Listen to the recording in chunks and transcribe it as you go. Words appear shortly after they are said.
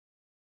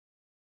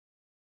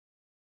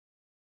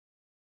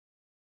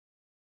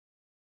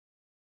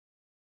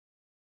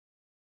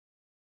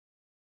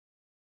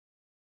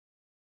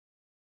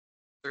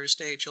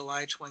Thursday,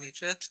 July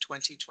 25th,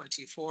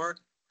 2024.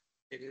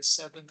 It is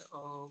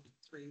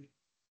 7:03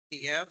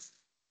 p.m.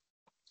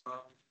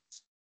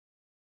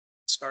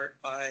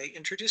 Start by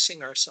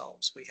introducing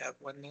ourselves. We have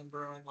one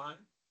member online.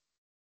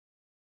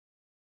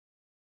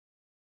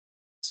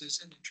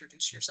 Susan,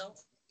 introduce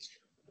yourself.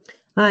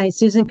 Hi,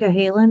 Susan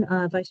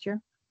Cahalan, Vice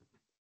Chair.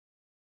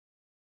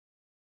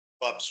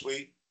 Bob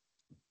Sweet.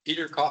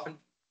 Peter Coffin.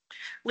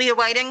 Leah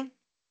Whiting.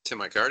 Tim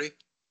McCarty.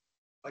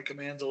 Mike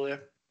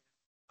Amandolier.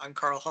 I'm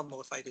Carl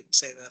Hummel, if I didn't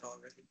say that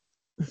already.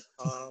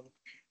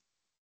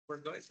 We're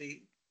going to,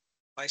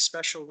 by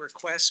special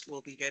request,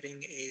 we'll be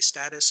getting a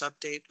status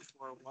update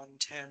for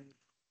 10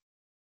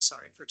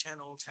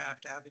 Old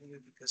Taft Avenue,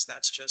 because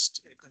that's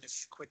just going to be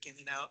quick in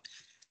and out.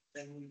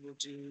 Then we will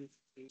do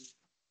the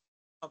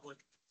public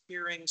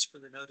hearings for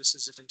the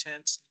notices of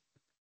intent.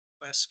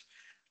 Request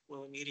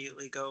will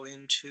immediately go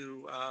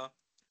into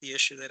the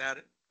issue that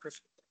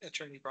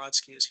Attorney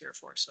Brodsky is here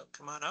for. So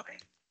come on up.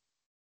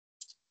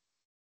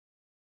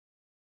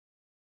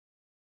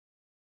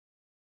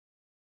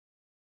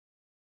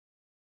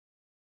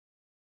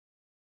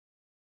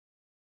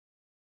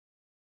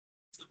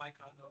 The mic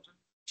on over.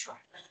 Try.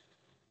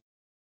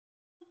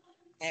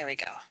 There we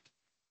go.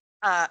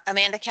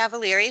 Amanda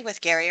Cavalieri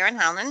with Garrier and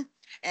Howland,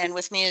 and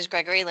with me is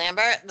Gregory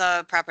Lambert,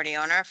 the property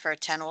owner for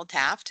 10 Old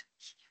Taft.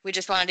 We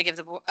just wanted to give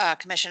the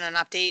commission an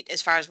update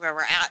as far as where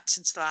we're at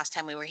since the last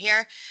time we were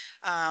here.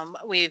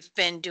 We've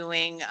been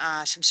doing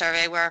some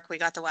survey work. We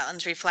got the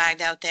wetlands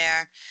reflagged out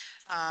there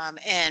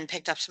and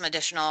picked up some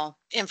additional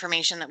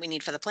information that we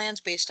need for the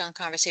plans based on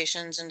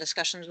conversations and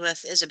discussions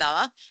with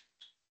Isabella.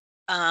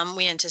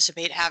 We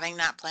anticipate having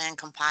that plan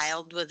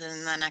compiled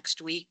within the next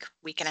week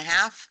and a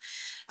half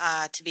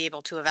to be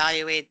able to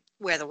evaluate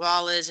where the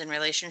wall is in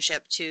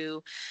relationship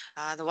to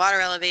the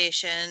water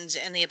elevations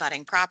and the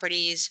abutting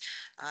properties,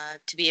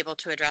 to be able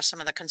to address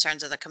some of the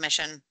concerns of the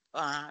commission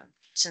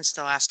since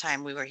the last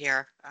time we were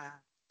here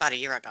about a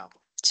year ago.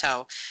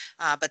 So,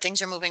 but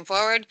things are moving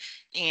forward,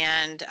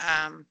 and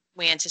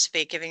we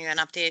anticipate giving you an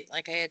update,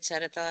 like I had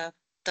said at the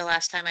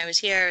last time I was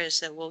here, is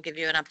that we'll give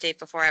you an update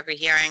before every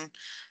hearing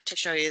to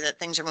show you that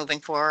things are moving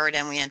forward,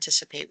 and we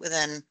anticipate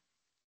within,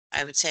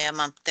 I would say, a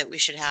month that we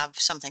should have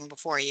something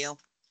before you.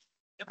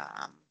 Yep.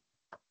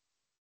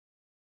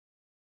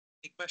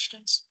 Any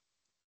questions?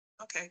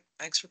 Okay,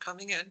 thanks for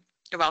coming in.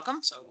 You're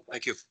welcome. So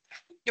Thank you.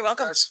 You're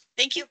welcome.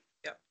 Thank you.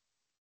 Yeah.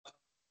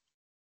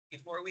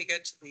 Before we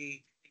get to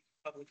the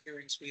public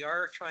hearings, we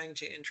are trying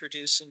to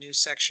introduce a new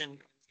section in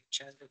the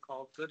agenda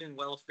called Good and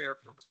Welfare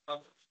for the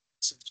Public.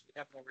 Since we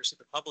have members of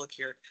the public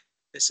here,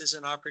 this is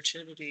an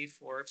opportunity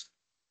for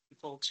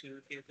people to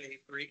give a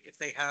brief, if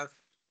they have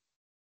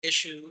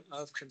issue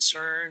of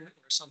concern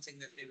or something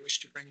that they wish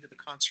to bring to the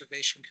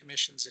Conservation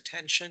Commission's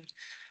attention.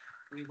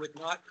 We would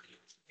not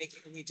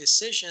make any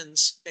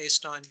decisions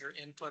based on your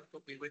input,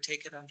 but we would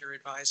take it under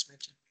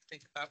advisement and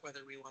think about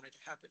whether we wanted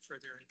to have it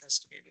further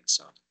investigated.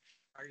 So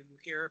are you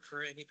here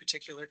for any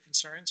particular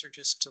concerns or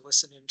just to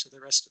listen into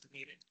the rest of the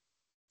meeting?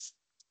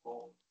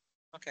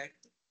 Okay.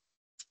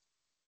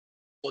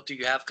 Well, do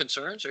you have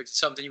concerns or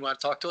something you want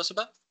to talk to us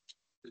about?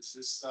 Is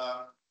this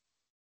talk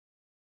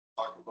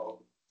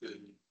about the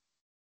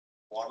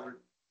water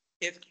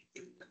If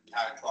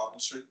at Robin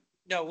Street?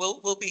 no,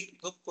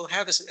 we'll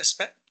have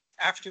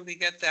after we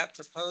get that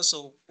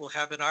proposal, we'll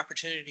have an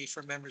opportunity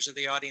for members of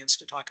the audience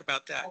to talk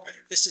about that. Okay.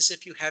 This is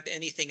if you have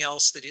anything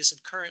else that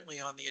isn't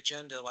currently on the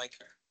agenda, like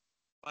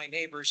my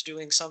neighbor's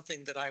doing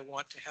something that I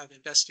want to have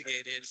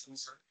investigated,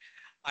 or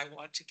I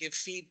want to give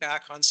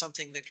feedback on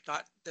something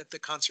that the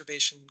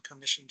Conservation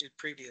Commission did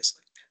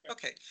previously.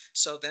 Okay,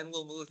 so then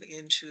we'll move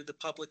into the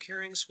public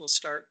hearings. We'll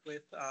start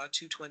with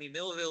 220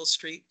 Millville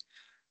Street.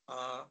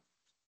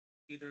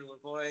 Either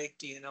Lavoie,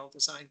 D&L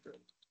Design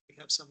Group. We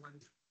have someone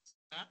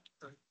that?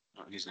 Or?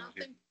 No, he's I not don't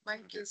here. think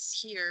Mike is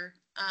here,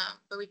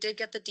 but we did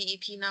get the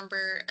DEP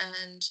number,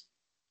 and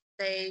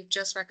they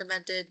just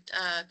recommended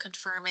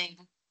confirming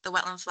the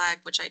wetland flag,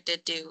 which I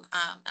did do,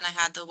 and I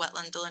had the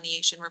wetland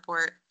delineation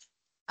report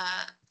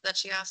that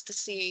she asked to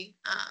see.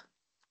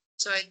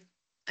 So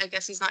I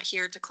guess he's not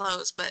here to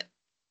close, but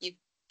you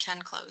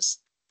can close.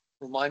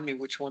 Remind me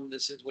which one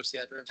this is. What's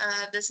the address?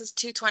 This is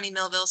 220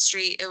 Millville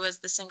Street. It was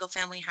the single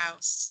family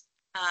house.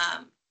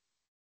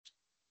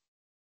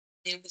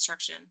 New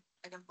construction.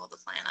 I can pull the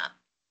plan up.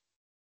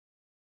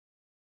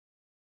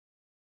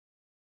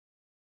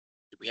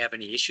 Do we have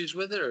any issues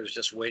with it, or is it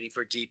just waiting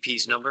for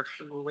DP's number?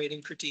 We're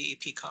waiting for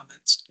DEP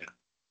comments. Yeah.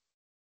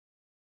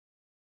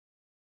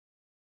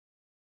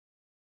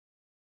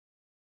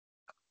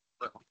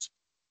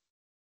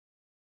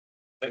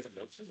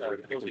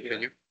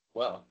 Continue.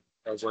 Well,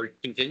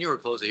 continue or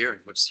close the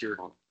hearing. What's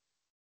your?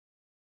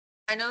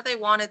 I know they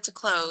wanted to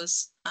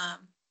close,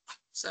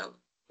 so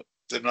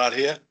They're not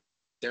here?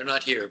 They're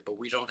not here, but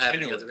we don't have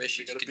any Anyway, other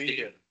issues. you gotta be Continue.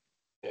 here.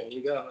 There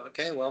you go.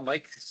 Okay, well,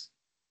 Mike.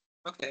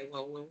 Okay,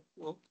 well,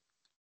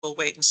 we'll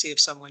wait and see if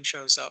someone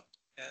shows up,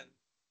 and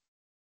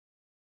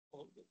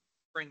we'll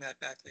bring that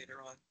back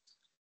later on.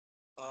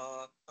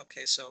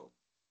 Okay, so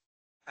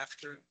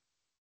after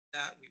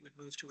that, we would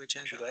move to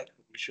agenda.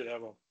 We should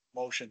have a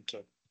motion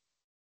to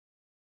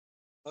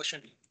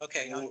Motion,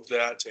 okay, move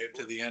that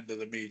to the end of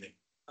the meeting,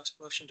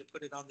 motion to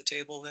put it on the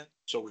table then.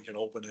 so we can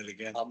open it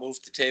again. I'll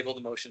move to table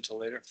the motion till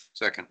later.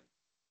 Second.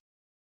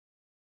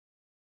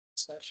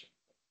 Discussion.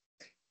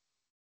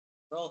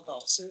 Roll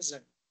call, Susan.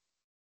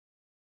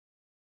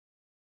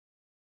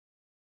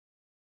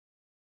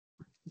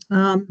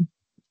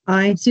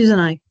 Aye, Susan,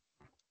 aye.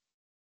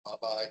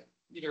 Bye-bye.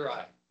 Peter,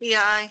 I.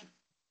 Yeah, I.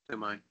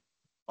 Am I?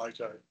 Mike,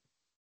 aye.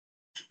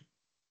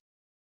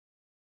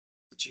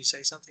 Did you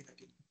say something? I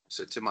didn't.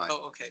 So to my.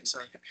 Oh, okay,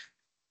 sorry.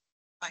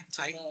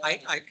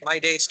 My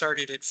day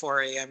started at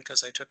 4 a.m.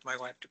 because I took my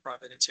wife to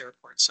Providence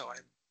Airport, so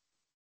I'm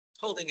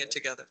holding it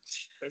together.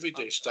 Every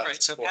day All right,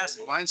 starts. so at 4. pass.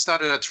 Mine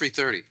started at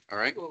 3:30, all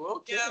right?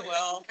 Yeah,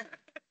 well,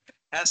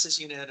 passes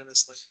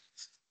unanimously.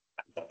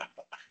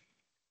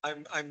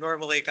 I'm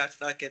normally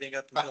not getting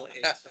up until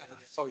 8.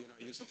 Oh, you're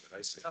not using it,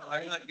 I see. No,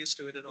 I'm not used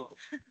to it at all.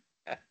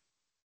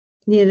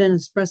 Need an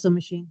espresso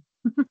machine.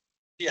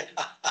 Yeah.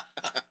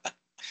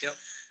 Yep.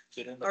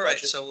 All right,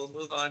 so we'll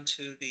move on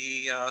to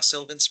the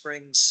Sylvan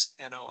Springs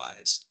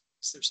NOIs.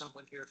 Is there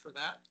someone here for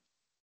that?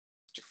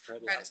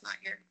 Fred is not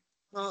here.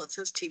 Well, it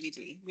says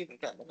TBD. We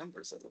haven't got the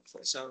numbers, it looks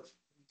like. So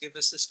give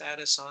us the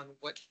status on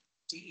what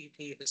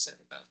DEP has said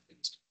about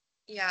things.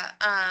 Yeah,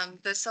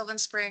 the Sylvan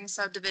Springs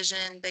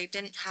subdivision, they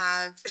didn't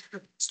have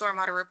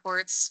stormwater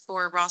reports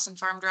for Rawson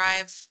Farm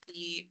Drive.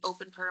 The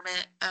open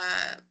permit,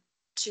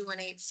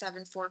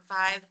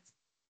 218745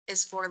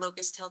 is for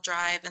Locust Hill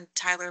Drive and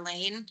Tyler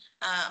Lane.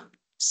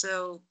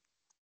 So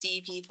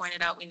DEP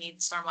pointed out we need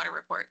stormwater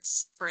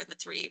reports for the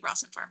 3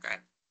 Rawson Farm Drive.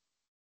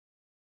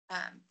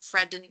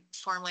 Fred didn't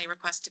formally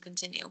request to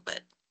continue,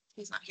 but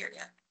he's not here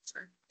yet,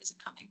 or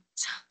isn't coming.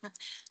 So,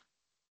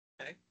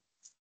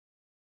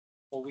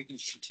 Or we can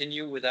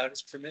continue without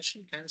his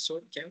permission, kind of,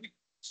 sort of, can we?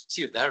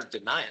 See, if that or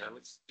deny it, I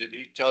would. Did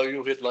he tell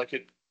you he'd like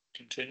it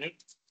continued?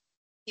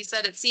 he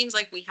said it seems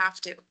like we have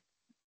to.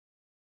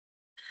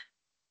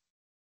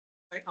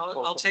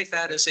 I'll take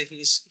that as if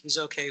he's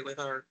okay with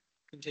our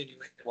continuing.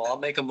 Well, I'll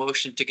make a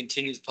motion to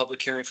continue the public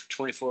hearing for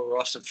 24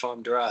 Rawson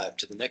Farm Drive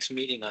to the next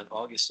meeting on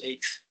August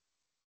 8th.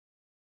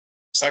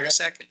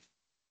 Second.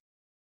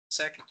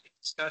 Second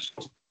discussion.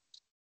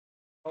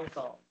 Roll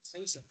call,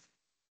 Susan.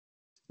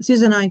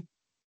 Susan, aye.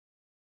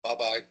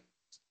 Bye-bye.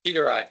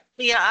 Peter, I.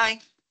 Yeah, I.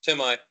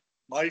 Tim, I.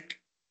 Mike,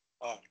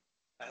 aye.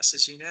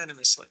 Passes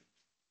unanimously.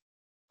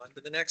 On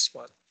to the next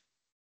one.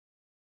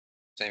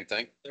 Same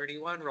thing.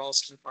 31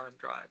 Ralston Farm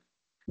Drive.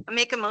 I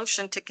make a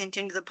motion to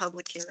continue the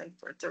public hearing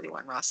for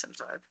 31 Rawson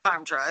Drive,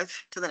 Farm Drive,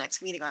 to the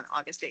next meeting on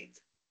August 8th.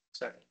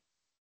 Second.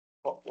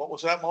 What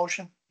was that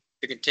motion?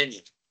 To continue.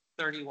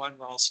 31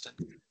 Ralston.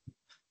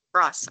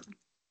 Rawson.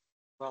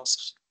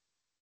 Ralston.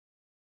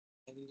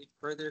 Any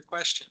further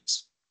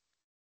questions?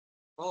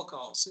 Roll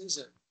call,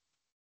 Susan.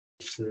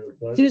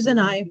 Susan,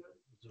 aye.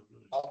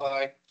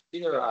 Bye-bye.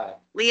 Peter, I.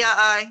 Leah,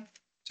 I.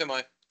 Tim,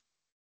 I.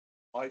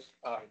 Mike,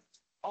 aye.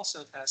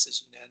 Also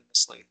passes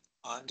unanimously.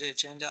 On to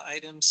agenda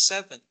item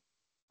 7,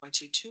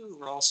 22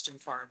 Ralston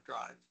Farm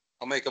Drive.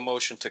 I'll make a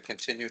motion to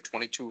continue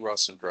 22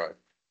 Russin Drive.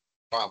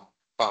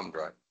 Farm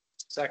Drive.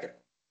 Second.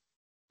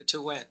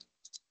 To when?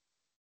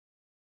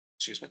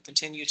 Excuse me.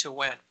 Continue to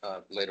when?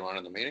 Later on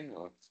in the meeting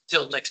or?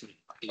 Till next meeting.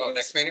 Oh,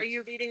 next Are meeting?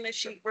 you reading the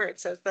sheet where it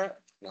says that?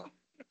 No.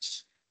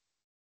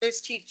 There's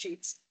cheat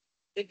sheets.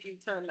 If you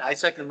turn. I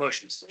second the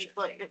motion.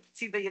 Like,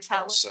 see the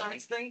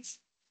italicized things?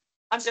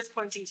 I'm just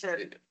pointing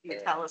to the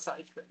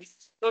italicized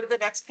things. Go to the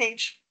next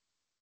page.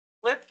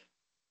 Flip.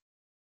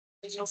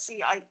 And you'll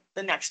see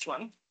the next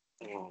one.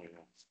 Oh, yeah.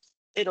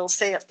 It'll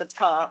say at the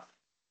top.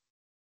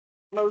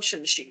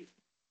 Motion sheet.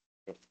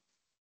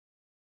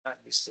 Not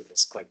used to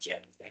this quite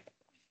yet.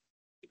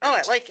 Oh,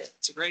 I like it.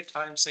 It's a great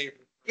time saver.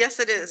 Yes,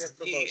 it is.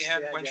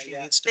 And when she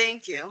needs to.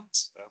 Thank you.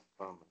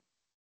 Um,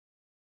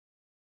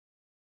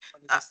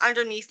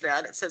 Underneath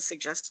that, it says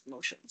suggested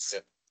motions.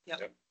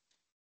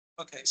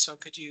 Okay, so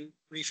could you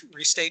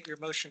restate your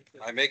motion?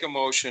 please? I make a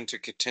motion to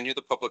continue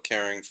the public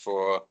hearing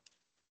for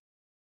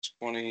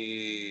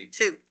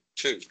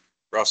 22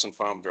 Russin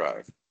Farm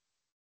Drive.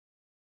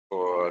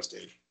 For,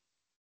 To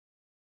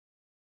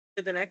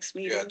the next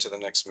yeah, meeting to the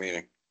next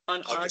meeting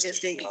on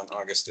August 8th. on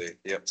August 8th.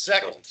 Yep.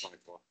 Second.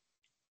 24.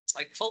 It's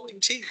like pulling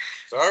teeth.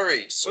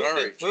 Sorry.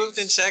 Moved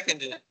and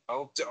seconded. I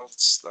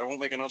won't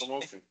make another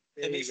motion.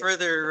 Any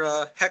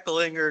further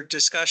heckling or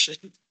discussion?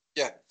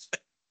 Yeah.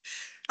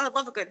 I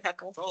love a good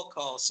heckle. Roll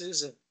call,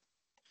 Susan.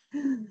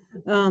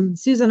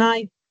 Susan,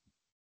 aye.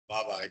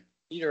 Bye-bye.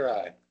 Peter,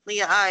 I.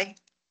 Leah, I.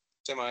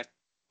 Tim, I.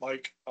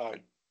 Mike,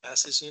 aye.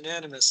 Passes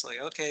unanimously.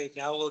 Okay,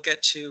 now we'll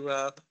get to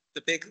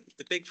the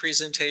big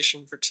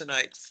presentation for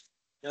tonight.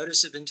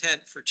 Notice of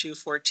intent for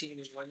 214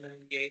 and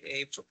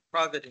 198A for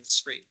Providence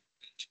Street.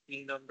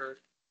 B number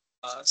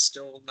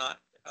still not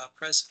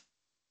present.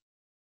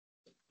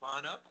 Come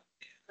on up.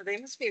 They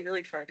must be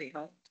really far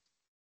behind.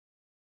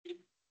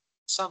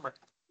 Summer,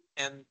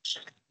 and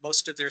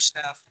most of their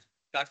staff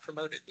got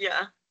promoted.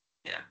 Yeah.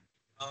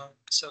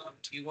 So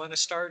do you want to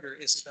start, or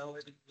is it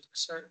Ella to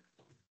start?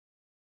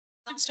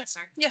 Let's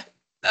start. Yeah.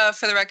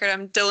 For the record,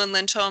 I'm Dylan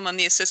Lindholm. I'm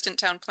the assistant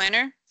town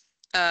planner.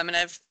 And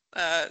I've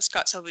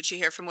Scott Salvucci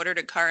here from Woodard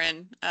and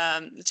Curran.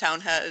 The town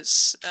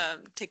has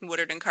taken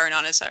Woodard and Curran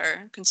on as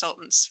our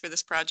consultants for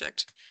this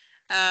project.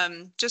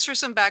 Just for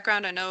some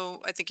background,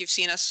 I think you've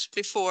seen us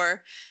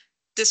before.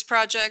 This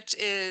project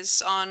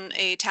is on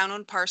a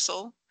town-owned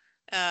parcel.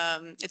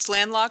 It's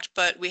landlocked,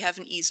 but we have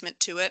an easement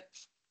to it.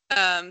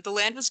 The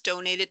land was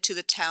donated to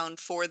the town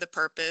for the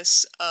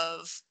purpose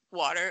of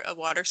water, a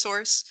water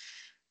source.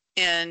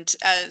 And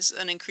as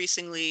an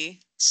increasingly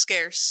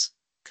scarce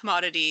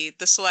commodity,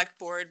 the select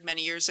board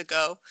many years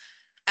ago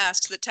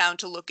asked the town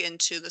to look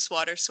into this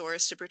water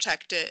source to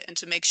protect it and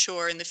to make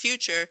sure in the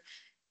future,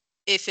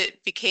 if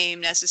it became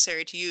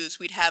necessary to use,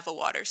 we'd have a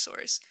water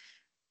source.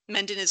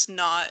 Mendon is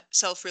not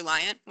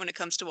self-reliant when it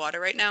comes to water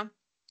right now.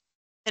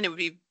 And it would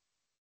be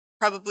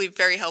probably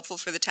very helpful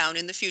for the town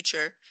in the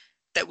future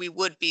that we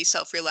would be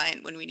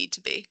self-reliant when we need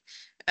to be.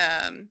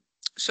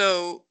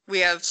 So we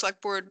have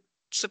select board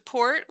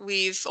support.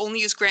 We've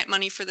only used grant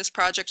money for this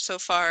project so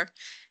far.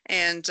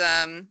 And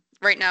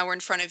right now we're in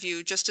front of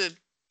you just to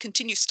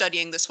continue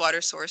studying this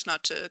water source,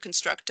 not to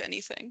construct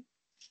anything.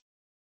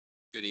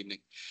 Good evening.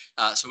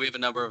 So we have a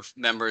number of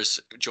members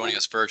joining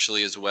us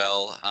virtually as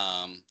well.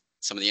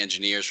 Some of the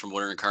engineers from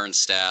Woodard and Curran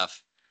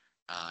staff,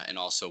 and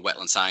also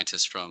wetland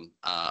scientists from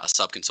a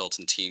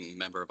sub-consultant team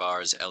member of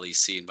ours,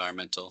 LEC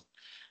Environmental.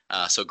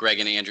 So Greg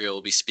and Andrea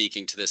will be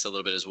speaking to this a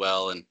little bit as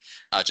well. And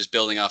just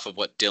building off of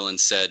what Dylan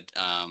said,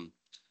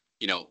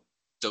 you know,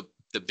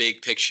 the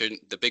big picture,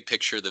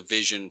 the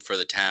vision for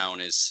the town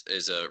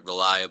is a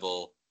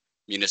reliable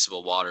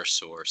municipal water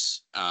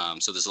source.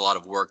 So there's a lot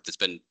of work that's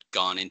been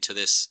gone into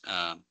this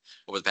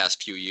over the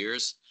past few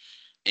years.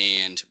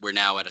 And we're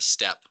now at a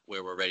step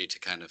where we're ready to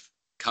kind of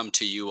come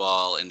to you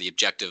all, and the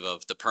objective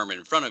of the permit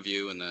in front of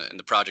you and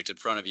the project in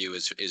front of you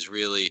is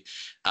really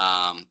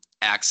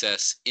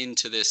access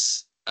into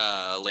this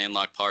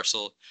landlocked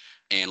parcel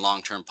and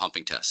long-term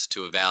pumping tests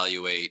to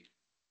evaluate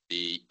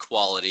the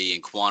quality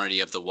and quantity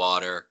of the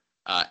water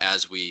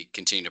as we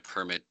continue to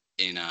permit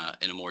in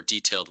a more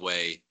detailed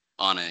way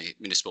on a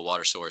municipal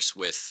water source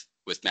with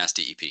Mass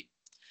DEP.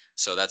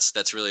 So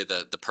that's really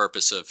the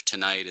purpose of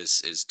tonight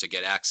is to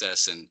get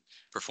access and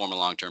perform a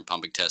long-term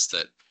pumping test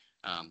that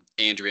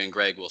Andrea and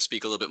Greg will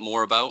speak a little bit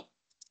more about.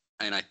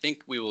 And I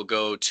think we will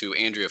go to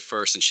Andrea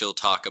first, and she'll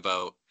talk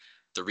about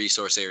the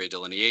resource area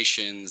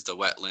delineations, the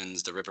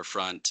wetlands, the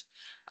riverfront,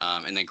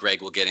 and then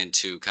Greg will get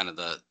into kind of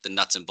the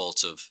nuts and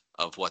bolts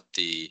of what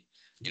the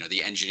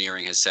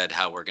engineering has said,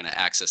 how we're going to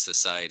access the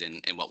site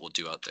and what we'll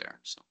do out there.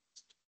 So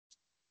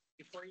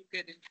Before you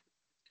get into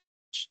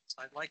questions,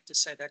 I'd like to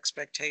set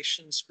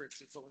expectations for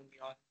people in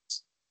the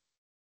audience.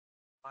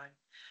 Fine.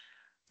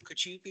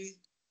 Could you be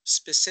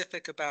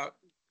specific about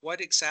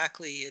what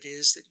exactly it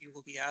is that you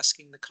will be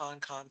asking the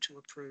Concom to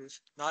approve?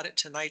 Not at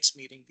tonight's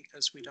meeting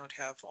because we don't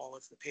have all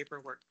of the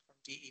paperwork from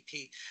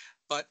DEP,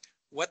 but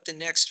what the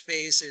next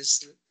phase is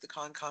that the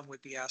Concom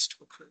would be asked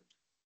to approve.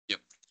 Yep.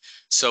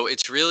 So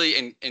it's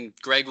really, and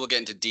Greg will get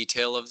into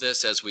detail of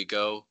this as we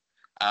go,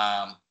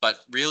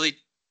 but really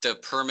the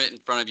permit in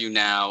front of you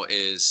now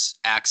is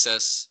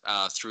access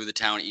through the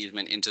town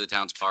easement into the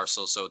town's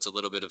parcel. So it's a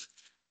little bit of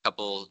a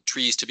couple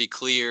trees to be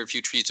cleared, a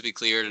few trees to be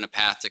cleared, and a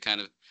path to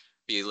kind of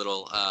be a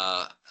little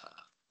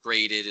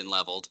graded and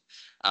leveled.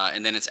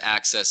 And then it's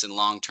access and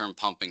long-term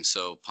pumping.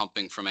 So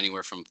pumping from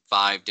anywhere from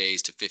 5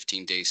 days to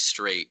 15 days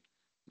straight,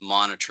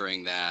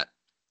 monitoring that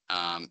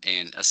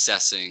and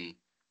assessing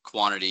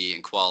quantity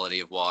and quality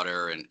of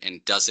water,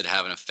 and does it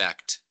have an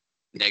effect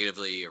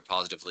negatively or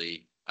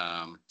positively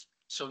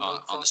So on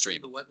the crossing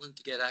stream? the wetland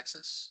to get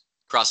access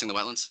Crossing the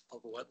wetlands?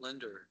 of a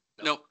wetland or?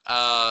 No,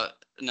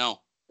 no.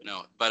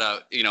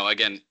 But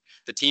again,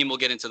 the team will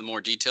get into the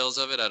more details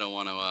of it. I don't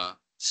want to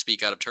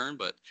speak out of turn,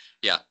 but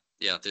yeah,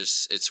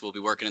 we'll be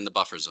working in the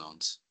buffer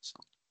zones. So.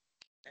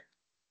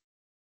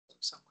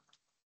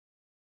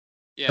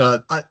 Yeah.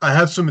 I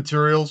have some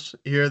materials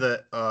here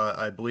that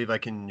I believe I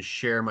can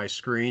share my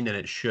screen and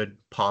it should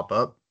pop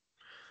up.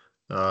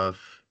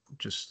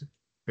 Just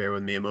bear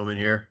with me a moment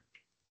here.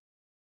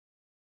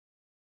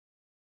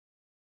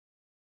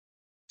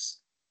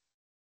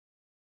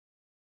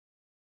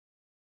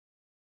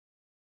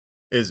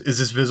 Is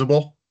this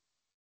visible?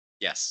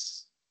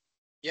 Yes.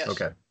 Yes.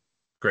 Okay,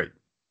 great.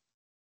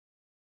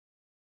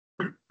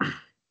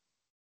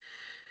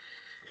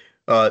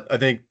 I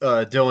think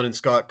Dylan and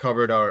Scott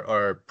covered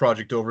our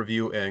project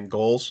overview and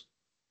goals.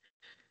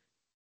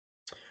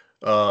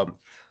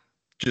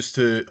 Just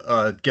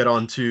to get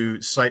on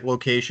to site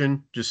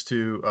location, just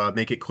to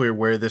make it clear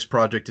where this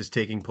project is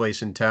taking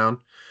place in town.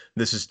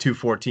 This is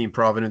 214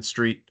 Providence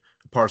Street,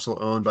 a parcel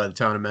owned by the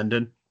town of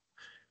Mendon.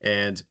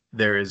 And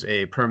there is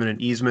a permanent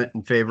easement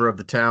in favor of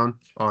the town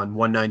on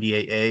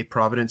 198A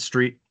Providence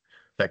Street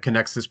that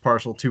connects this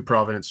parcel to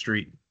Providence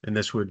Street, and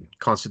this would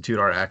constitute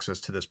our access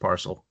to this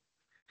parcel.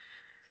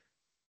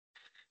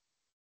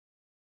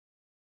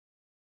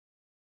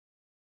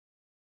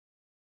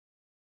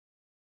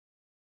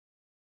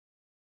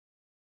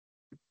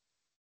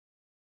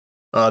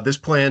 This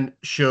plan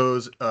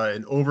shows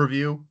an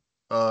overview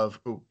of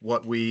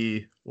what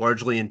we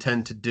largely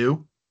intend to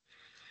do.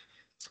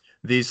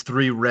 These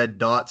 3 red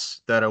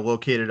dots that are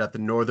located at the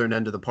northern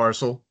end of the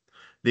parcel,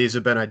 these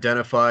have been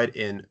identified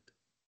in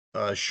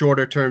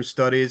shorter term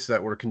studies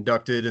that were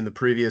conducted in the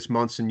previous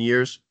months and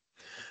years.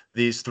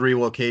 These 3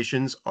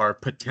 locations are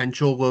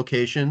potential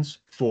locations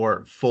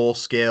for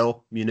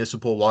full-scale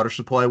municipal water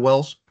supply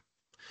wells.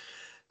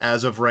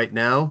 As of right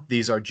now,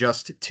 these are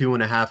just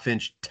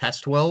 2.5-inch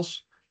test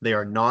wells. They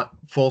are not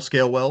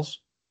full-scale wells.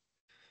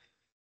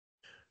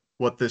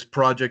 What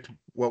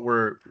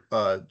we're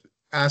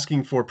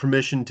asking for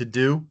permission to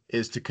do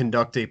is to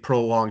conduct a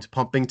prolonged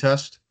pumping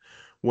test,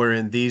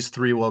 wherein these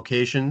 3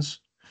 locations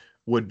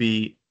would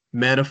be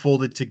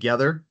manifolded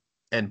together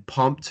and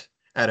pumped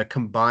at a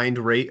combined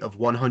rate of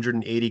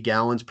 180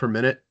 gallons per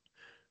minute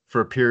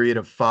for a period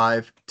of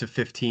 5 to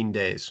 15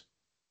 days.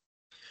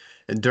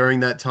 And during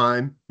that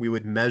time, we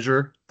would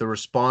measure the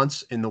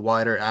response in the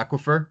wider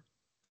aquifer.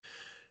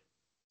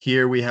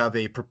 Here we have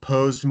a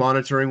proposed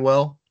monitoring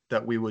well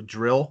that we would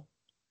drill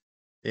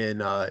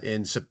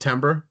in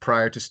September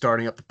prior to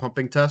starting up the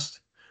pumping test.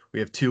 We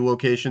have 2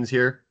 locations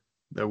here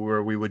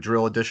where we would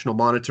drill additional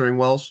monitoring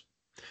wells.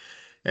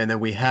 And then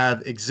we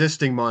have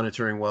existing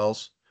monitoring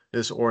wells,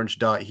 this orange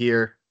dot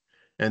here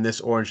and this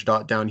orange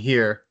dot down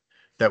here,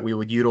 that we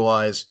would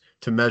utilize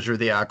to measure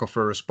the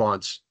aquifer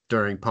response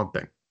during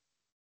pumping.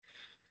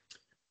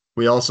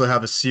 We also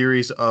have a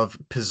series of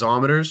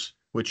piezometers,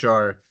 which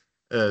are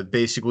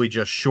basically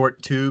just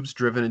short tubes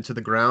driven into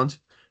the ground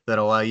that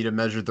allow you to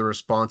measure the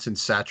response in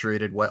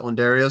saturated wetland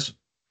areas.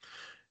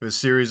 We have a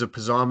series of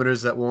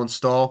piezometers that we'll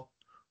install,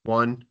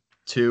 1,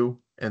 2,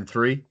 and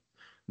 3.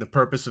 The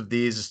purpose of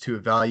these is to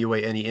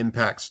evaluate any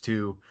impacts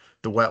to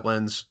the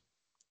wetlands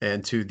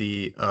and to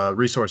the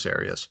resource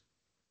areas.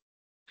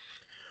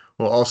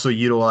 We'll also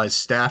utilize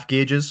staff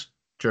gauges,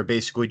 which are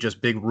basically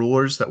just big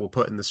rulers that we'll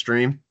put in the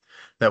stream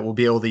that we'll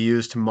be able to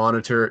use to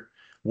monitor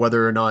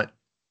whether or not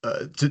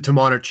to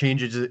monitor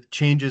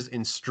changes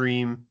in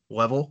stream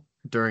level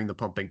during the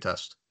pumping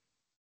test.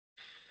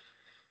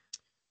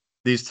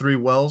 These 3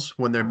 wells,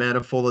 when they're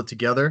manifolded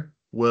together,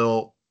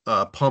 will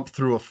pump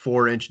through a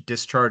 4-inch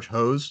discharge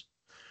hose.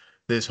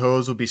 This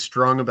hose will be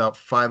strung about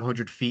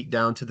 500 feet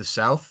down to the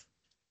south,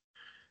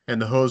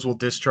 and the hose will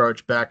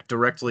discharge back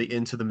directly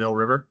into the Mill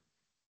River.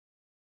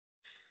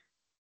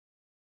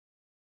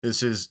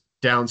 This is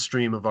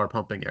downstream of our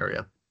pumping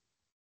area.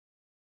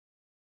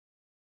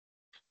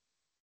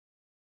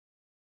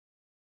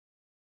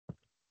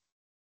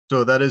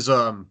 So that is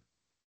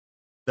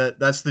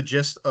that's the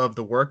gist of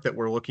the work that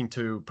we're looking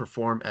to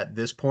perform at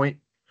this point.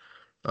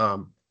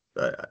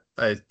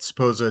 I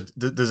suppose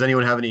does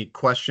anyone have any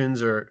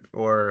questions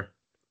or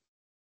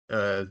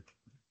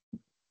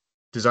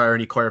desire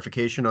any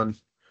clarification on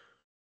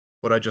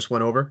what I just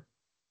went over?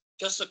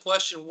 Just a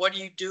question, what do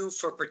you do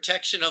for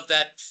protection of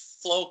that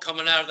flow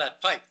coming out of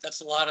that pipe? That's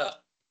a lot of,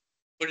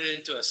 put it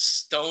into a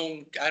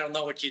stone, I don't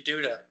know what you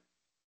do to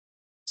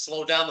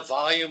slow down the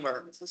volume,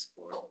 or it's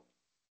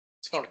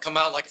going to come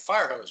out like a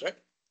fire hose, right?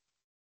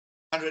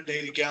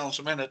 180 gallons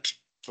a minute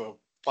for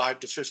 5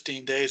 to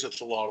 15 days,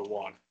 that's a lot of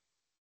water.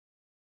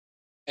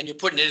 And you're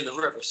putting it in the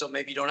river, so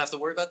maybe you don't have to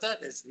worry about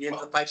that. Is the end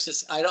of the pipe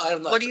system? I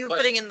don't know. What are you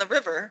putting in the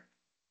river?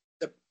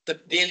 The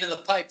end of the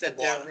pipe that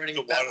they're Water, running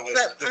the back. water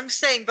But I'm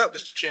saying, but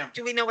Mr. Chairman,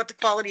 do we know what the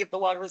quality of the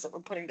water is that we're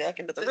putting back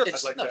into the river?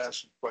 I'd like to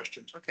ask some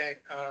questions. Okay.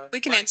 We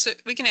can answer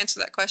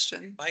that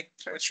question. Mike,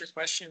 what's your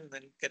question?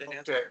 Then get an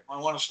answer. Okay, I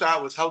want to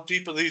start with, how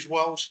deep are these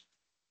wells?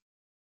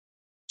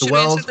 The Should we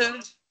answer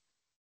wells-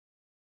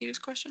 Peter's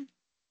question?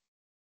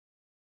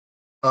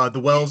 The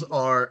wells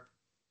are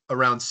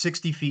around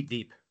 60 feet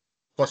deep,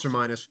 plus or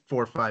minus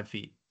 4 or 5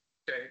 feet.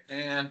 Okay,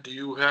 and do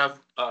you have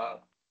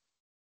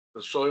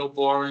the soil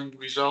boring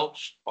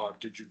results, or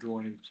did you do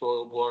any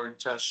soil boring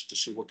tests to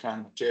see what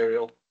kind of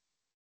material?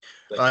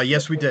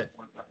 Yes, we did.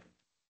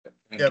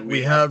 And Yeah, do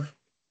we have do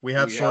we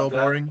have soil that?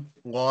 boring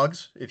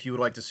logs. If you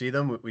would like to see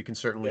them, we can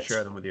certainly Yes.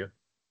 share them with you.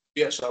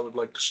 Yes, I would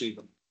like to see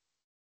them.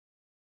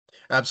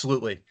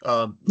 Absolutely.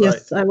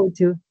 Yes, I would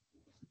too.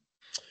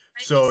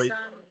 So, In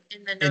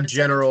the in notice of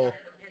general-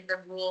 intent, in the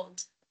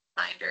ruled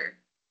binder,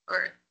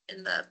 or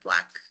in the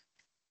black,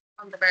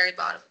 on the very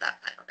bottom of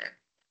that pile there.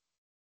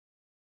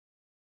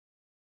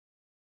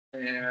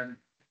 And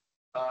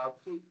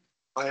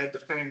I had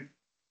the same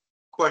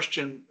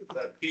question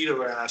that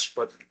Peter asked,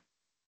 but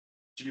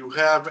do you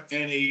have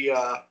any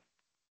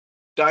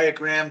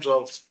diagrams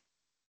of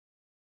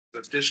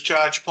the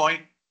discharge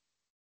point?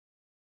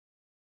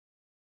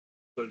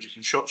 So you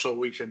can show, so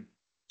we can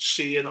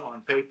see it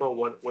on paper,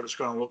 what it's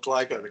gonna look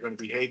like? Are there gonna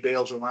be hay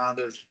bales around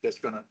it that's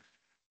gonna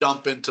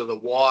dump into the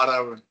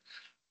water and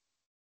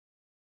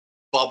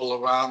bubble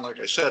around? Like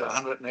I said,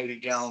 180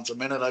 gallons a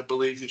minute, I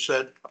believe you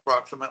said,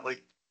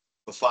 approximately,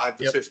 for 5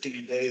 to Yep.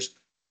 15 days.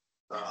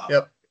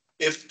 Yep.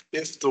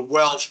 If the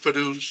wells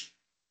produce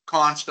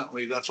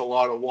constantly, that's a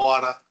lot of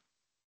water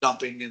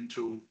dumping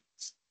into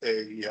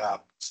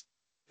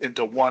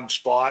into one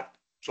spot.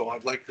 So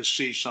I'd like to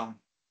see some.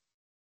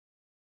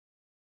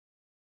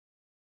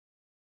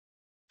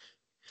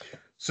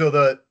 So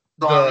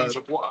drawings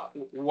of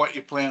what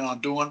you plan on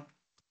doing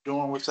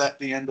with that,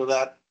 the end of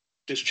that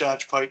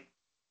discharge pipe?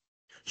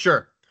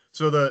 Sure.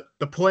 So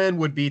the plan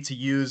would be to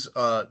use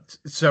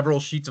several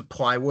sheets of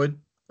plywood,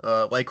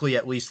 likely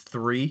at least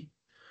 3,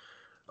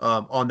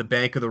 on the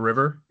bank of the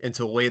river, and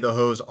to lay the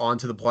hose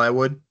onto the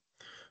plywood.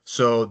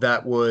 So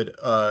that would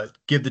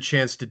give the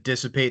chance to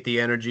dissipate the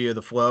energy of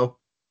the flow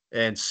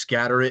and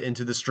scatter it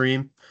into the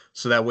stream.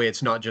 So that way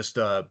it's not just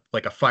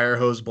like a fire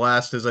hose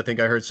blast, as I think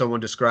I heard someone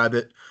describe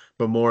it,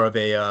 but more of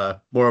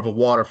a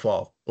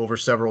waterfall over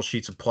several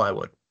sheets of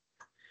plywood.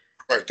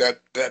 Right,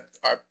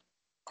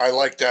 I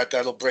like that.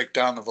 That'll break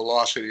down the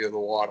velocity of the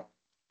water.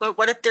 But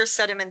what if there's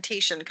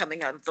sedimentation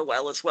coming out of the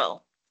well as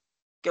well,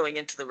 going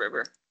into the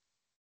river?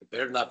 There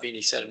better not be any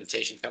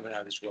sedimentation coming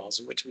out of these wells,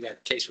 in which we got, in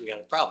case we got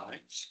a problem,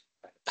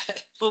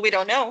 right? Well, we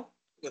don't know.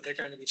 But they're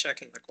going to be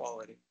checking the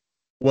quality.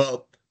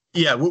 Well,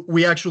 yeah,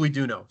 we actually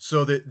do know.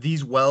 So that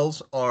these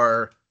wells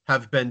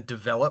have been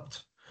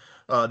developed.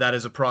 That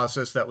is a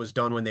process that was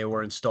done when they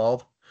were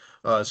installed.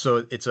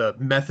 So it's a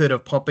method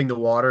of pumping the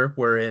water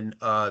wherein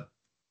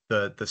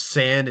the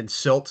sand and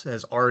silt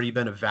has already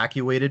been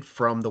evacuated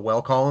from the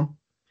well column.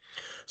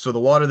 So the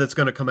water that's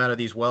going to come out of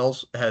these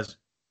wells has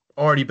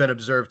already been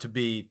observed to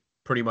be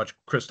pretty much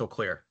crystal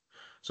clear.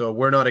 So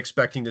we're not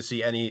expecting to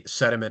see any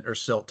sediment or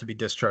silt to be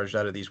discharged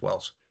out of these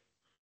wells.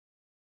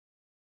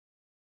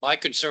 My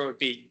concern would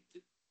be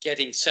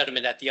getting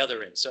sediment at the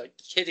other end. So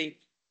hitting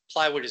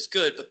plywood is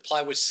good, but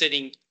plywood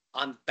sitting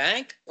on the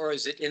bank, or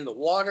is it in the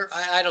water?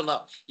 I don't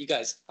know. You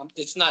guys,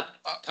 it's not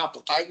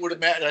complicated. I would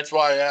imagine, that's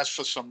why I asked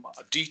for some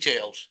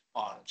details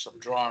on it, some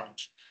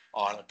drawings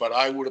on it, but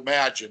I would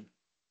imagine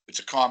it's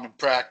a common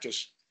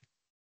practice.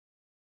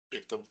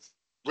 If the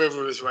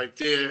river is right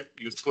there,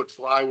 you put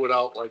plywood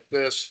out like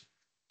this,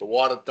 the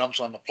water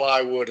dumps on the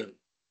plywood and.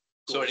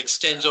 So it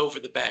extends over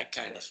the bank,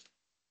 kind of.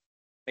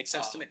 Makes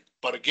sense to me.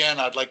 But again,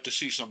 I'd like to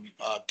see some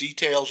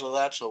details of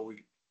that so we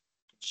can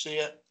see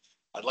it.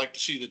 I'd like to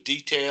see the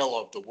detail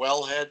of the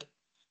wellhead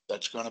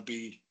that's gonna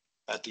be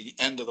at the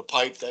end of the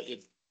pipe that you're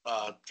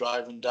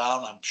driving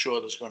down. I'm sure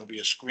there's gonna be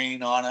a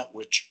screen on it,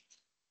 which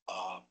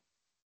I'm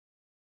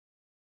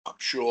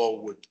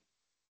sure would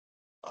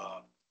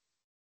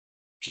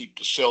keep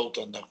the silt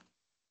and the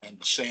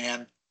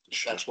sand.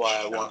 That's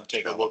why I want to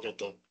take a look at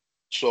the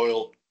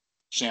soil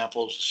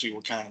samples to see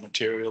what kind of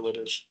material it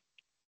is.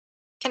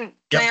 Can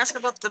I ask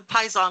about the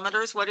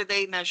piezometers? What are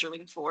they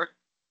measuring for?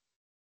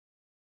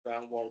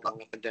 Groundwater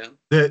going up and down.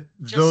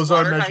 Those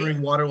are water height?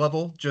 measuring water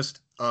level,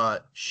 just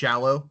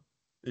shallow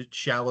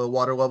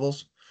water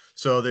levels.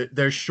 So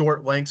there's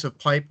short lengths of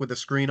pipe with a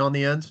screen on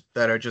the end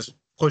that are just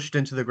pushed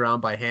into the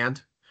ground by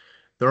hand.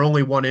 They're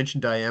only 1 inch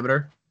in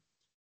diameter.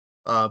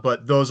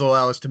 But those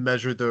allow us to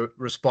measure the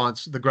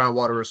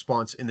groundwater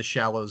response in the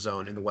shallow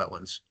zone in the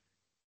wetlands.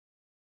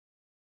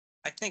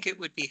 I think it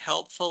would be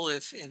helpful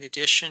if, in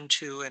addition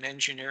to an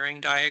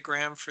engineering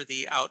diagram for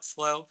the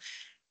outflow,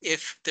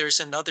 if there's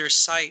another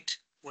site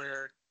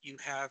where you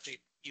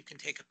can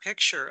take a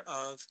picture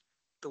of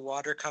the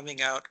water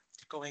coming out,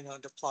 going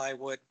onto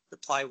plywood, the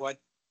plywood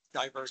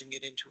diverting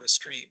it into a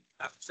stream.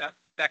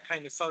 That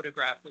kind of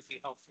photograph would be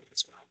helpful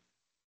as well.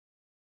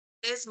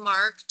 Is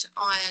marked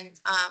on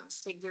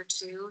figure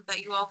 2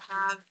 that you all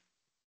have.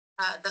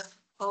 The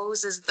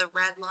hose is the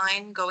red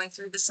line going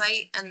through the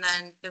site, and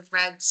then the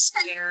red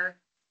square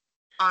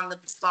on the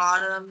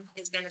bottom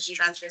is going to be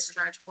that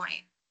discharge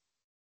point.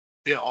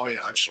 Yeah, oh yeah,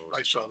 I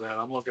saw that.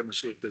 I'm looking to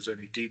see if there's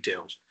any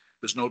details.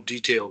 There's no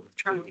detail.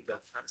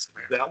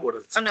 That would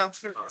have Oh, no.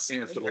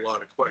 answered a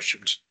lot of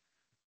questions.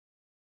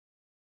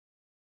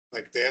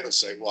 Like they had a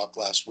sidewalk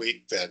last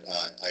week that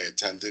I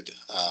attended.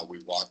 We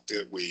walked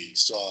it. We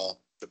saw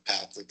the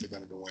path that they're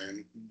gonna go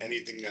in.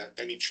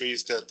 Any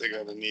trees that they're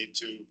gonna need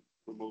to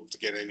remove to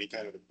get any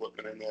kind of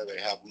equipment in there,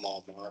 they have them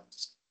all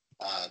marked.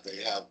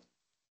 They have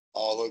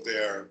all of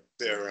their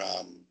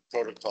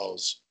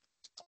protocols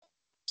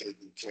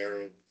taken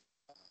care of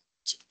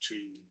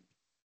to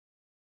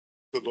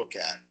look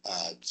at,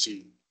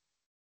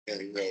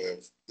 and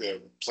they're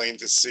plain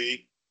to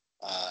see.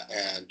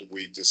 And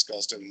we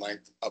discussed in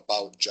length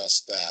about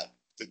just that,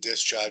 the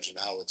discharge and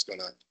how it's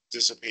gonna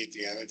dissipate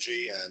the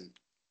energy, and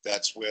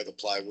that's where the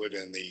plywood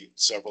and the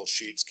several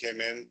sheets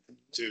came in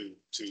to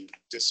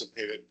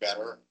dissipate it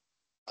better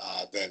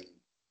than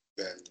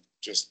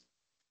just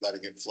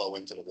letting it flow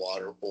into the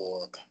water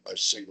or a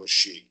single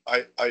sheet.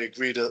 I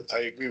agree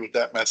with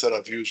that method.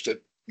 I've used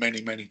it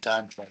many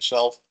times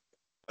myself.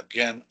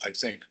 Again, I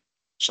think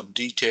some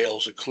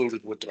details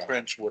included with the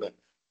prints would have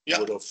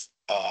helped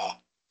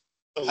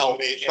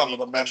some of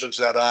the members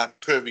that aren't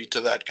privy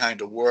to that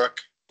kind of work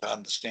to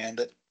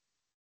understand it.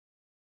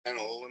 And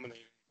it'll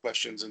eliminate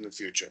questions in the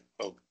future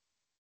of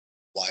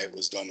why it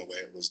was done the way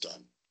it was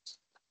done.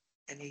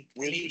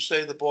 Where'd you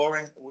say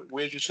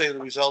where'd you say the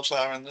results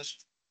are in this?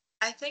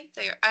 I think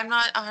I'm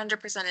not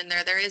 100% in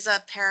there. There is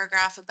a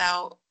paragraph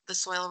about the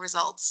soil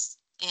results,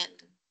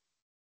 and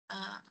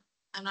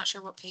I'm not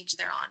sure what page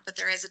they're on, but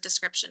there is a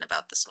description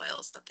about the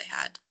soils that they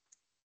had.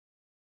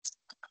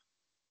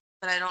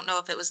 But I don't know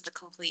if it was the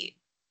complete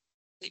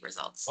complete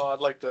results. I'd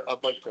like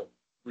to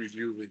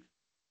review the.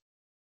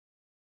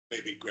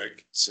 Maybe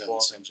Greg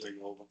send something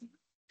over.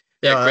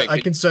 Yeah, Greg, I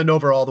could- can send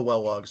over all the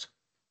well logs.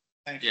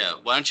 Thank you. Yeah,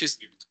 why don't you,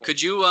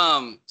 could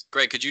you,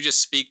 Greg, could you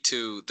just speak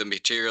to the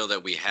material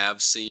that we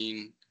have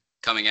seen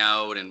coming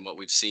out and what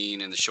we've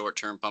seen in the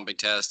short-term pumping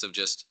test of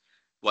just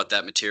what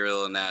that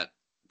material and that,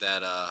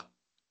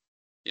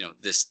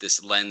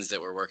 this lens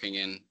that we're working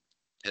in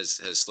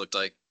has looked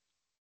like?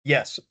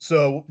 Yes.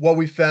 So what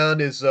we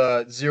found is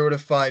 0 to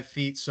 5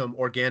 feet, some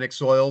organic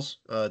soils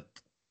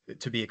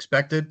to be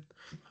expected.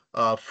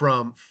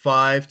 From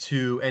 5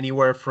 to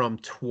anywhere from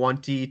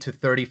 20 to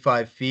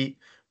 35 feet,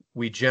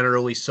 we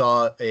generally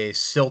saw a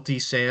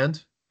silty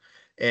sand.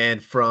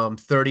 And from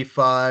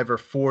 35 or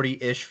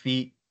 40-ish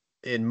feet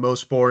in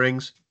most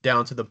borings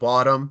down to the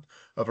bottom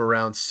of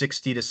around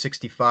 60 to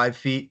 65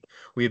 feet,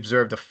 we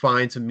observed a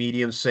fine to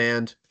medium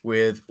sand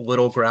with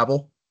little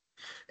gravel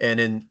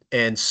and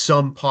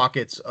some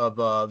pockets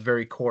of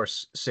very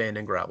coarse sand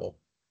and gravel.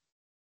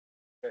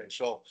 Okay,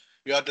 so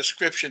your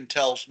description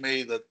tells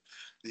me that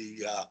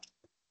the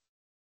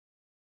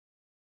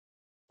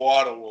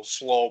water will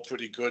flow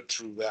pretty good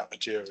through that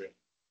material.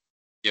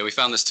 Yeah, we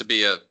found this to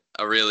be a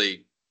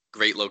really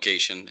great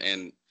location,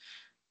 and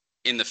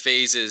in the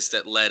phases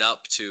that led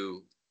up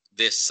to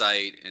this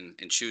site and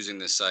choosing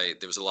this site,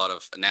 there was a lot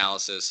of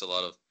analysis, a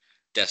lot of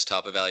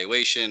desktop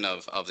evaluation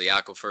of the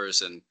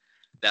aquifers, and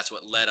that's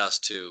what led us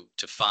to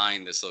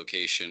find this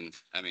location.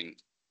 I mean,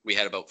 we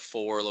had about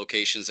 4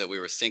 locations that we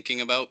were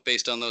thinking about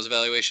based on those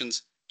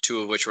evaluations,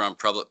 2 of which were on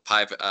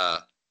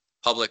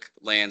public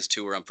lands,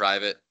 2 were on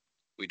private.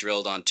 We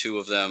drilled on 2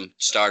 of them,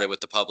 started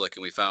with the public,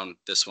 and we found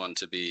this one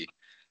to be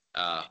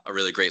a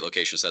really great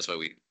location. So that's why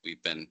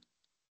we've been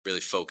really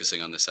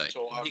focusing on this site.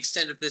 So The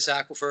extent of this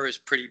aquifer is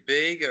pretty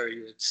big, or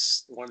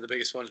it's one of the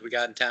biggest ones we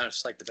got in town.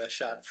 It's like the best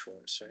shot for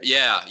us, right?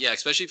 Yeah,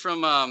 especially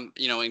from,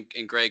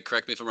 and Greg,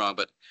 correct me if I'm wrong,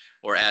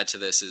 or add to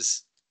this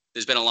is,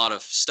 there's been a lot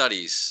of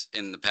studies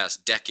in the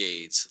past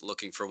decades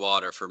looking for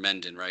water for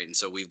Mendon, right? And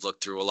so we've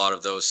looked through a lot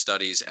of those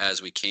studies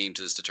as we came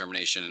to this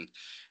determination,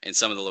 and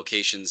some of the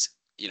locations,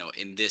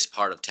 in this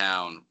part of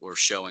town were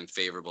showing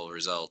favorable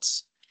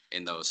results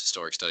in those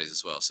historic studies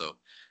as well. So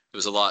there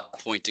was a lot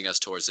pointing us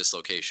towards this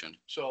location.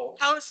 So,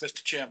 How is-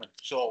 Mr. Chairman,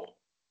 so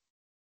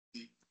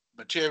the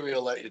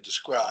material that you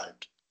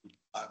described,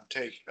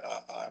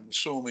 I'm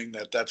assuming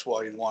that that's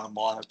why you want to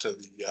monitor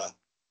the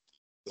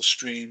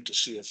stream to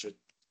see if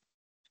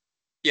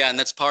Yeah, and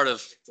that's part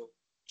of, the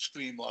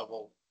stream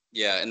level,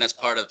 and that's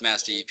part of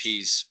Mass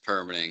DEP's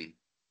permitting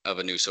of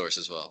a new source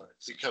as well.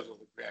 because of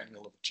the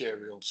granular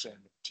material, sand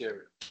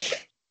material.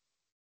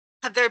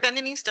 Have there been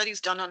any studies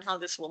done on how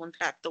this will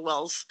impact the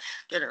wells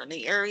that are in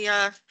the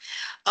area?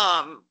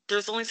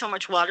 There's only so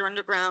much water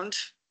underground.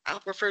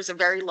 Aquifers are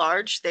very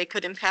large. They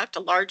could impact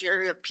a large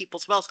area of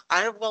people's wells.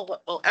 I have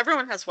well,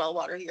 everyone has well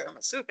water here, I'm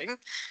assuming,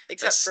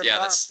 except That's- for yeah,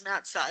 Bob that's- on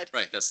that side.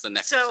 Right, that's the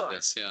next So- of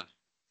this, yeah.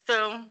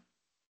 So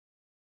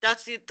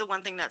that's the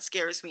one thing that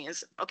scares me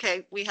is,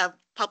 okay, we have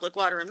public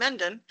water in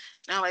Mendon.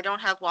 Now I don't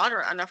have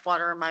enough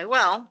water in my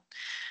well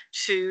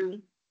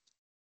to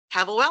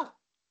have a well.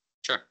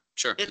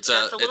 Sure. That's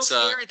a little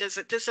scary. This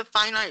is a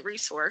finite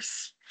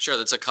resource. Sure,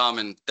 that's a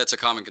common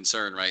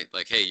concern, right?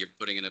 Like, hey, you're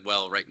putting in a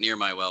well right near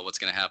my well, what's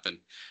gonna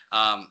happen?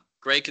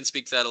 Greg can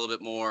speak to that a little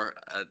bit more.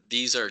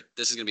 This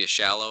is gonna be a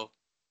shallow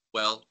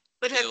well.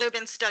 But have Field. there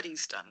been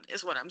studies done,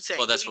 is what I'm saying.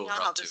 Well, that's Do we what we're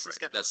know how up to, this is right?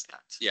 gonna That's,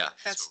 impact? yeah.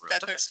 That's what we're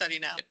up our study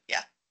now.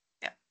 Yeah.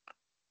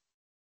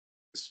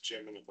 Mr.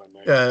 Chairman, if I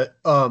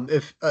may.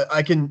 If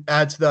I can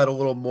add to that a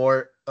little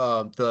more,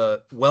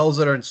 the wells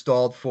that are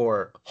installed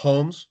for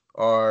homes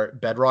are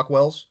bedrock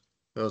wells.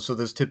 So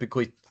those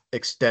typically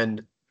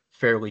extend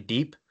fairly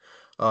deep,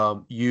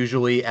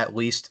 usually at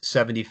least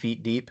 70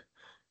 feet deep,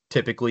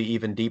 typically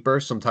even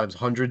deeper, sometimes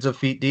hundreds of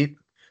feet deep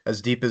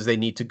as they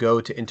need to go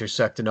to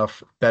intersect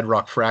enough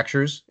bedrock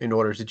fractures in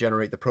order to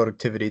generate the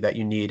productivity that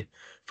you need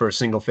for a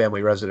single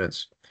family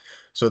residence.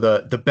 So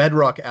the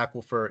bedrock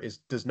aquifer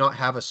does not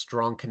have a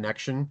strong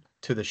connection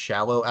to the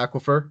shallow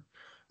aquifer.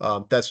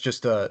 That's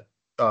just a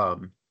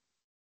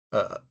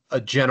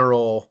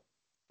general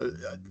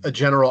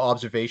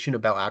observation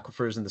about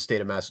aquifers in the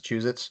state of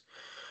Massachusetts.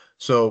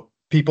 So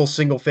people's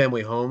single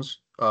family homes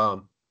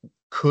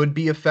could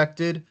be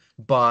affected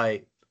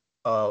by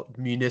a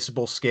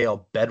municipal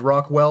scale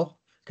bedrock well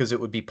because it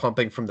would be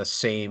pumping from the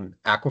same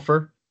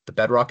aquifer, the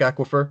bedrock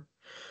aquifer.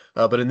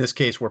 But in this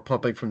case, we're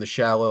pumping from the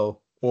shallow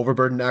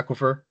overburden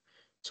aquifer.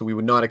 So we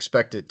would not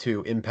expect it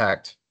to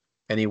impact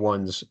any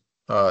wells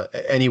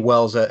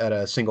at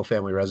a single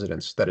family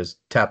residence that is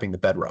tapping the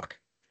bedrock.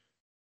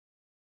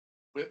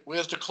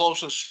 Where's the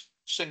closest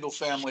single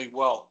family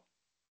well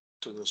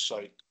to this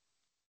site?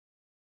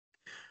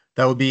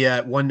 That would be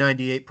at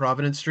 198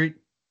 Providence Street.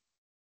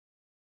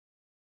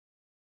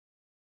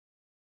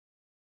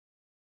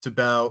 It's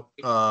about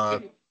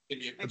Can you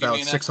give me about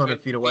an 600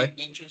 estimate, feet away. 8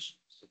 inches?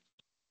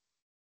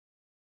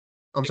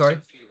 I'm sorry.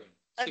 600 feet away.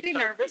 I'd be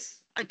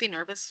nervous. I'd be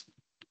nervous.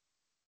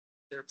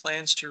 There are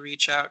plans to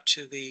reach out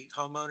to the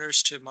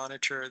homeowners to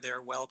monitor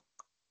their well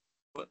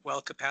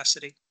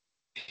capacity.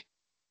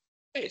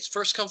 Hey, it's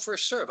first come,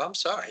 first serve. I'm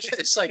sorry.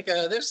 It's like,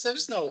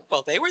 there's no,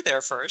 Well, they were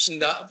there first.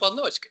 no, well,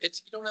 no, it's,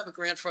 you don't have a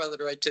grandfather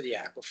right to the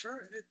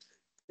aquifer.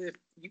 If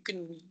you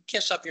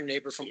can't stop your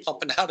neighbor from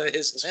pumping out of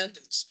his land.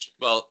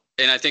 Well,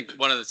 and I think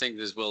one of the things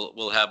is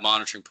we'll have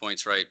monitoring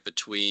points right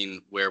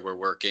between where we're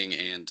working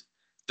and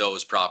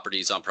those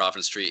properties on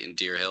Providence Street and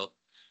Deer Hill.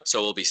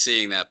 So we'll be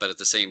seeing that, but at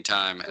the same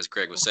time, as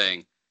Greg was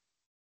saying,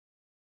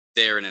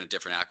 they're in a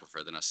different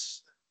aquifer than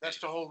us. That's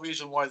the whole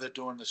reason why they're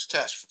doing this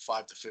test for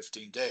 5 to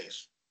 15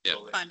 days. Yeah.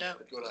 So they Find have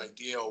out. a good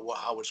idea of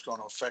how it's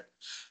gonna affect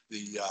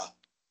the,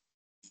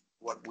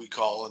 what we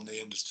call in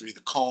the industry, the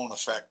cone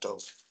effect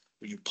of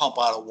when you pump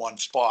out of one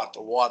spot,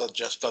 the water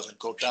just doesn't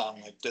go down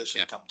like this,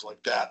 Yeah. it comes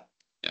like that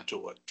Yeah.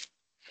 to it.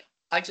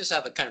 I just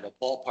have a kind of a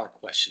ballpark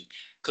question,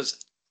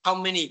 because how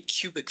many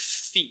cubic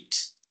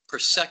feet per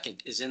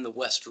second is in the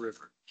West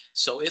River?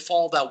 So if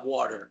all that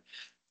water,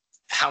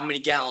 how many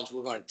gallons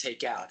we're going to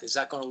take out? Is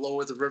that going to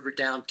lower the river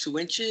down 2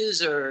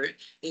 inches, or are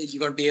you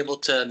going to be able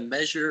to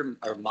measure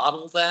or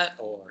model that,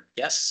 or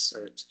yes,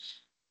 or?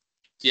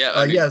 Yeah.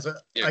 I mean, Yes,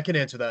 yeah. I can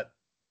answer that.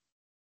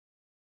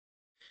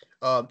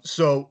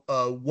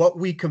 What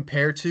we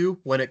compare to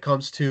when it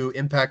comes to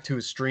impact to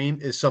a stream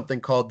is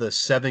something called the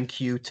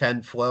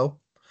 7Q10 flow.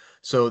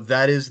 So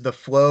that is the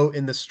flow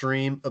in the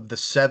stream of the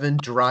 7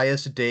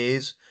 driest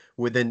days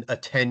within a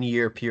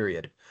 10-year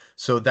period.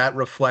 So that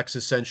reflects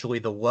essentially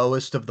the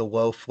lowest of the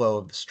low flow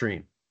of the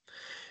stream.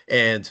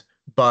 And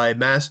by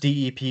Mass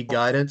DEP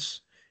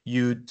guidance,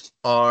 you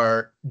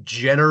are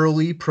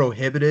generally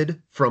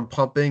prohibited from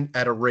pumping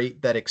at a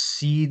rate that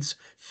exceeds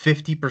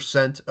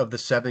 50% of the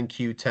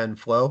 7Q10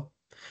 flow.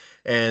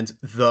 And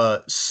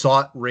the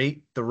sought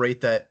rate, the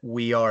rate that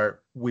we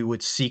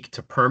would seek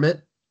to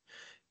permit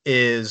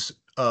is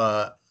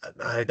I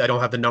don't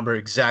have the number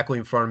exactly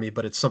in front of me,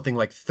 but it's something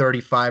like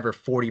 35 or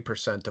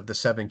 40% of the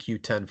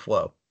 7Q10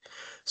 flow.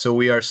 So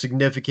we are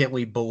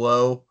significantly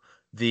below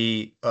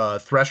the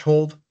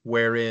threshold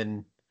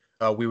wherein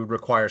we would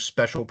require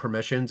special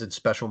permissions and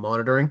special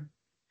monitoring.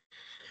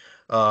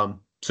 And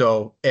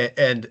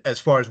as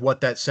far as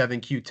what that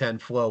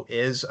 7Q10 flow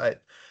is,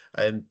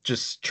 I'm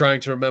just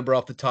trying to remember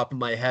off the top of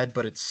my head,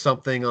 but it's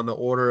something on the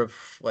order of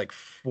like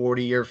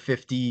 40 or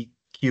 50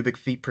 cubic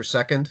feet per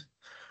second.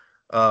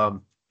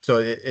 So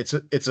it's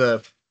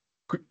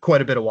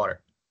quite a bit of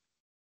water.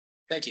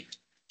 Thank you.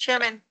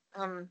 Chairman,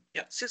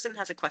 Yeah. Susan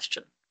has a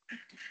question.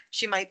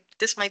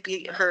 This might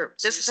be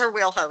this is her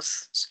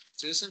wheelhouse.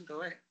 Susan,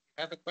 go ahead.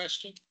 Have a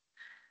question?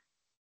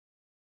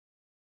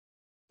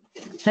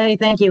 Hey,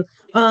 thank you.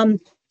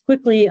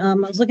 Quickly, I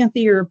was looking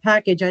through your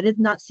package. I did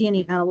not see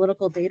any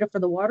analytical data for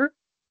the water.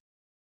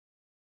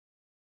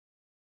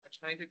 What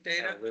kind of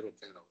data?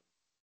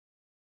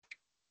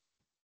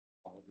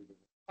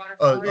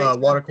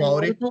 Water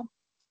quality? Analytical?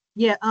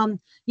 Yeah,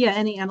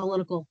 any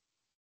analytical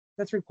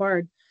that's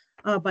required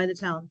by the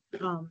town.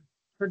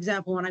 For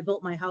example, when I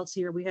built my house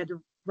here, we had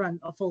to run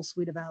a full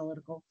suite of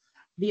analytical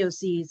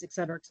VOCs, et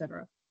cetera, et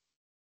cetera.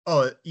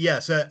 Oh,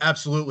 yes,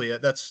 absolutely.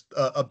 That's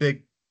a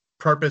big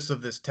purpose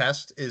of this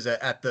test is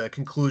at the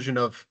conclusion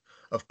of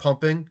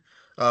pumping,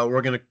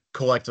 we're going to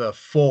collect a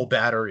full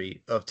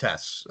battery of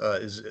tests,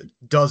 is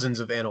dozens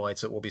of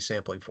analytes that we'll be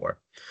sampling for.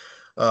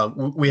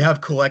 We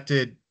have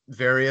collected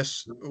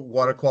various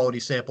water quality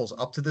samples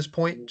up to this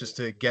point just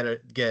to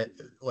get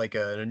like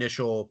an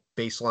initial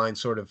baseline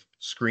sort of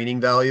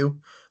screening value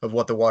of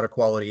what the water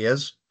quality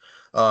is.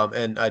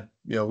 And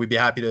we'd be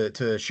happy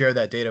to share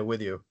that data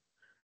with you.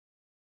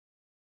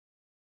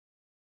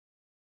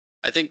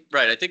 I think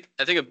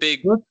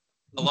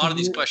a lot of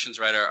these questions,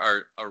 right,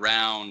 are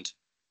around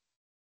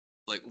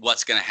like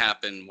what's going to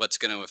happen, what's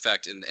going to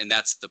affect, and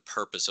that's the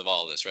purpose of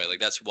all of this, right? Like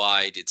that's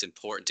why it's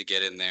important to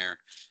get in there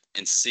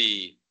and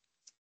see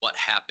what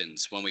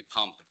happens when we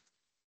pump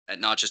at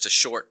not just a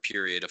short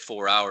period, a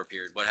 4-hour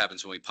period. What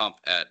happens when we pump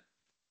at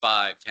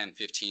 5, 10,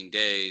 15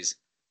 days,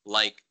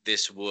 like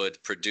this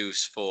would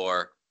produce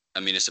for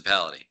a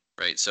municipality,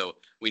 right? So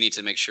we need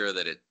to make sure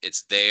that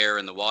it's there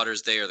and the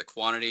water's there, the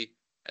quantity,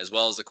 as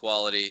well as the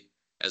quality,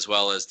 as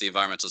well as the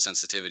environmental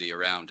sensitivity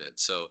around it.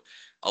 So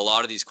a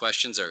lot of these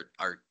questions are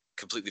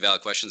completely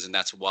valid questions, and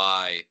that's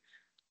why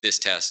this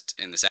test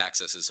and this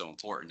access is so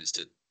important, is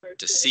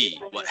to see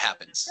what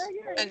happens.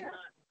 And,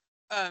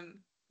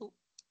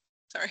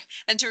 sorry,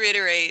 and to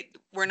reiterate,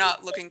 we're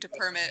not looking to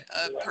permit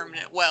a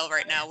permanent well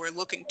right now. We're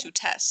looking to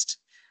test.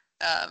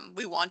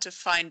 We want to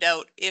find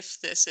out if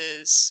this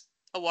is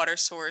a water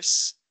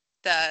source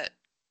that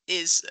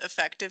is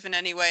effective in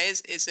any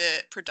ways. Is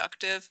it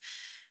productive?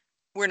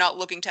 We're not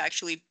looking to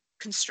actually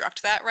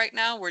construct that right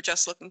now. We're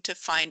just looking to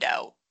find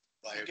out.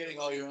 By getting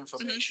all your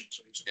information.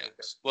 So you can-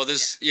 Well,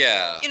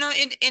 yeah. You know,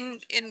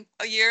 in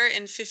a year,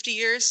 in 50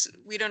 years,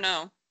 we don't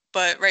know.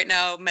 But right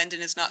now,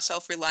 Mendon is not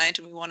self-reliant,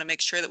 and we want to make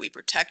sure that we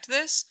protect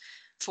this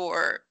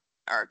for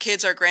our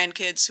kids, our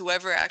grandkids,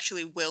 whoever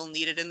actually will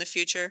need it in the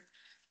future.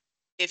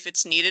 If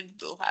it's needed,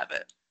 we'll have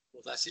it.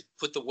 Well, that's it.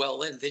 Put the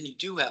well in, then you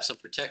do have some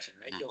protection,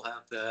 right? You'll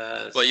have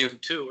the Well, zone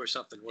 2 or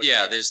something.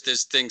 Yeah, there's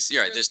things,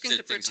 yeah, right, We're there's looking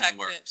to things in protect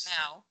the it works.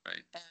 now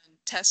Right. and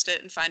test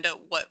it and find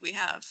out what we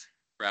have.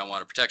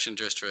 groundwater protection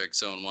district,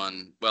 zone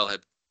 1, wellhead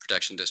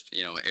protection district,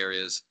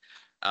 areas.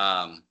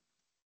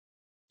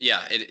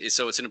 Yeah,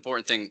 so it's an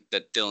important thing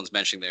that Dylan's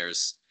mentioning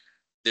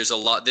there's a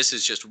lot, this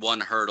is just one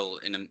hurdle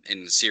in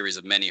a series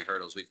of many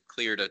hurdles. We've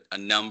cleared a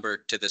number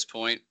to this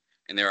point,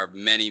 and there are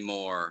many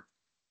more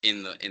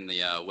in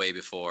the way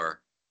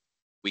before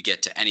we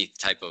get to any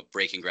type of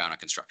breaking ground on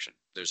construction.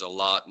 There's a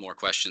lot more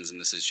questions, and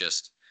this is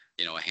just,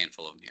 a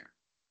handful of them here.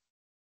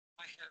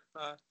 I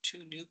have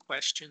two new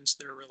questions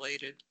that are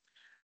related.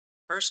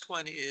 First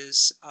one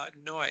is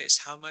noise.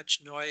 How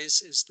much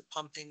noise is the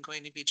pumping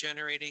going to be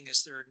generating?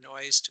 Is there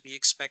noise to be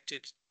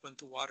expected when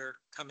the water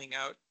coming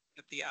out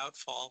at the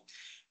outfall?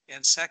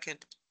 And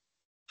second,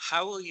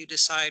 how will you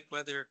decide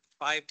whether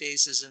 5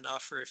 days is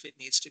enough or if it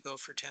needs to go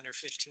for 10 or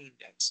 15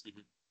 days?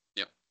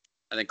 Yep.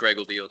 I think Greg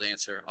will be able to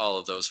answer all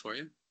of those for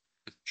you.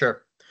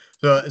 Sure.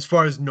 So as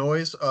far as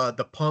noise,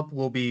 the pump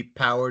will be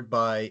powered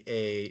by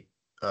a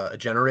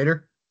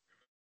generator.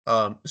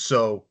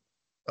 So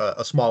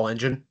a small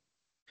engine.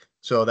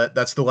 So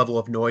that's the level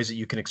of noise that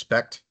you can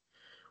expect.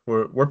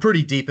 We're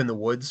pretty deep in the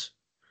woods.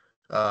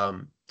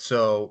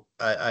 So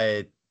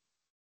I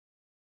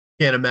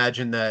can't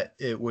imagine that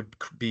it would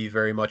be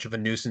very much of a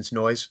nuisance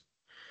noise.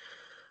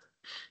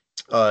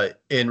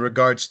 In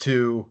regards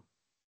to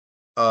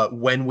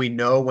when we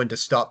know when to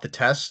stop the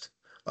test,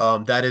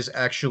 that is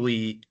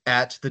actually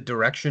at the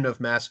direction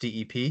of Mass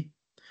DEP.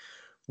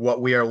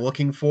 What we are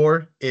looking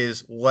for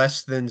is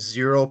less than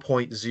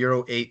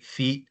 0.08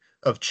 feet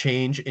of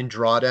change in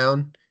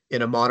drawdown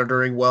in a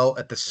monitoring well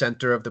at the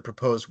center of the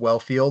proposed well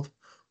field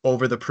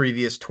over the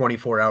previous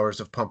 24 hours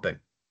of pumping.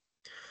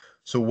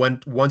 So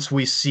once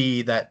we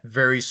see that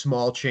very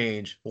small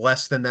change,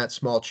 less than that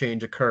small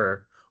change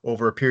occur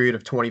over a period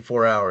of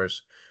 24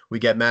 hours, we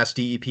get Mass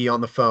DEP on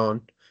the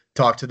phone,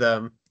 talk to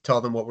them,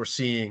 tell them what we're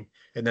seeing,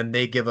 and then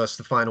they give us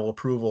the final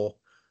approval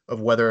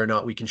of whether or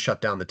not we can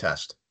shut down the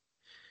test.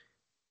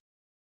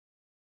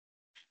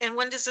 And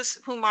when does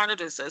who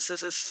monitors this? Is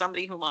this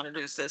somebody who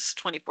monitors this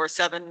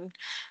 24/7?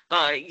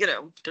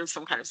 There's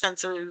some kind of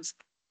sensors,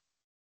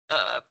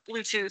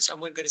 Bluetooth.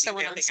 Someone going to be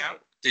Someone on camping site.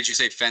 out? Did you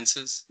say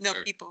fences? No,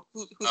 Or- people,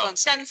 who's Oh. on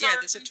site? Yeah, Sensor.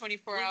 there's a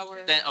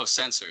 24-hour.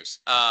 Sensors.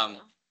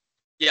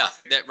 Yeah,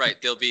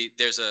 right.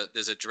 There's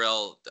a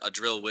drill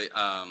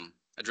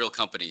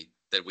company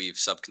that we've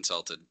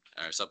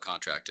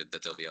subcontracted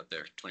that they'll be out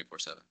there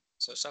 24/7.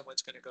 So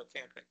someone's going to go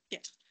camping.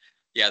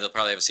 Yeah, they'll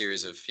probably have a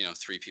series of,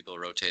 3 people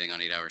rotating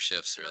on 8-hour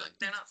shifts, really.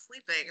 They're not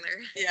sleeping,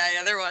 they're.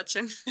 Yeah, they're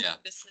watching. Yeah.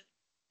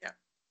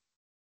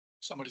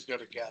 Somebody's got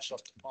to gas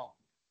up the pump.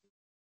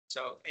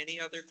 So any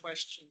other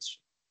questions,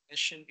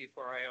 Mission,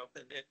 before I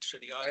open it to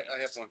the I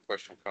audience? have one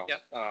question, Colin.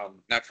 Yeah.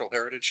 Natural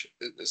heritage,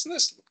 isn't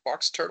this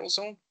box turtle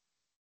zone?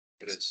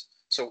 It is.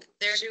 So,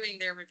 They're doing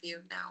their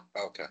review now.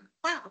 okay,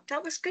 Wow,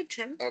 that was good,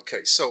 Tim.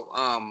 okay. So,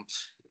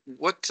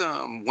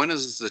 when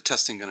is the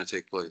testing gonna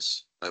take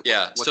place?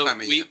 Yeah, What so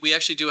time of year? we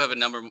actually do have a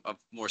number of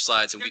more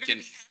slides, and They're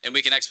gonna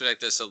we can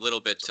expedite this a little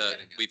bit.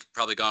 We've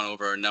probably gone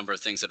over a number of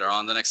things that are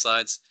on the next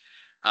slides.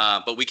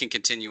 But we can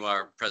continue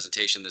our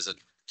presentation. There's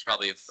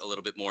probably a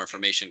little bit more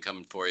information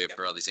coming for you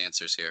for all these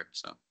answers here.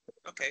 So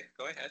Okay,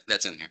 go ahead.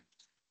 that's in here.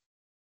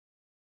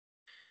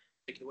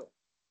 Take it away.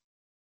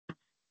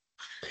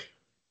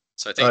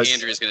 So I think Uh,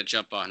 Andrea's going to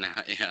jump on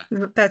now. Yeah.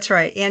 That's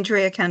right.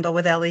 Andrea Kendall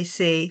with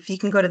LEC. If you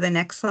can go to the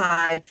next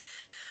slide.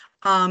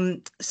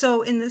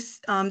 So in this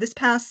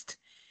past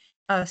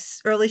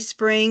early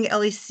spring,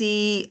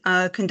 LEC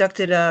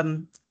conducted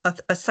a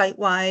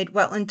site-wide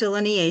wetland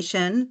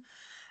delineation.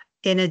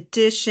 In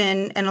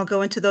addition, and I'll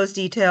go into those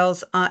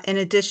details, in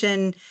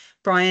addition,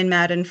 Brian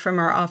Madden from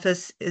our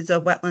office is a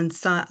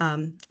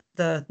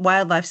the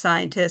wildlife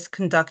scientist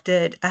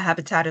conducted a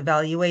habitat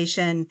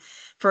evaluation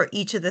for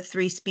each of the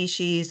 3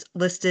 species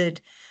listed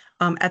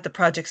at the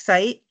project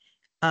site.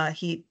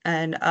 He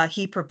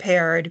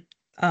prepared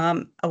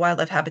a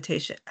wildlife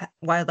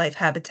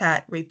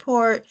habitat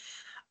report.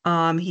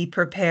 He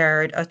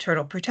prepared a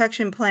turtle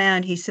protection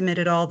plan. He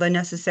submitted all the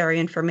necessary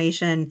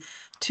information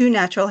to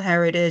Natural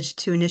Heritage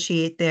to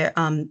initiate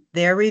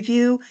their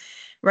review.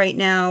 Right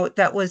now,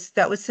 that was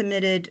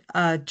submitted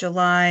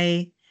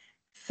July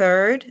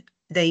 3rd.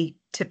 They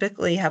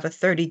typically have a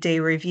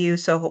 30-day review,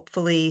 so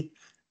hopefully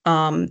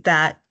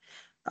that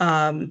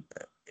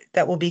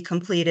will be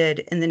completed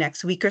in the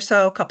next week or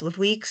so, a couple of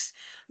weeks.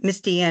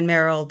 Miss Deanne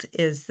Merrill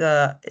is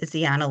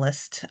the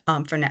analyst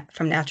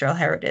from Natural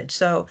Heritage.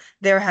 So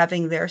they're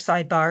having their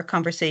sidebar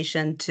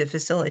conversation to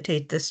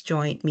facilitate this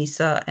joint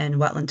MESA and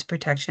Wetlands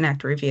Protection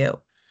Act review.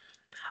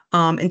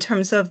 In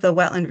terms of the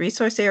wetland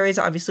resource areas,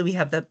 obviously we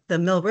have the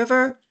Mill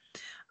River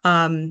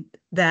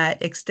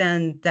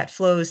that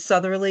flows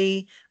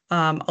southerly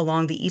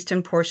along the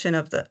eastern portion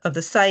of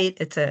the site.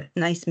 It's a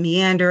nice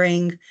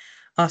meandering,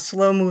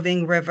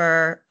 slow-moving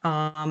river,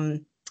 a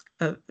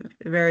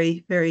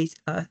very, very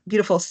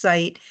beautiful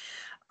site.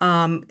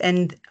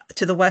 And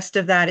to the west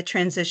of that, it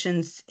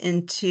transitions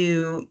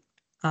into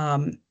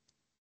a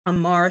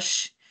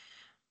marsh,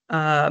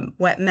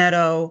 wet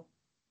meadow,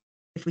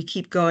 if we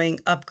keep going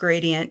up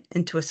gradient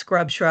into a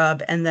scrub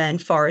shrub and then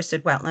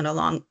forested wetland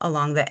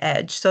along the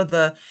edge. So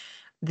the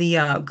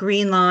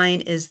green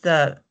line is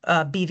the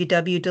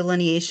BVW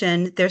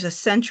delineation. There's a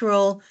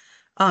central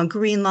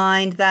green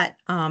line that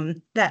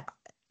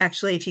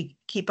actually, if you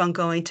keep on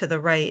going to the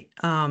right,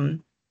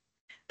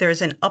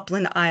 there's an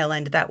upland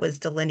island that was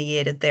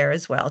delineated there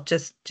as well,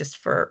 just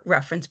for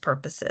reference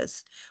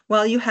purposes.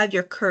 While you have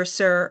your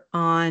cursor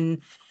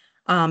on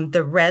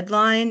the red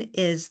line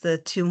is the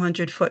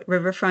 200-foot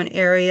riverfront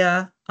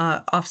area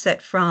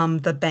offset from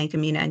the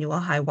Bankamine annual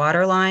high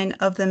water line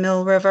of the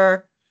Mill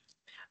River.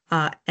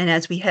 And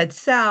as we head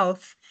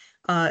south,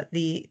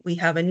 we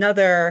have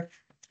another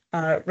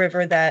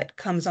river that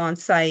comes on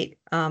site,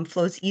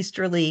 flows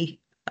easterly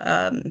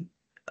from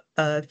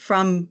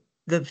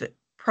the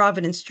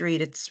Providence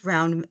Street. It's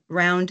Round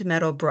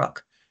Meadow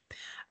Brook.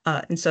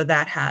 And so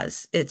that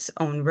has its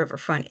own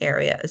riverfront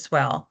area as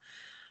well.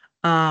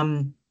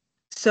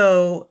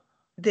 So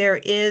there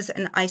is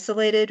an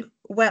isolated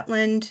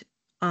wetland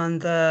on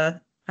the,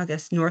 I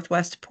guess,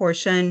 northwest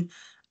portion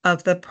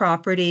of the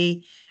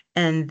property,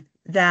 and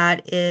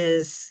that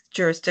is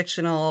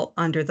jurisdictional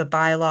under the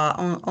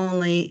bylaw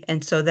only.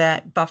 And so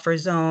that buffer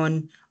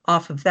zone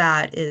off of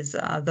that is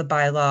the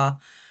bylaw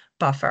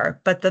buffer.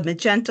 But the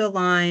magenta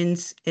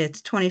lines,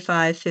 it's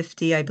 25,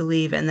 50, I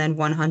believe, and then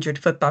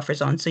 100-foot buffer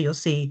zone. So you'll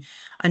see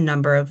a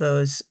number of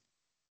those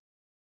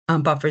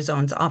buffer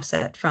zones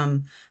offset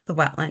from the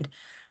wetland.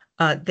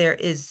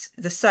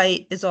 The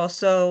site is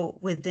also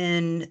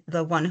within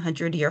the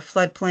 100-year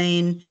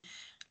floodplain.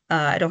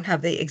 I don't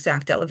have the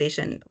exact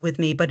elevation with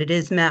me, but it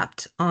is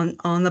mapped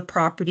on the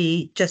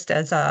property just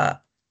as an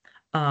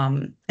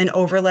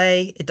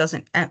overlay. It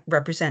doesn't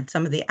represent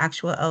some of the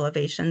actual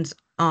elevations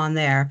on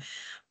there,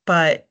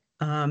 but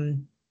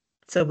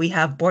so we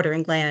have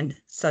bordering land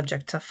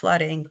subject to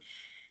flooding,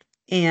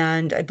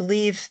 and I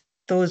believe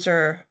those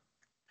are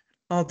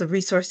all the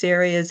resource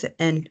areas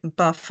and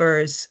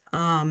buffers.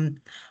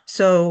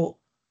 So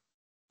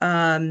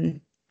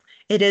it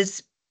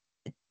is,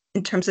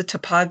 in terms of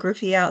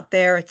topography out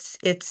there,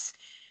 it's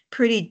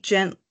pretty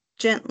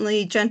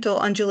gentle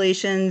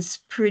undulations,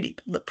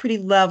 pretty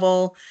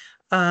level.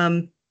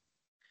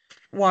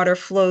 Water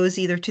flows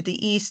either to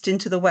the east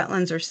into the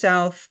wetlands or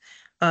south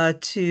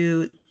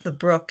to the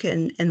brook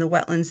and the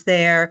wetlands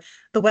there.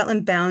 The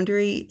wetland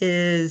boundary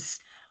is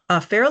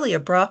fairly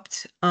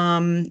abrupt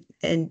and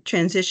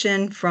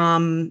transition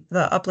from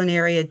the upland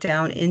area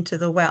down into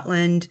the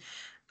wetland.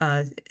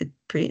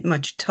 Pretty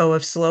much toe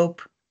of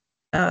slope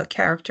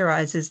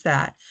characterizes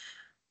that.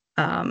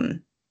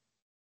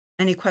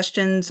 Any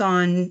questions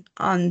on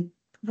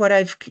what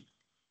I've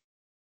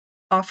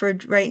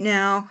offered right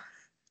now?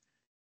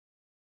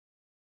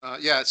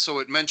 Yeah, so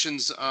it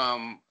mentions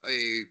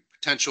a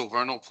potential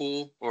vernal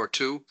pool or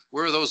two.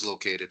 Where are those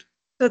located?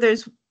 So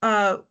there's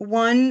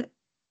one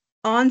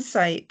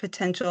on-site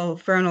potential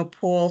vernal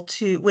pool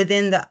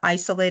within the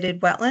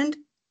isolated wetland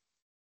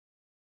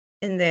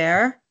in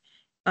there.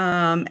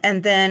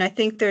 And then I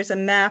think there's a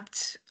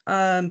mapped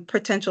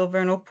potential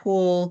vernal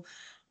pool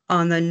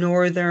on the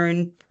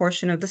northern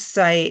portion of the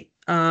site.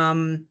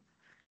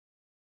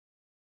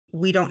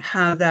 We don't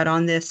have that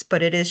on this,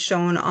 but it is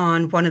shown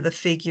on one of the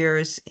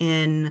figures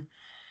in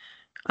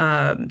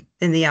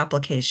the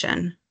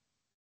application.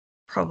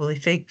 Probably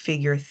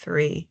figure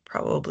 3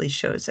 probably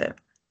shows it.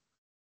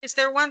 Is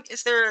there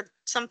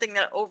something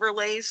that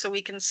overlays so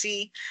we can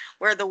see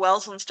where the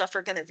wells and stuff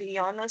are gonna be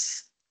on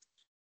this?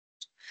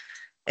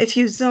 If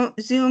you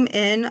zoom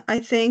in, I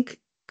think.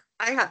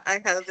 I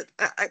have it.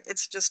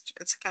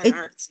 It's kind of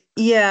hard.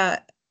 Yeah.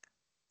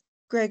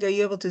 Greg, are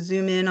you able to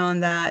zoom in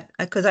on that?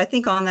 Because I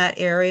think on that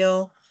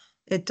aerial,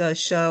 it does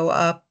show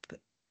up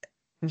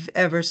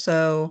ever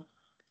so.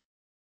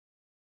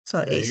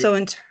 So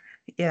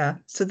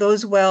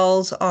those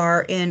wells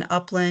are in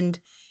upland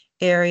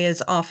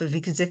areas off of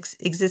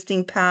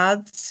existing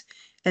paths,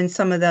 and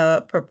some of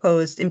the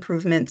proposed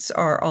improvements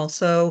are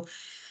also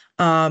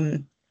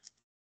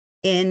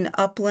in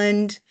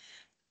upland.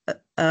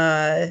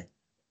 Yeah,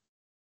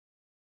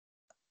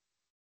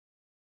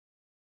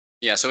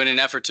 so in an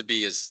effort to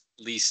be as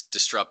least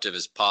disruptive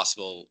as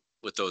possible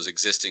with those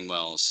existing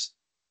wells,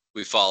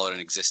 we followed an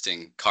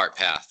existing cart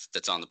path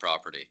that's on the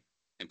property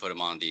and put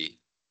them on the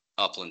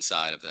upland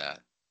side of that.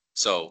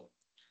 So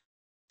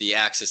the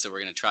access that we're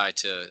going to try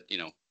to,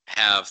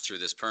 have through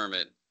this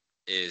permit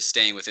is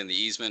staying within the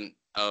easement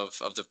of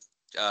the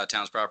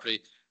town's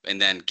property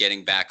and then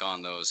getting back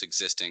on those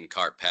existing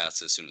cart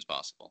paths as soon as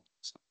possible.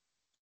 So.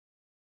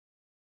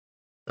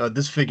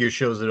 This figure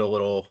shows it a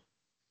little,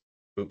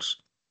 oops.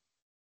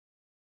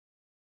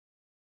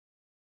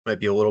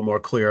 Might be a little more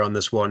clear on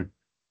this one.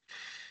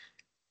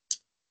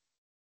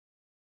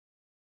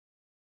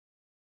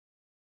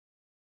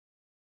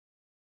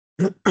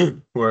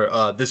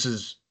 Where this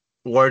is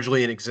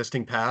largely an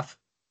existing path.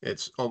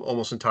 It's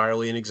almost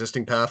entirely an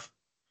existing path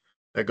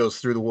that goes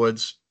through the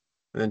woods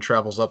and then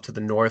travels up to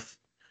the north.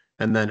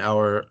 And then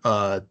our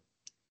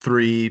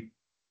 3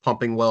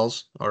 pumping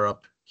wells are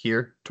up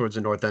here towards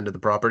the north end of the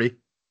property.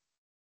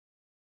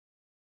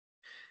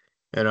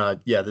 And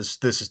yeah, this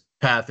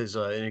path is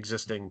an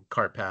existing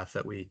cart path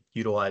that we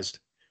utilized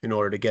in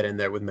order to get in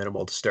there with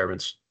minimal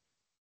disturbance.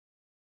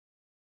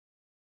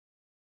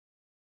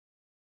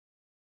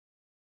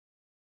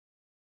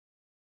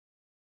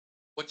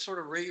 What sort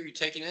of rig are you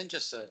taking in?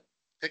 Just a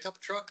pickup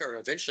truck, or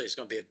eventually it's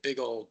gonna be a big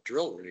old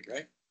drill rig,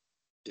 right?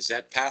 Is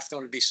that path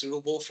going to be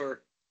suitable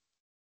for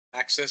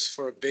access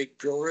for a big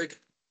drill rig?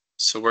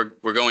 So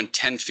we're going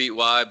 10 feet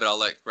wide, but I'll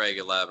let Greg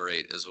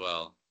elaborate as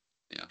well.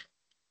 Yeah.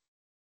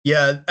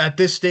 Yeah, at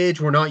this stage,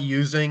 we're not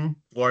using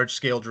large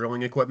scale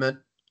drilling equipment.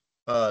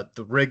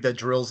 The rig that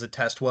drills the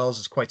test wells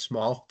is quite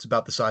small. It's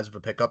about the size of a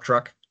pickup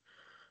truck.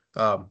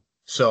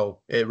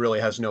 So it really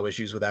has no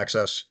issues with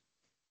access.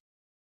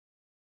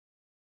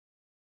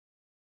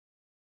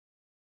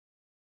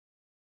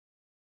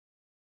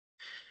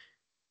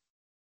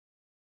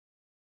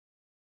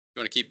 You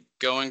want to keep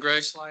going,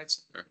 Greg?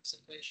 Slides. Sure.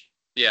 Presentation.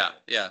 Yeah,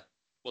 yeah.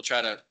 We'll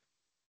try to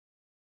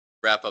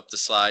wrap up the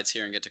slides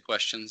here and get to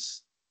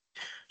questions.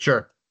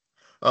 Sure.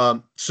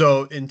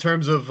 So in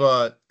terms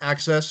of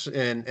access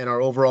and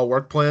our overall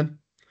work plan,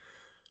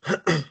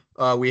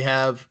 we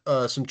have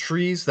some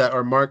trees that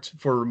are marked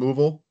for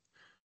removal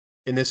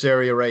in this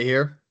area right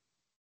here.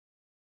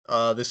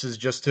 This is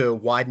just to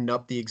widen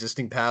up the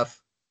existing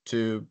path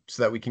so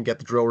that we can get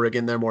the drill rig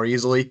in there more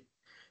easily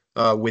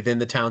within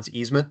the town's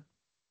easement.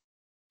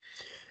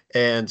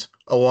 And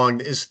along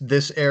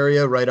this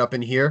area right up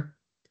in here,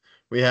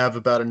 we have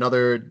about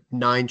another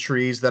 9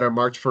 trees that are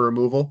marked for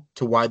removal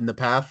to widen the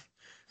path,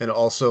 and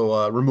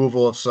also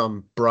removal of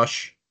some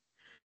brush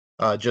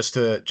just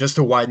to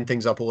widen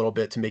things up a little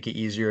bit to make it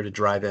easier to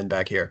drive in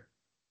back here.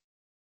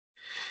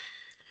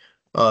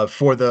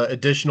 For the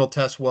additional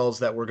test wells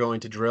that we're going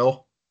to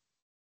drill,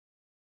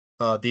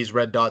 these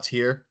red dots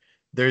here,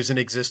 there's an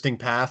existing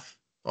path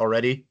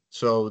already,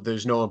 so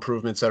there's no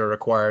improvements that are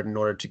required in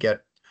order to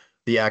get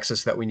the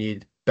access that we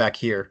need back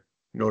here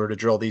in order to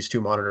drill these 2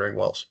 monitoring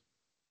wells.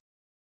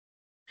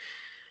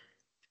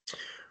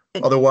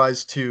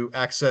 Otherwise, to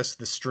access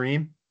the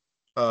stream,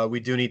 we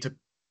do need to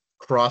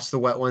cross the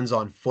wetlands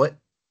on foot.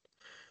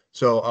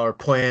 So our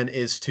plan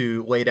is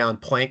to lay down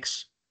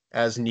planks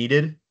as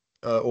needed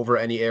over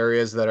any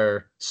areas that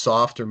are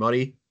soft or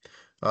muddy,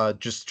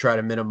 just to try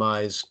to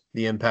minimize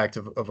the impact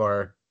of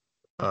our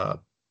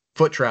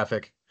foot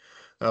traffic.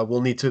 We'll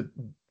need to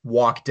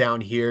walk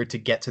down here to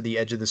get to the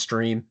edge of the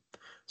stream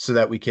so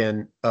that we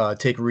can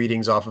take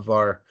readings off of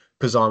our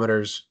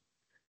piezometers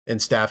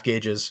and staff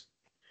gauges.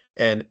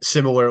 And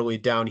similarly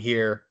down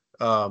here,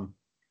 the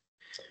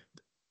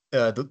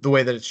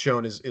way that it's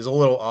shown is a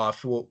little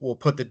off. We'll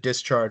put the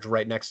discharge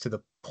right next to the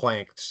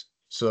planks,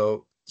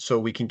 so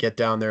we can get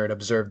down there and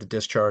observe the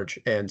discharge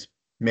and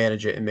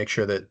manage it and make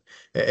sure that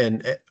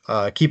and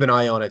keep an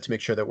eye on it to make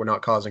sure that we're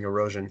not causing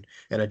erosion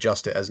and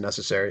adjust it as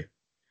necessary.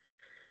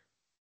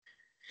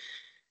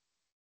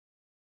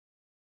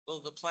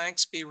 Will the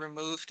planks be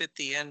removed at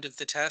the end of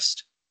the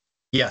test?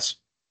 Yes.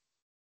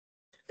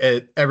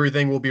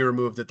 Everything will be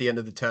removed at the end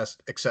of the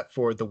test except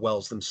for the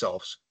wells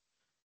themselves.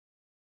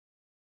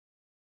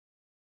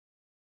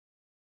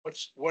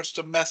 What's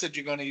the method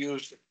you're gonna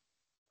use?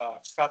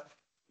 Cut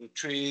the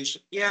trees?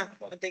 Yeah,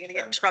 are they gonna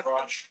get and truck?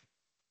 brush?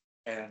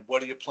 And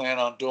what do you plan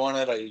on doing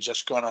it? Are you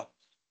just gonna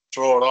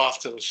throw it off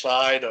to the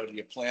side, or do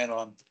you plan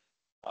on,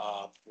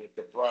 with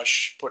the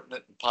brush, putting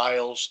it in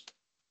piles?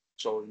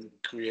 So you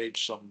create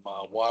some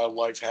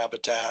wildlife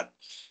habitat,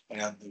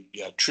 and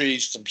the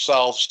trees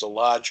themselves, the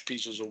large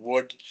pieces of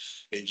wood,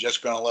 are you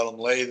just gonna let them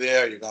lay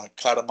there? You're gonna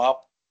cut them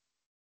up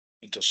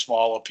into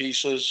smaller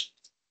pieces?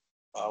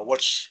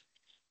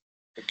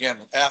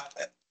 Again,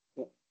 after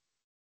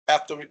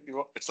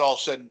it's all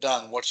said and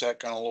done, what's that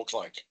gonna look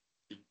like?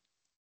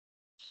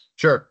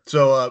 Sure.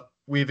 So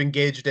we've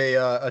engaged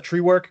a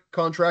tree work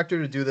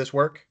contractor to do this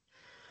work.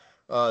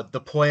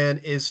 The plan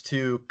is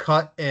to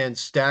cut and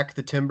stack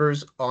the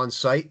timbers on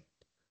site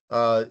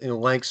in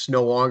lengths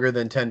no longer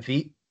than 10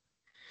 feet.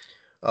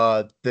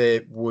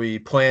 We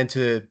plan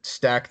to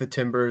stack the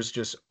timbers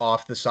just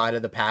off the side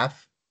of the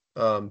path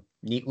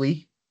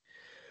neatly.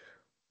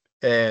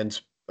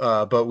 And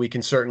but we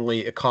can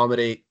certainly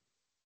accommodate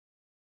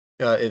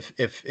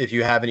if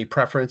you have any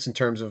preference in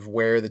terms of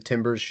where the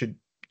timbers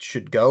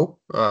should go.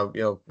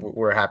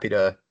 We're happy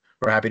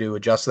to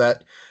adjust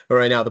that. But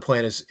right now the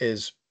plan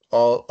is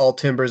all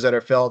timbers that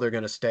are felled are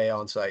going to stay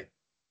on site.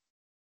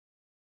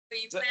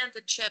 But you plan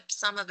to chip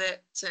some of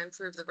it to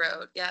improve the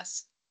road,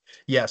 yes?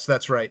 Yes,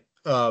 that's right.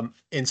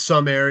 In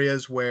some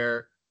areas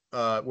where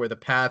the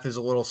path is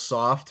a little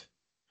soft,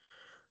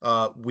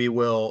 we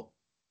will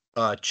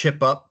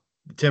chip up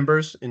the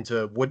timbers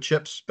into wood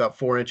chips about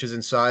 4 inches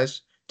in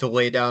size to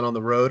lay down on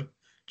the road,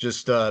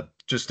 just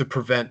to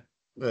prevent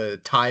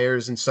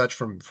tires and such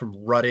from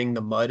rutting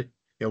the mud,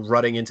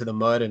 rutting into the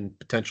mud and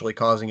potentially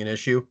causing an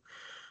issue.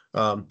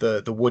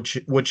 The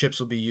wood chips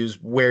will be used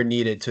where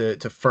needed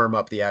to firm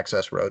up the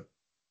access road.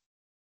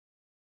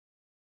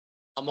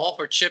 I'm all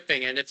for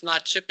chipping, and if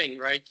not chipping,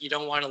 right, you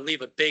don't want to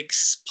leave a big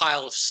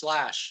pile of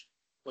slash.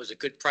 Was it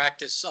good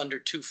practice under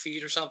 2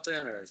 feet or something,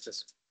 or it's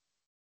just,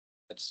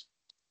 it's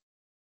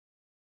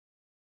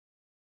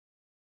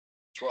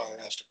That's why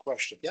I asked a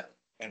question. Yeah.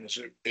 And is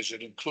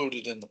it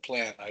included in the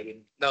plan? I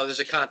didn't, No, there's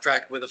a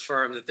contract with a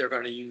firm that they're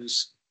gonna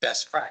use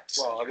best practice.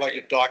 well, I'd like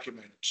it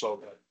documented so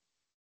that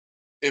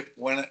if,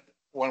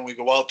 when we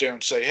go out there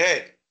and say,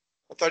 hey,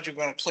 I thought you were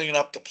gonna clean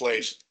up the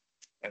place,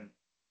 and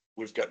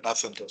we've got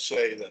nothing to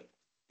say that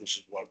this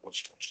is what was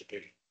supposed to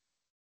be.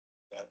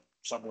 That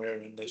somewhere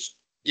in this,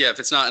 Yeah, if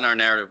it's not in our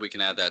narrative, we can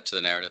add that to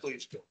the narrative.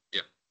 please do.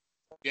 Yeah.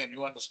 Again,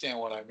 you understand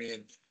what I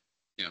mean?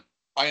 Yeah.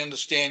 I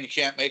understand you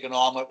can't make an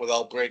omelet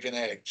without breaking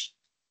eggs,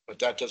 but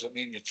that doesn't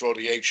mean you throw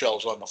the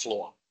eggshells on the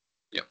floor.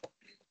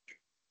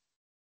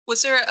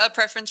 Was there a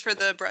preference for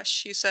the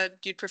brush? You said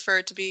you'd prefer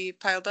it to be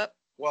piled up?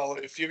 Well,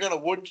 if you're gonna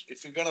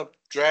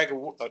drag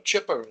a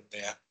chipper in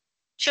there,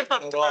 Chip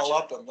up it the all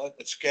brush. up and let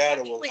it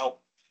scatter will Actually,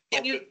 help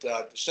can you- it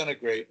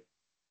disintegrate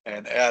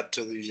and add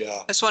to the,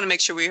 I just want to make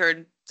sure we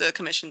heard the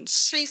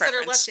commission's Trees that are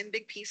preference. left in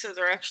big pieces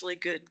are actually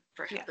good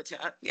for Yeah.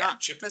 habitat. Yeah,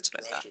 not- that's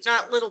what I thought.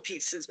 Not little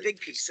pieces, big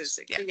pieces.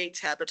 It Yeah. creates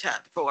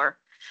habitat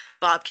for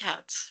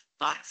bobcats,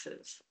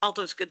 foxes, all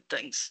those good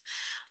things.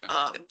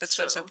 That's what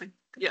I was So, hoping.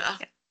 Yeah.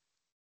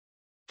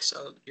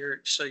 So your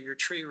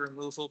tree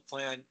removal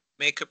plan,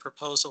 make a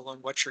proposal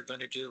on what you're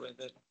gonna do and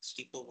then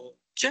people will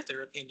Sure. give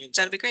their opinions.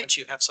 That'd be great. Once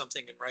you have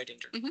something in writing.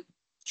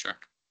 Sure.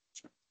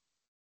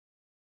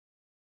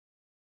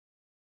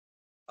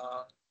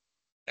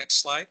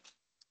 Next slide.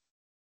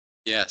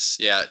 Yes,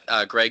 yeah,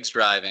 Greg's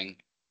driving,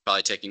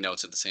 probably taking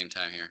notes at the same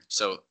time here.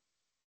 So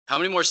how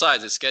many more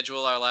slides? Is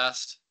schedule our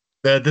last?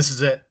 This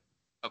is it.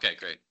 Okay,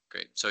 great.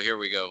 So here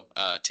we go,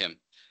 Tim.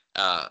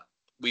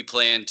 We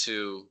plan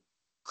to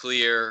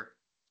clear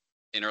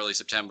in early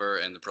September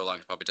and the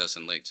prolonged puppy test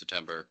in late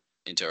September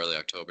into early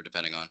October,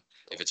 depending on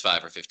if it's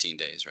 5 or 15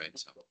 days, right?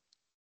 So,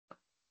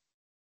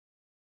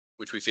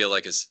 which we feel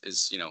like is,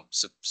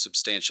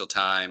 substantial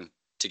time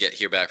to get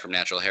here back from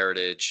Natural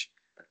Heritage,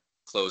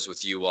 close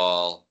with you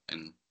all,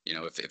 and,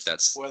 if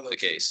that's weather. the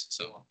case,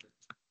 so.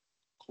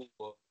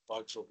 Cool,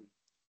 bugs will be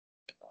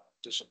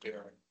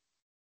disappearing.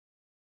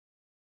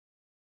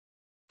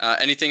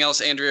 Anything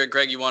else, Andrea,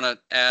 Greg, you want to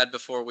add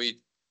before we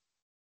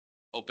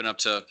open up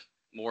to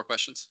more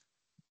questions?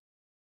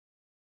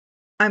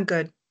 I'm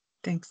good.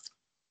 Thanks.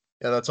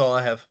 Yeah, that's all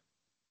I have.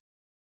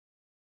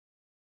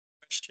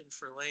 Question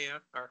for Leah,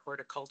 our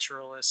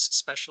horticulturalist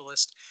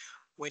specialist.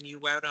 When you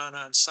went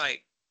on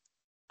site,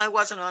 I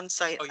wasn't on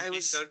site. oh, you I didn't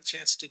was, go to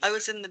chance to. I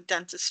was in the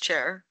dentist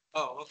chair.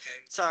 Oh,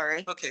 okay.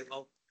 Sorry. Okay,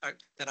 well,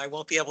 then I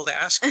won't be able to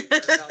ask you your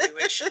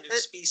evaluation of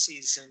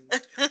species and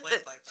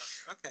plant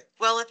life. Okay.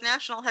 Well, if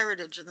National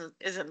Heritage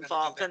is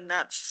involved, that. then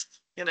that's,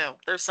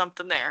 there's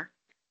something there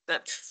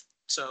that's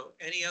So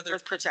any other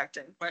worth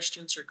protecting.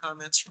 questions or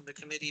comments from the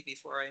committee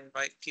before I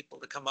invite people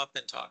to come up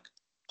and talk?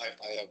 I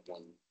have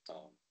one.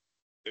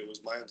 It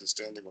was my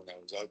understanding when I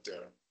was out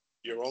there,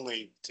 you're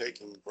only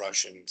taking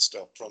brush and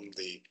stuff from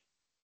the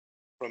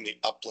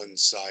upland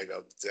side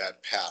of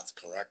that path,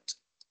 correct?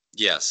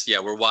 Yes, yeah,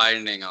 we're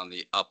widening on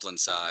the upland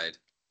side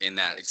in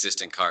that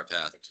existing cart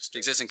path. The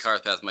existing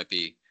cart path might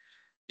be,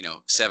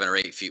 7 or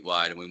 8 feet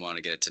wide, and we want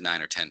to get it to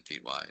 9 or 10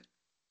 feet wide.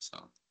 So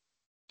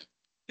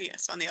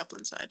Yes, on the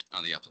upland side.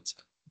 on the upland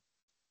side.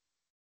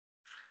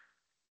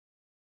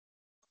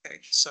 Okay,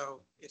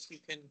 so if you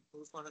can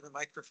move one of the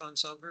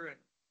microphones over and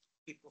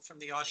people from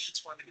the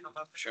audience want to come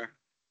up. Sure.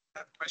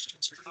 Have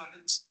questions or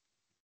comments?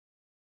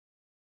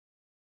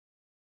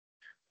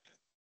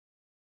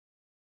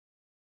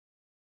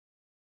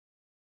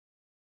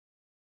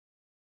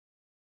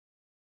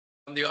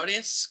 From the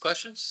audience,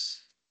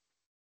 questions?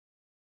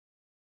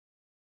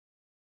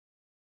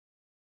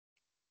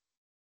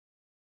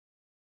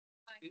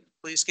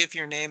 Please give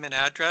your name and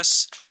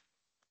address.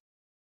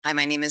 Hi,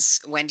 my name is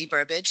Wendy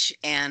Burbidge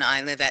and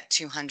I live at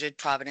 200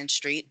 Providence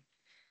Street.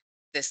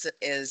 This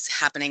is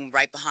happening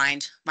right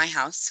behind my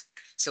house.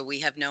 So we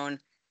have known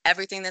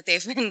everything that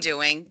they've been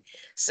doing.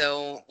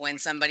 So when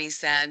somebody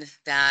said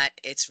that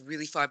it's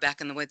really far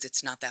back in the woods,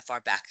 it's not that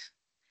far back.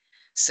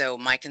 So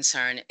my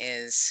concern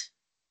is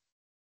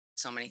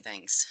so many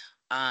things.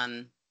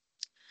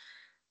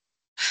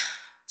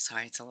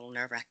 Sorry, it's a little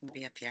nerve wracking to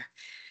be up here.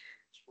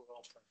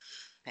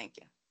 Thank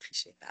you.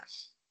 Appreciate that.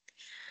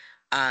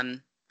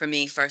 For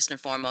me, first and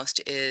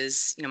foremost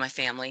is, my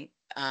family.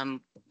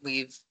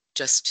 We've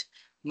just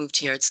moved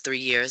here. It's 3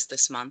 years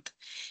this month.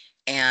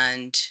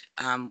 And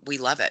we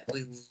love it.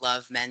 We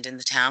love Mendon,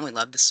 the town. We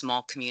love the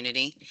small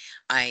community.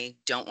 I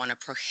don't want to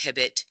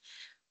prohibit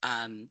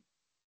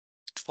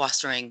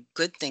fostering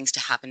good things to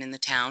happen in the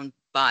town,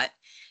 but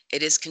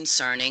it is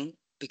concerning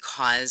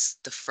because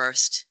the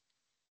first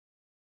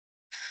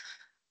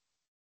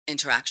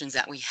interactions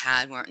that we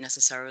had weren't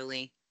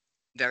necessarily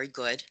very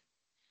good.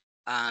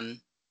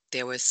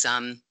 There was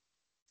some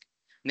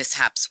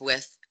mishaps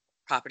with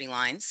property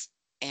lines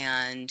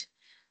and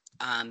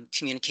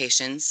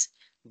communications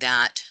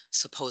that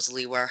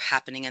supposedly were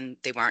happening and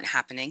they weren't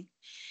happening.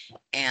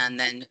 And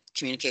then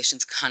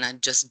communications kind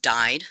of just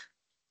died.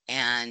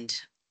 And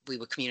we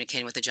were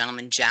communicating with the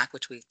gentleman, Jack,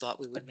 which we thought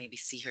we would maybe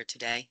see here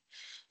today,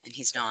 and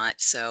he's not.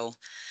 So,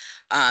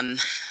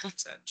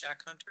 Is that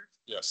Jack Hunter?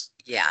 Yes.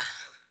 yeah.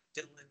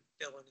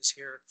 Dylan is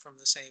here from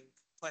the same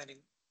planning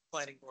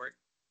board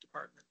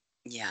department.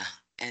 Yeah,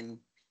 and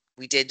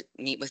we did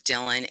meet with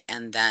Dylan,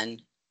 and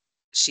then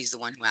she's the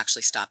one who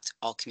actually stopped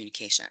all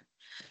communication.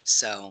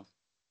 So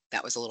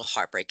that was a little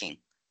heartbreaking,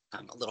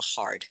 a little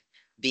hard,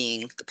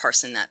 being the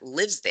person that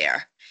lives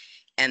there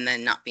and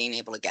then not being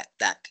able to get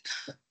that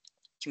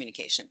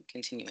communication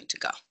continuing to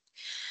go.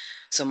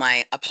 So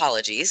my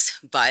apologies,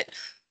 but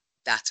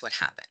that's what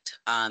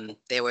happened.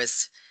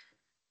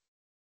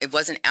 It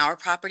wasn't our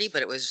property,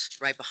 but it was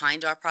right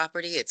behind our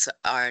property. It's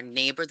our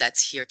neighbor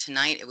that's here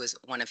tonight. It was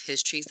one of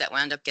his trees that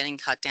wound up getting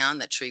cut down.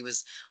 That tree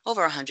was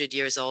over 100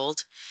 years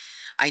old.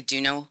 I do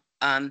know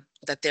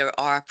that there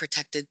are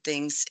protected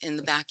things in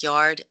the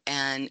backyard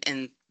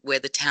and where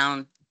the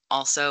town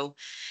also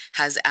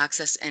has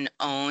access and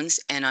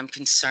owns, and I'm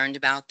concerned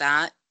about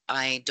that.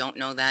 I don't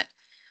know that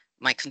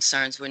my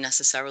concerns were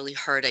necessarily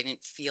heard. I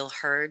didn't feel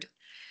heard.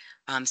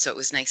 So it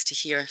was nice to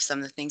hear some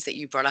of the things that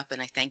you brought up,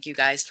 and I thank you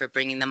guys for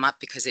bringing them up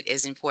because it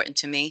is important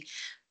to me.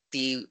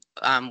 The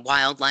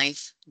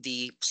wildlife,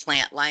 the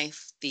plant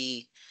life,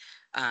 the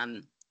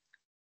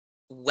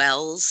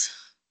wells,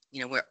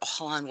 we're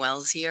all on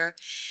wells here.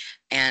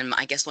 And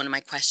I guess one of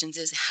my questions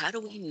is, how do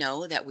we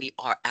know that we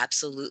are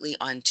absolutely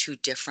on two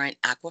different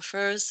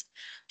aquifers?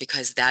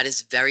 Because that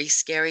is very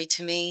scary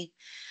to me.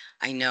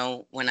 I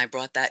know when I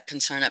brought that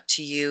concern up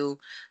to you,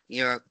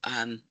 your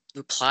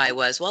reply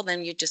was, well,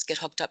 then you just get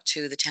hooked up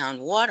to the town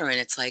water. And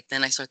it's like,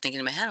 then I start thinking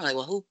in my head, I'm like,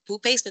 well, who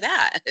pays for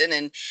that? And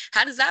then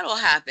how does that all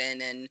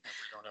happen? And We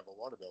don't have a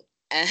water bill.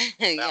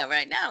 yeah,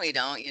 right now we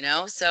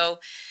don't, so,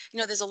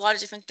 there's a lot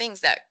of different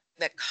things that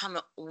come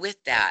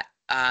with that.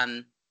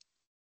 I'm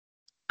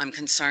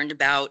concerned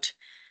about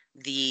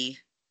the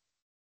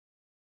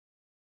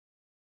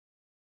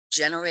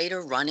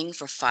generator running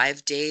for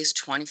 5 days,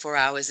 24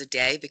 hours a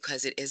day,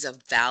 because it is a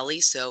valley.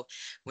 So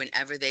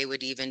whenever they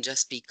would even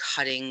just be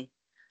cutting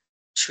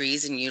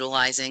trees and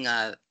utilizing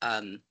a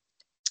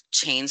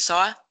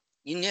chainsaw,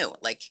 you knew,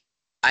 like,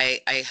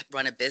 I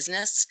run a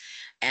business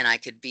and I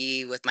could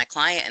be with my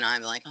client and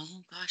I'm like,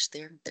 oh gosh,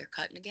 they're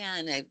cutting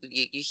again.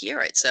 You hear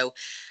it. So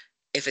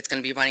if it's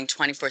going to be running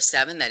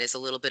 24/7, that is a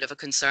little bit of a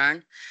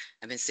concern.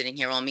 I've been sitting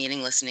here all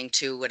meeting, listening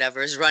to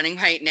whatever is running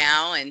right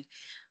now. And,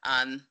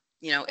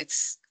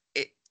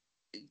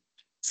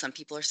 some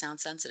people are sound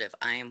sensitive.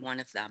 I am one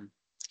of them.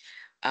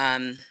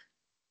 I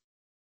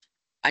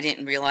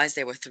didn't realize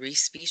there were 3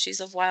 species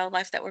of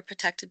wildlife that were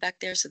protected back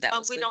there. So that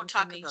was We good don't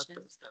talk about information.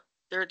 those though.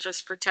 They're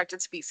just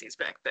protected species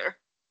back there.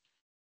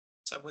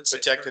 Someone said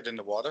Protected in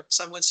the water?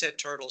 Someone said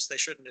turtles. They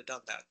shouldn't have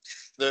done that.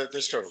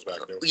 There's turtles back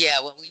there. Yeah,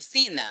 well, we've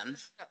seen them.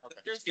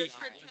 There's Yeah. just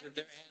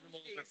protected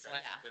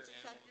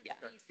Yeah.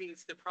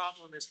 Species. The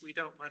problem is we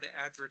don't want to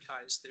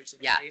advertise there's an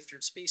Yeah.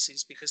 endangered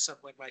species because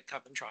someone might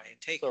come and try and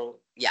take it.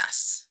 So,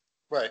 Yes.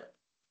 right,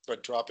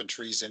 but dropping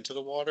trees into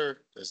the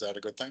water, is that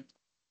a good thing?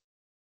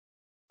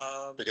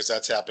 Because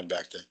that's happened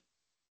back there.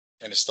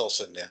 And it's still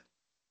sitting there.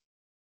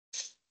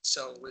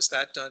 So was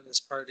that done as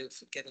part of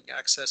getting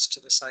access to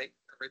the site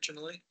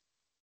originally?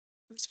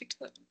 Let me speak to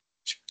that.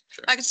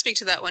 Sure. I can speak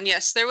to that one.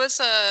 Yes, there was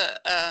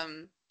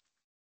an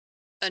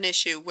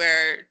issue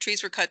where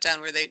trees were cut down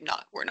where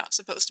were not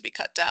supposed to be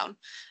cut down.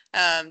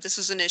 This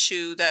was an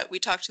issue that we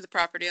talked to the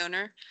property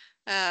owner.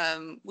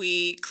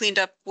 We cleaned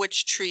up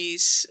which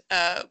trees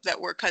that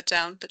were cut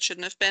down that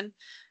shouldn't have been.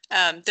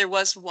 There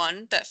was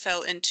one that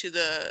fell into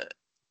the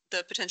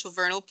potential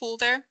vernal pool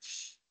there.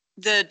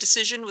 The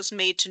decision was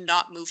made to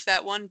not move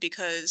that one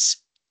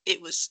because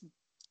it was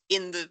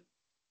in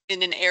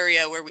an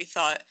area where we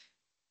thought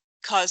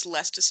caused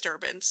less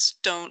disturbance.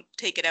 Don't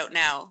take it out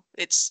now.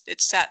 It's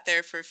sat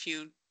there for a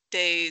few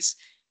days.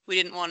 We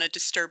didn't want to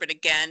disturb it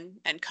again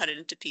and cut it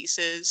into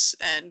pieces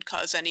and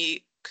cause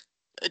any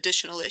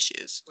additional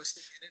issues. Was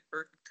the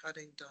inadvertent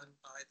cutting done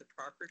by the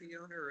property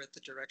owner or at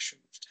the direction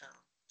of town?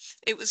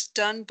 It was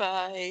done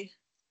by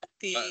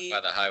By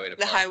the highway the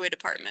department. highway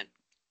department.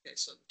 Okay,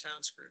 so the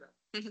town screwed up.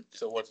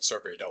 So what the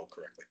survey dealt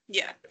correctly?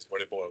 Yeah. That's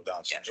what it boiled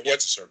down to. Yeah. It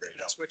was a survey.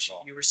 That's what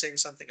you were saying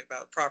something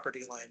about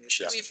property line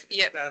issues. We've,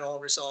 yeah, That all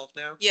resolved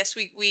now? yes,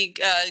 we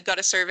got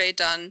a survey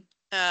done.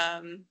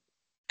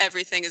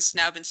 Everything has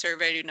now been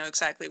surveyed. You know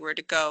exactly where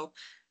to go.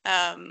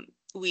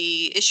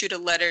 We issued a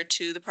letter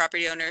to the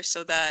property owner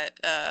so that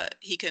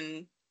he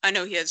can, I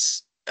know he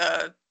has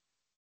a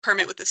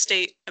permit with the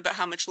state about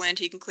how much land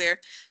he can clear.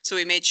 So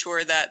we made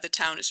sure that the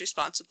town is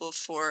responsible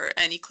for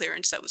any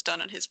clearance that was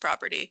done on his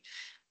property,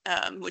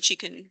 which he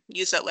can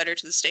use that letter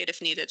to the state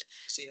if needed.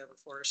 Does he have a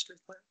forestry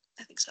plan?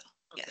 I think so.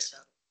 Okay, Yes.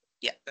 that'll-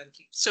 Yeah. Thank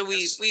you. So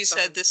we Because said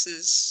someone- this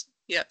is,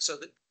 yeah, So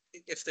that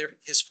if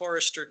his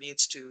forester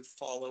needs to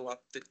follow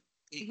up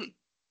Mhm.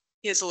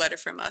 he has a letter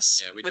from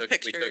us Yeah, we with took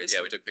pictures.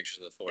 pictures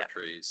of the 4 Yeah.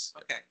 trees.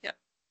 Okay.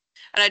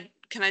 And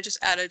can I just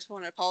add, I just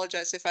want to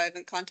apologize if I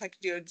haven't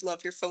contacted you. I'd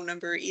love your phone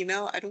number or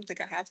email. I don't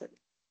think I have it.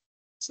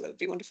 So that would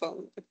be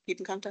wonderful if you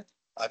can contact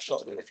I've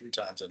called it a few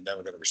times and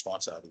never got a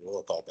response out of it.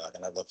 We'll call back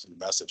and I've left some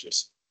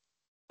messages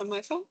on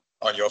my phone.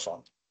 on your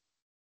phone.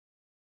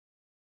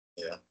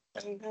 Yeah, I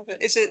don't have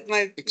it. Is it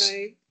my,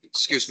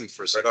 Excuse me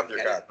for a right second. up your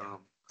head.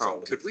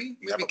 Carl, could we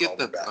maybe Never get called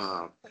me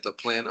back. the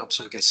plan up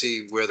so we can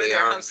see where For they their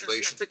are in houses,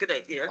 relation? That's a good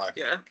idea, Right.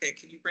 yeah. Okay,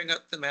 can you bring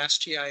up the Mass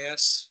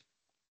GIS?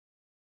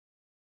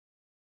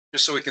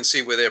 Just so we can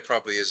see where their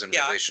property is in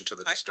Yeah, relation to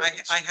the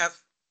disturbance. I have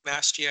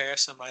Mass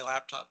GIS on my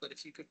laptop, but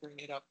if you could bring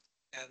it up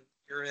and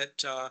you're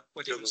at,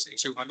 what did you say?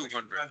 200.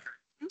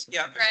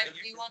 Yeah. Brad,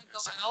 do you want to go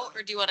out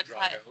or do you want to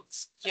cut?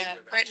 Yeah,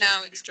 right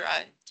now it's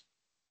dry.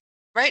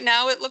 Right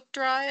now it looked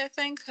dry, I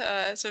think,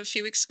 as of a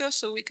few weeks ago,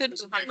 so we could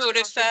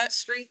notice that,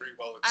 Street.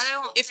 I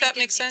don't. if think that it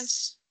makes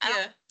sense. I don't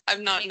Yeah,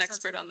 I'm not an makes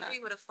sense. expert on that. We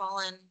would have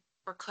fallen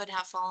or could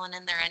have fallen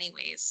in there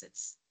anyways.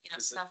 It's,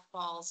 stuff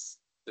falls.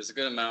 There's a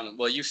good amount of,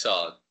 well, you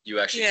saw, you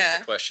actually asked Yeah.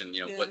 the question,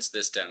 Yeah. what's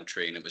this down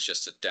tree? And it was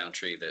just a down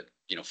tree that,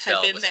 Had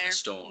fell been within there. a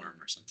storm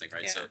or something,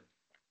 right? Yeah. So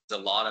there's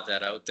a lot of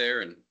that out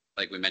there. And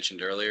like we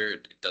mentioned earlier,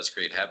 it does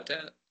create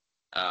habitat.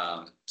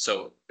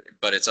 So,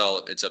 but it's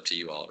up to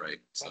you all, right?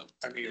 So.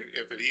 I mean,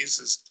 if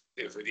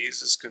it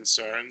eases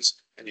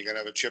concerns and you're gonna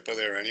have a chipper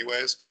there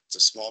anyways, it's a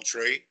small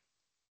tree.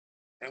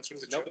 Run through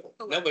the chipper.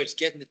 Nobody's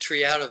getting the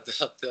tree out of the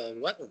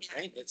wetlands,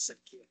 right? It's,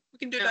 We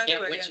can do Yeah, that.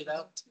 can't anyway, winch yeah. it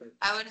out.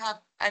 I would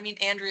have,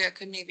 Andrea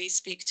could maybe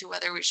speak to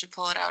whether we should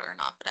pull it out or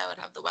not, but I would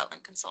have the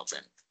wetland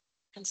consultant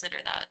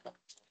consider that.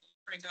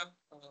 Bring up,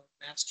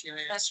 Mass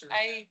GIS That's, or,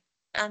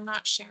 I'm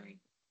not sharing.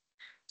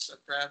 so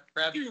grab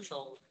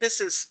control. This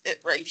is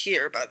it right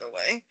here, by the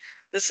way.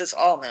 This is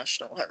all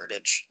national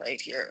heritage right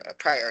here, a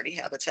priority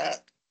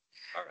habitat.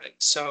 All right,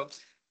 so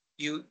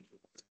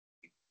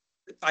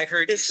I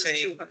heard you This is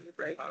say 200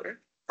 right here.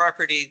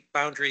 property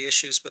boundary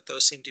issues, but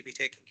those seem to be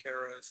taken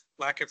care of.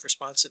 Lack of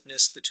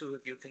responsiveness, the two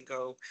of you can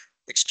go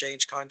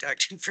exchange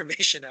contact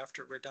information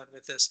after we're done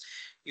with this.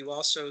 You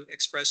also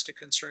expressed a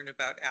concern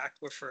about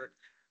aquifer.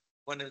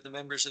 One of the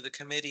members of the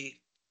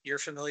committee, you're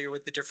familiar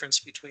with the difference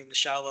between the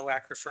shallow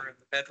aquifer and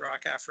the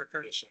bedrock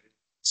aquifer.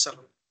 So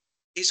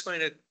he's going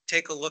to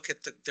take a look at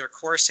their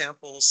core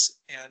samples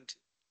and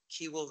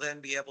he will then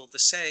be able to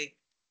say,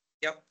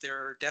 yep, there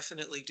are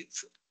definitely,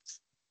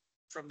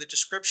 from the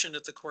description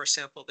of the core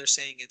sample, they're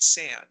saying it's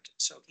sand.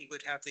 So he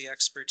would have the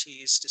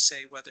expertise to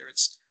say whether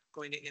it's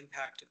going to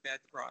impact a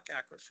bedrock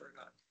aquifer or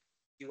not.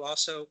 You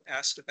also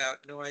asked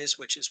about noise,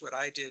 which is what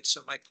I did.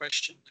 So my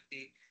question would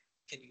be,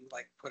 can you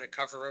put a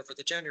cover over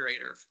the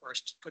generator or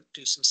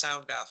do some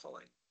sound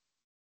baffling?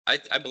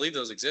 I believe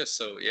those exist.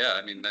 So yeah,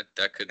 I mean,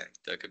 that could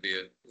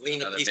be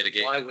Lean a another piece of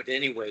mitigation. plywood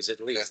anyways,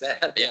 at least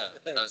that. Yeah,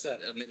 That's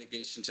that. a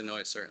mitigation to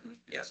noise, certainly.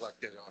 Yeah.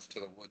 Get it off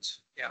to the woods.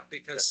 Yeah,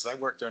 because I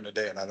work during the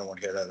day and I don't want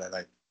to hear that at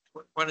night.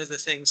 one of the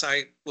things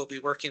I will be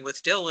working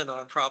with Dylan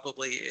on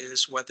probably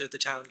is whether the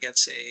town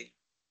gets a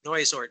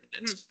noise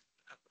ordinance,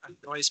 a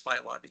noise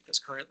bylaw, because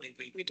currently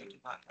we do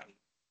not have.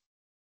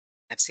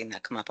 I've seen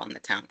that come up on the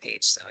town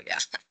page, so yeah,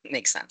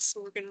 makes sense.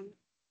 So we're gonna,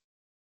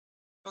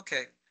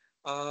 Okay,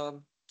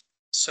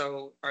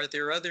 so are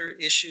there other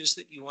issues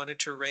that you wanted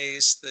to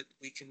raise that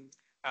we can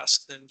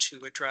ask them to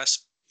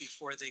address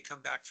before they come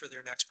back for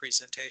their next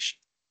presentation?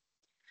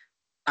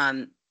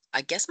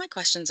 I guess my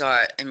questions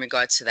are in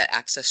regards to that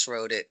access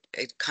road.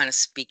 It kind of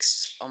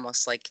speaks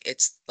almost like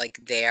it's like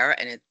there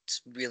and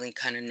it's really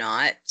kind of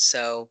not.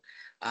 So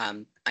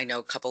I know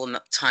a couple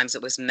of times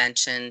it was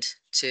mentioned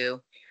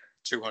too.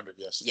 200,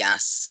 yes.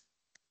 Yes.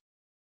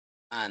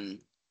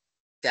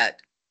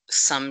 That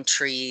some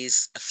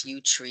trees, a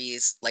few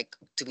trees,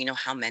 do we know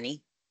how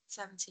many?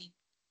 17.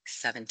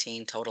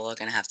 17 total are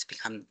gonna have to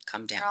come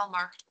They're down. all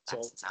marked. So-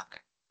 That's what's out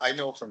there. I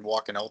know from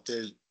walking out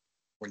there,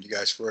 when you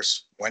guys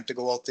first went to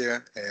go out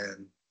there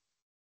and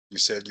you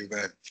said you're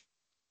gonna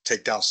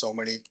take down so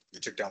many, you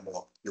took down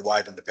more. You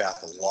widened the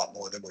path a lot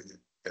more than what you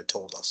had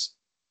told us.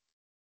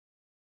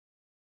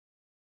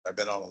 I've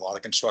been on a lot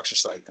of construction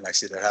sites and I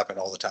see that happen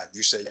all the time.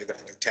 You say you're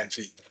gonna do 10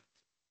 feet,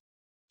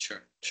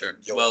 Sure.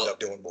 you'll Well, end up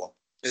doing more.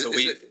 Is, So is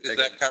we- it- is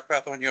that car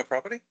path on your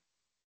property?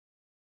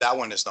 That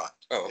one is not.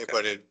 Oh, okay.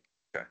 But it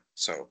Okay,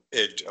 so,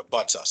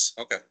 abuts us.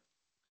 okay,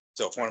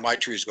 So if one of my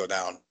trees go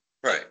down,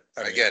 right,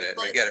 I get it,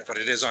 but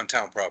it is on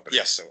town property.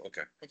 Yes. So,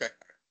 okay.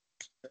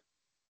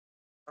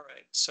 All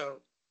right,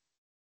 so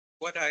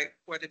what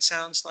it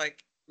sounds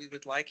like we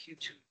would like you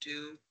to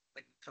do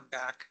when you come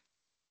back,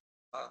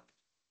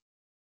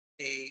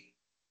 a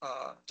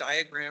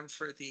diagram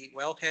for the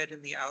wellhead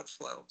and the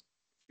outflow.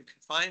 You can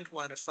find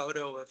one, a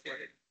photo of what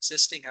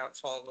existing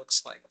outfall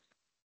looks like.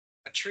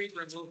 A tree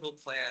removal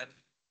plan,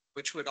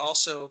 which would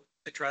also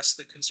address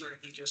the concern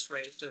he just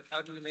raised of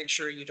how do we make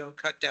sure you don't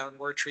cut down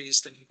more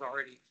trees than you've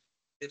already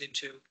bid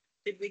into.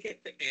 Did we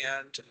get the?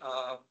 And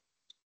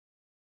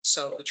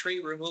so the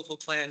tree removal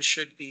plan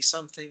should be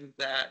something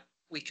that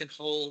we can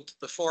hold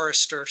the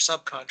forester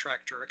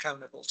subcontractor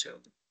accountable to.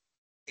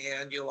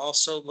 And you'll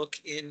also look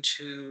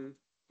into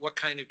what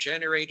kind of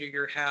generator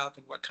you have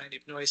and what kind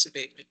of noise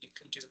abatement you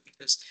can do,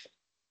 because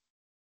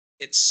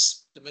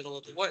it's the middle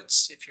of the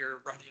woods. If you're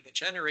running a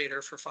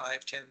generator for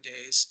 5-10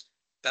 days,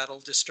 that'll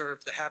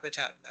disturb the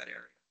habitat in that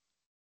area.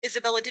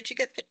 Isabella, did you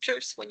get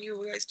pictures when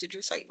you guys did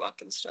your site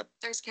walk and stuff?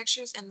 There's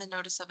pictures in the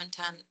notice of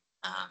intent.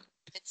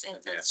 It's in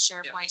the Yeah, it's in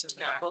SharePoint. the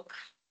back. Book.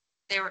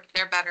 They're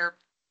better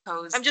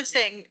posed. I'm just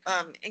saying,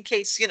 in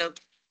case,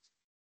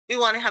 We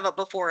want to have a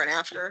before and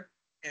after,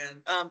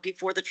 And,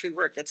 before the tree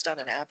work gets done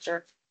and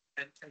after.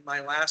 and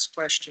my last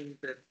question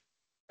that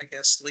I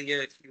guess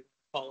Leah, if you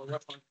follow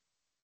up on.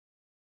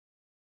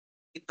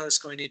 NEPA is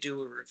going to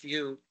do a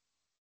review.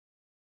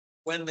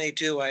 When they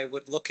do, I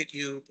would look at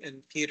you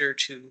and Peter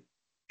to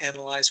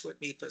analyze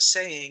what NEPA is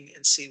saying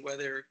and see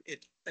whether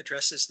it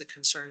addresses the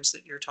concerns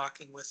that you're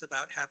talking with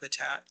about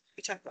habitat.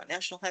 We talk about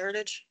national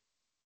heritage.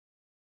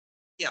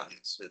 Yeah,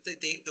 so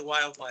the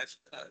wildlife,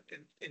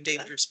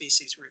 endangered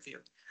species review.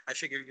 I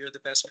figure you're the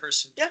best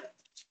person. Yeah,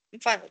 I'm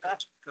fine with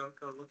that. Go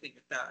looking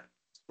at that,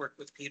 work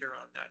with Peter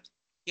on that.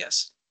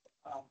 Yes.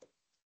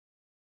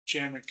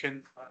 Chairman,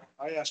 can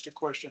I ask a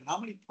question? How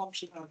many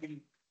pumps are gonna be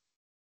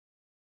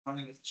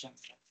running at the same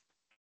time?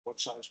 What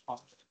size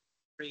pump?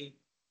 Three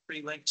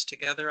linked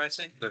together, I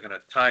think. They're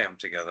gonna tie them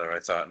together, I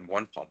thought, in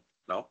one pump,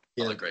 no?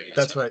 Yeah, Other great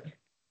that's right.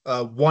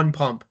 One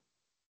pump,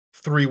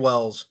 3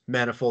 wells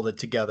manifolded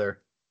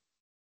together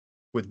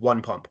with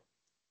one pump.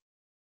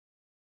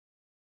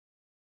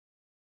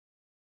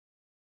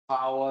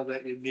 Power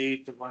that you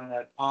need to run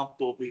that pump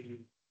will be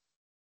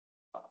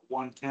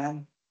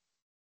 110.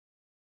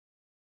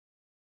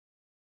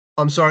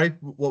 I'm sorry,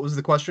 what was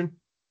the question?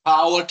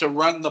 Power to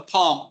run the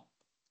pump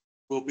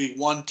will be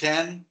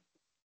 110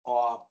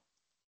 or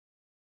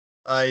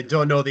I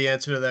don't know the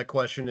answer to that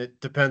question.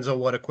 It depends on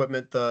what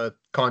equipment the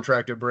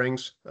contractor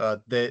brings.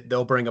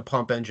 They'll bring a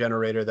pump and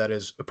generator that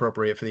is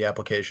appropriate for the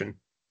application.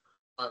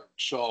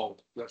 so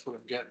that's what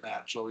I'm getting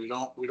at. So we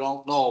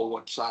don't know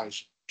what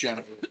size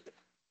generator.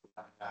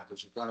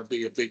 Is it gonna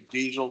be a big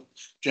diesel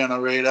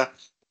generator,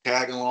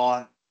 tagging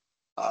along?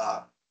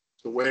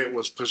 The way it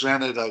was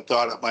presented, I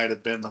thought it might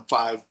have been the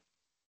 5,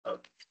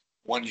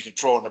 one you can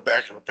throw in the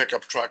back of a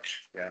pickup truck.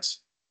 Yes.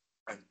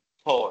 And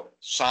pull it.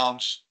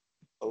 Sounds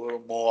a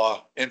little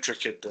more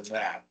intricate than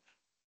that.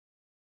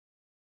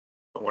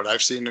 From what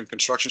I've seen in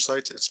construction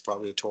sites, it's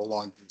probably a tow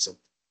line, so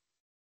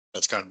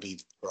that's gonna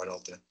be right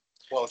out there.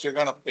 Well,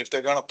 if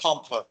they're gonna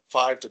pump for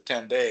 5 to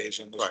 10 days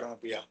and there's Right. gonna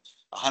be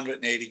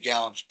 180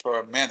 gallons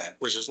per minute,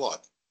 Which is a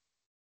lot.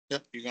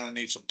 you're gonna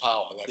need some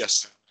power. That's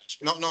Yes. why I'm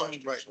asking No, the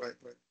no, question. right.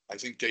 I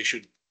think they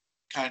should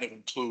kind of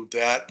include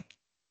that.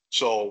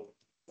 So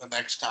the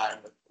next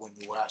time when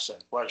you ask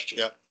that question.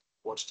 Yeah.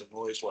 What's the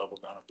noise level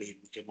gonna be?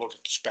 We can look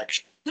at the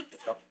specs.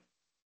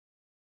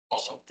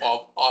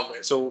 Of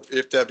it. So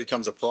if that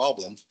becomes a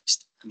problem,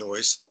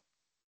 noise,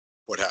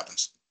 what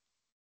happens?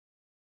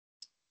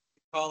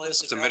 Call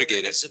Isabella.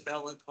 mitigate it.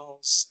 Isabella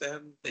calls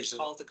them, they Who's it?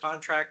 call the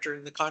contractor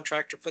and the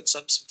contractor puts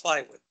up some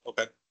plywood.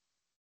 Okay.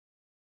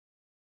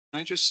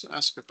 Can I just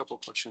ask a couple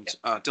of questions?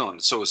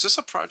 Dylan, so is this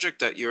a project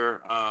that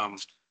you're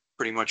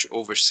pretty much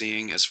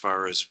overseeing as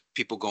far as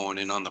people going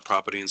in on the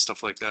property and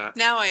stuff like that?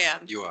 Now I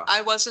am. You are.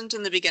 I wasn't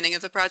in the beginning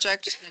of the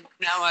project. And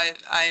now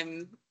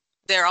I'm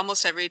there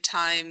almost every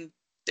time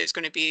there's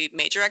going to be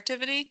major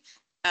activity.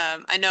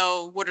 I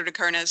know Woodard and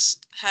Kern has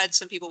had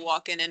some people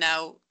walk in and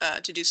out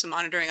to do some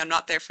monitoring. I'm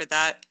not there for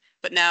that.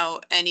 But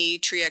now any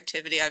tree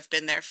activity, I've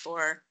been there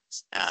for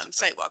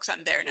site walks.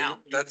 I'm there now.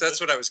 That's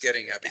what I was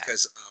getting at,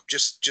 because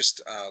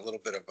just a little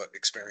bit of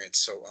experience.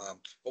 So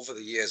over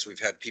the years, we've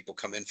had people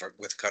come in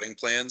with cutting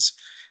plans.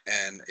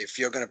 And if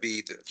you're gonna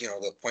be,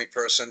 the point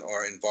person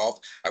or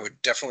involved, I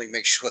would definitely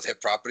make sure their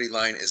property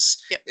line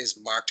is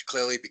marked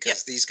clearly,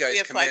 because these We guys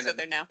have come flags in out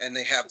there now. and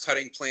they have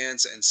cutting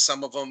plans, and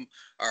some of them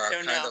are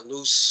Don't kind know. of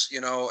loose,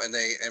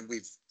 and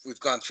we've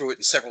gone through it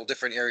in several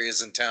different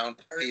areas in town.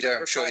 Peter,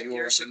 I'm sure 5 you were.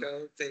 years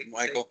ago,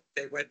 Michael.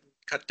 they went and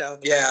cut down.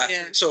 the- Yeah,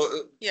 Yeah.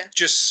 so Yeah.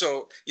 just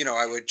so,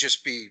 I would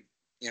just be,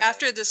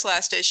 After this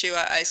last issue,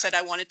 I said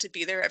I wanted to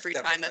be there every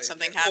time that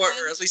something happens.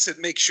 Or at least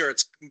make sure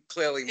it's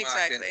clearly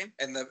marked, Exactly.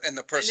 and the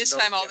And person. this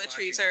knows time all they're the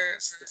trees marking are,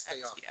 to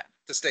stay on- yeah,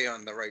 To stay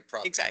on the right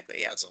property.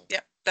 exactly. Yeah. That's all.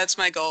 Yeah. That's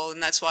my goal.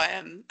 And that's why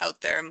I'm out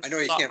there. I know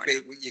a lot more now.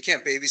 you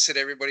can't babysit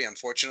everybody,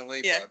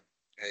 unfortunately, Yeah. but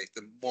hey,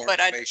 the more But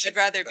information. I'd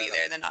rather the be better.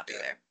 there than not be Yeah,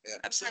 there. yeah.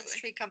 Sometimes Absolutely.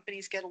 tree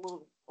companies get a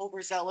little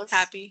overzealous.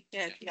 Happy.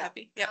 Yeah. Yeah.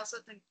 Happy. I Yeah.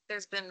 also think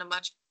there's been a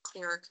much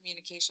clearer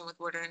communication with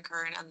Woodard and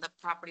Curran and the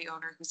property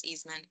owner whose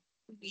easement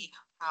we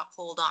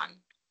hold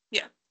on.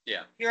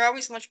 Yeah. You're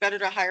always much better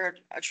to hire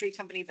a tree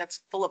company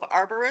that's full of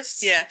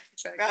arborists. Yeah.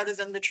 Rather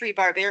than the tree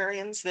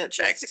barbarians that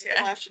just Exactly,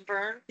 yeah. slash and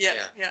burn.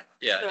 Yeah. Yeah.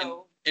 Yeah,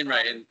 So, and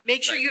right, and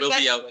Make sure right, you we'll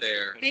be vet, out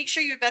there. make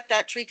sure you vet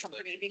that tree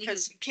company,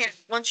 because you can't,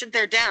 once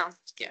they're down.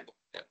 Yeah.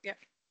 Yeah.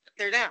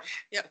 They're down.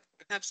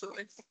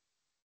 Absolutely.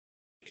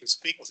 You can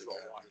speak to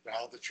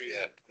all the tree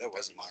that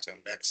wasn't marked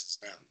on X's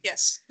now.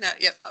 Yes. No,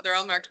 yep. They're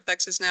all marked with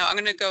X's now. I'm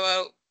going to go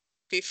out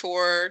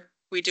before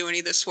we do any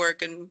of this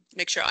work and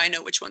make sure I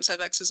know which ones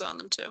have X's on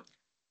them too.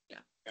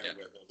 And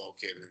where they're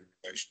located in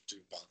relation to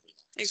boundary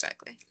lines.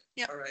 Exactly.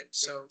 Yeah. All right,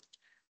 so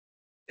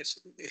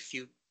if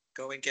you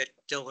go and get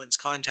Dylan's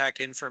contact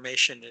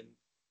information and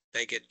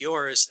they get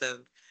yours, then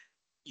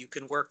you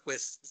can work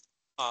with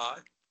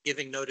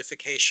giving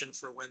notification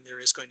for when there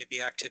is going to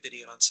be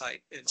activity on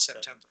site in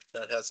September.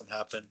 That hasn't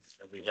happened.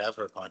 We have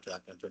her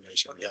contact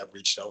information. We have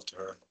reached out to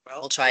her. Well,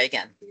 We'll try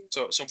again.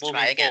 So Try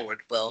moving again.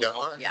 forward. We'll,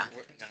 yeah.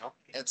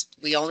 It's,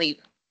 we only,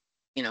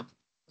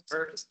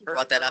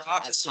 brought that up as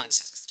offices-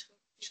 context.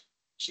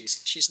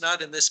 She's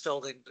not in this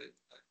building, but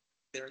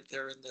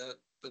they're in the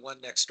one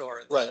next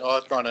door. Right, oh,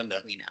 it's not in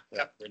there. We know.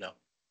 Yeah, we know.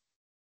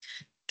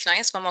 Can I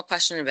ask one more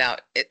question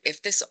about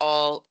if this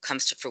all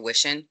comes to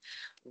fruition,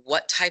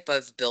 what type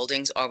of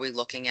buildings are we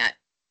looking at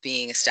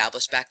being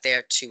established back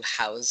there to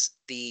house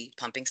the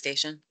pumping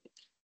station?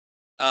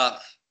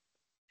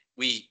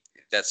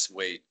 That's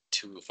way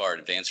too far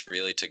advanced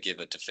really to give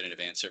a definitive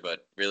answer,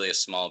 but really a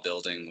small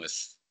building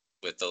with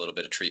a little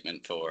bit of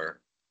treatment for,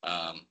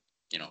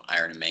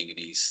 iron and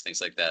manganese,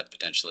 things like that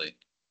potentially.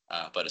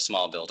 But a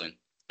small building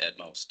at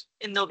most.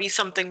 And there'll be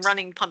something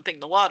running, pumping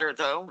the water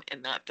though,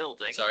 in that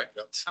building. Sorry?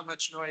 How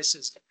much noise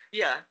is?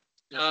 Yeah.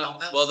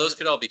 Well, those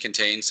could all be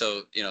contained,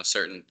 so,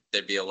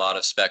 there'd be a lot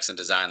of specs and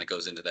design that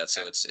goes into that,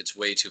 so it's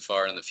way too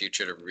far in the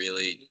future to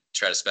really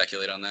try to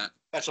speculate on that.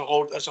 That's a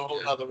whole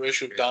other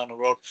issue down the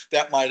road.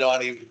 That might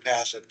not even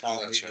pass at town.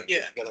 That's right.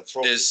 Yeah.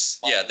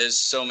 There's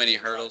so many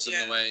hurdles in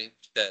Yeah. the way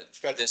that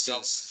Federal this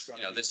government's is,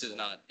 gonna this be is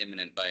involved. not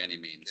imminent by any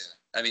means.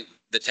 I mean,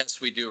 the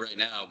test we do right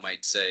now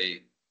might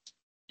say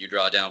you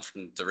draw down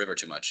from the river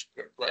too much.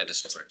 Right. End of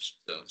story.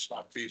 So, It's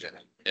not feasible.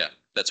 yeah,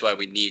 that's why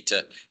we need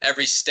to,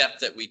 every step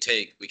that we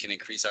take, we can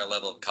increase our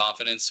level of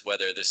confidence,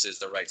 whether this is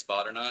the right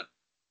spot or not.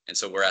 And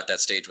so we're at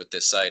that stage with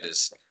this site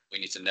is we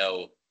need to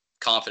know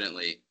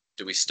confidently,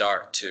 do we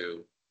start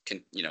to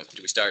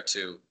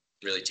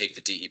really take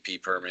the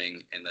DEP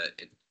permitting and the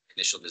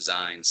initial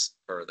designs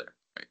further,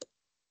 right?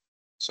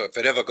 So if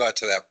it ever got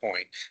to that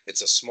point,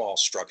 it's a small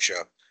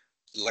structure.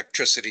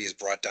 Electricity is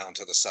brought down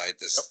to the side.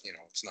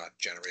 It's not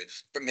generated,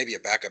 but maybe a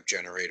backup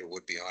generator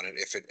would be on it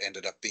if it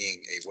ended up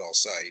being a well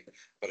site.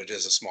 But it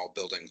is a small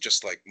building,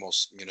 just like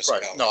most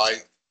municipalities. Right, no,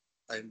 have.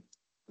 I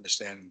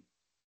understand.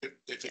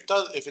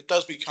 If it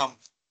does become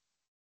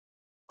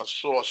a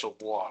source of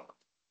water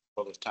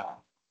for the town,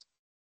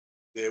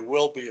 there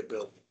will be a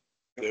building.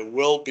 There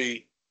will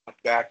be a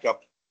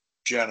backup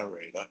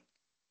generator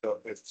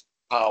if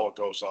power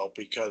goes out,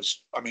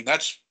 because, I mean,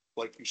 that's,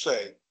 like you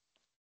say,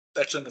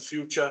 that's in the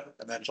future,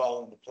 and that's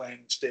all in the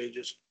planning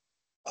stages.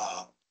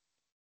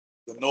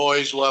 The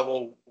noise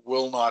level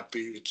will not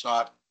be,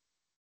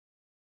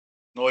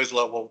 noise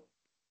level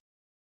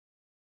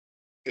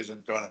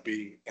isn't gonna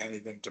be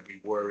anything to be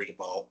worried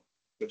about,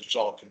 because it's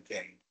all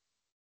contained.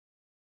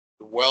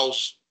 The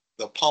wells,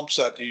 the pumps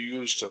that you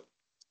use to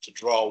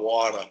draw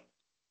water,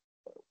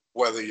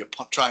 whether you're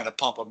trying to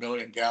pump 1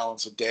 million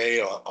gallons a day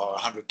or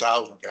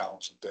 100,000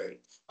 gallons a day,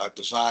 are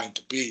designed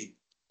to be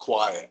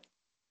quiet.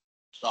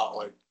 It's not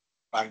like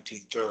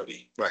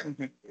 1930. Right.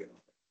 You know.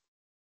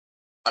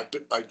 I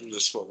do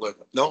this for a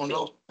living.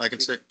 No, I can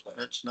say,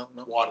 that's, no.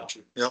 Water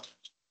treatment. Yep.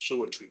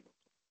 Sewer treatment.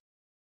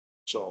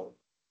 So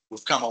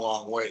we've come a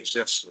long ways.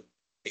 Yes.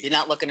 You're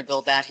not looking to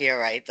build that here,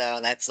 right, though?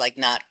 That's like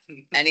not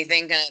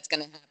anything that's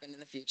gonna happen in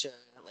the future,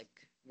 like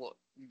what,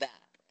 that,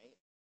 right?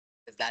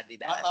 Cause that'd be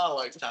Not bad. our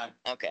lifetime.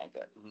 Okay,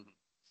 good.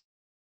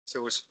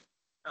 So it's,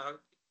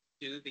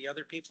 Do the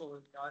other people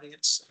in the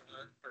audience,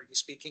 are you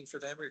speaking for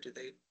them, or do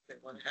they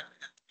want to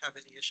have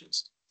any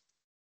issues?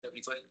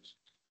 Everybody?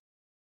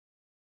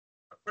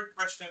 A quick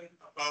question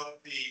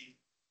about the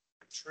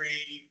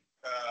tree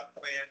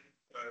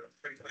plan,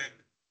 tree plan.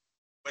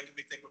 When do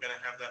we think we're gonna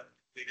have that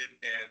completed,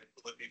 and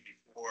will it be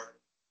before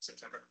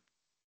September?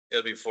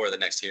 It'll be before the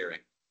next hearing.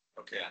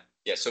 Okay.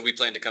 Yeah, so we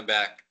plan to come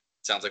back.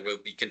 Sounds like we'll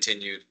be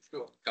continued.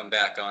 Come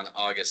back on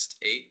August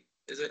 8th,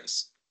 is it?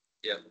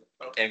 Yeah.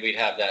 Okay. And we'd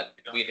have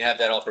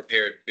that all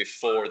prepared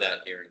before that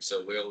hearing.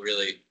 So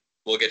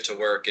we'll get to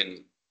work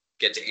and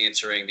get to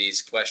answering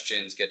these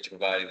questions, get to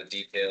providing the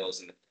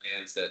details and the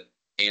plans that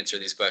answer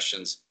these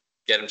questions,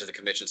 get them to the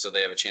commission so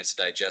they have a chance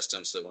to digest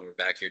them. So that when we're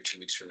back here 2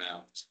 weeks from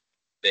now,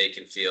 they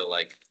can feel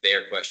like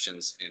their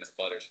questions and the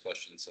butters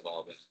questions have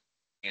all been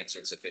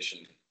answered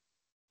sufficiently.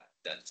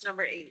 That's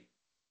Number 8.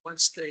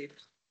 Once they,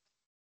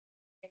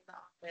 In the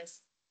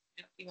office,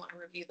 if you want to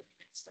review the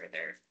minutes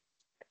further,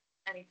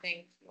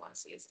 anything you want to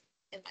see is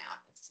in my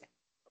office.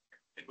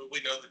 And will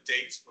we know the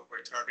dates when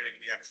we're targeting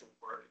the actual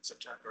work in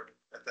September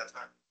at that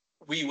time?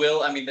 we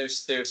will, I mean,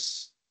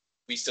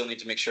 we still need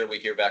to make sure we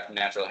hear back from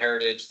Natural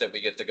Heritage, that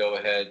we get to go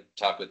ahead,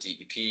 talk with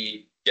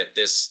DEP, get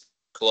this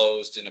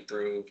closed and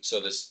approved. So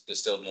there's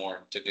still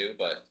more to do,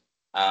 but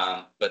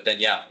then,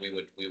 yeah, we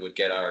would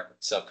get our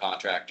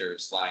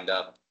subcontractors lined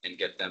up and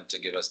get them to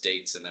give us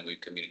dates, and then we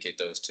communicate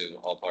those to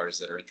all parties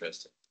that are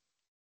interested.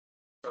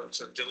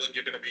 So Dylan,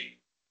 you're gonna be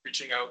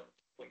reaching out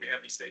when we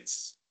have these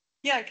dates?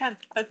 Yeah, I can.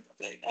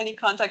 Any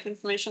contact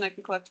information I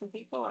can collect from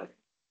people.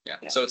 Yeah,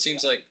 Yeah. so it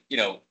seems like,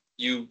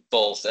 you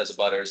both as a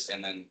butters,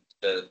 and then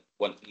the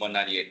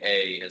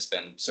 198A has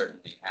been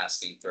certainly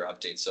asking for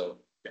updates. So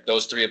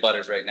those 3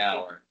 butters right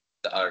now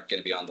are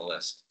gonna be on the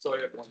list. so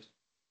I have one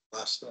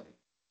last thing.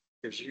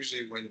 Because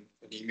usually when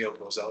an email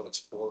goes out, it's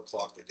 4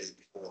 o'clock the day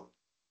before.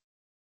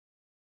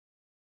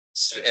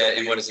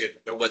 And what is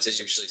it, what's it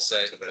usually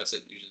say? What's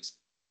it usually?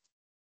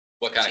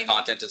 What kind of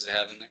content does it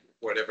have in there?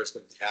 Whatever's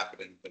going to be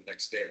happening the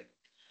next day,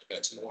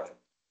 next morning,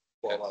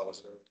 12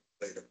 hours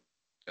later.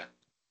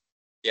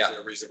 Yeah. Is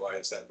there a reason why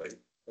it's that late?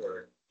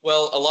 Or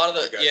Well, a lot of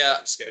You the, guys yeah,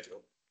 have a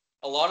schedule.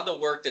 a lot of the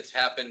work that's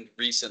happened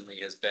recently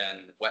has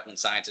been wetland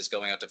scientists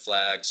going out to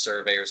flag,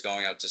 surveyors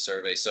going out to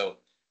survey, so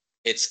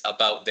it's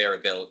about their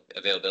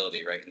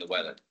availability, right, in the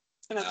weather.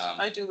 And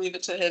I do leave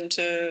it to him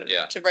to,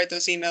 Yeah. to write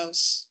those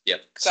emails.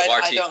 Yep, 'Cause so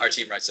I don't- our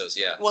team writes those,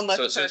 yeah. One less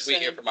So as soon as we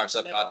hear person from our in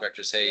the middle.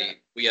 subcontractors, Yeah.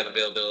 hey, we have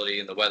availability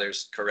and the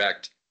weather's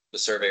correct, the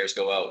surveyors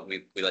go out,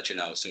 we let you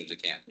know as soon as we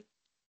can.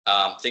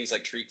 Things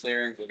like tree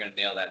clearing, we're gonna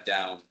nail that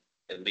down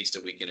at least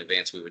a week in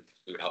advance, we would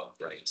hope,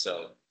 right?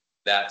 So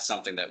that's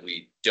something that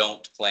we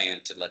don't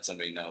plan to let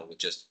somebody know with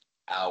just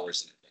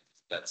hours in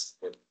advance. That's,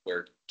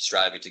 we're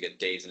striving to get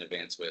days in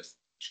advance with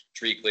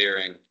tree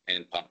clearing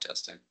and pump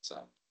testing,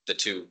 so the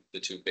two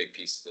big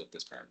pieces of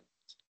this permit.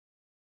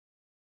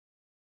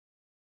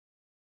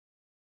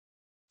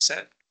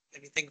 Set,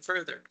 anything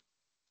further?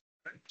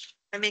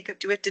 do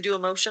we have to do a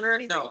motion or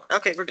anything? No.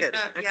 Okay, we're good.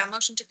 Yeah,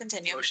 motion to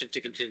continue. Motion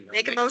to continue.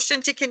 Make a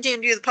motion to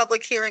continue the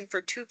public hearing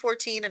for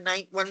 214 and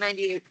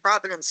 198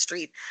 Providence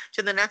Street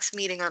to the next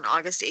meeting on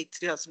August 8th,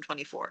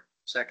 2024.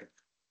 Second.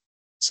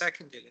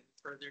 Seconded, any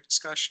further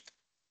discussion?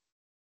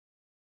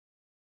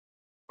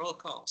 Roll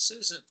call,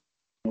 Susan,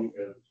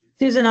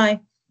 Susan,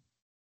 I.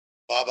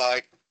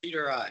 Bye-bye.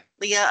 Peter, I.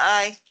 Leah,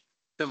 I.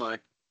 Tim, I.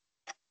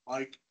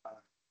 Mike,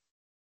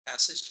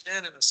 passes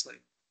unanimously.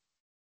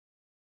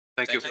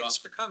 Thank you. Thanks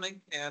for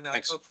coming, and I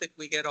Thanks. hope that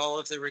we get all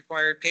of the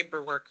required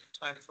paperwork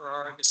in time for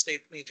our August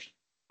 8th meeting.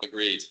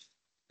 Agreed.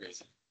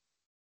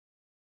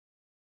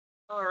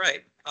 All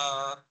right,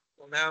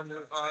 we'll now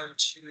move on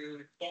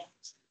to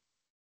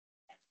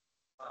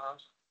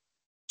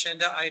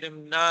agenda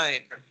item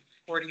 9,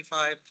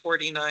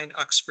 4549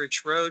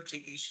 Uxbridge Road,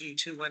 DEP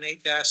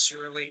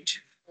 218-0824.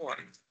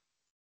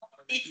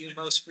 Review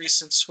most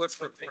recent SWIFT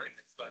report.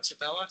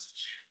 Isabella?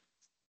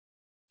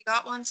 We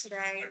got one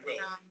today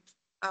from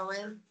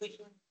Owen. It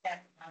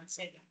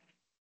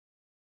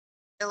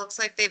looks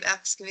like they've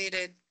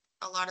excavated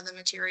a lot of the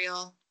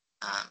material.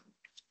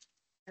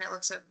 And it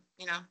looks, it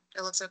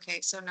looks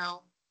okay, so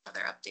no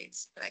other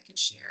updates that I can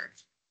share.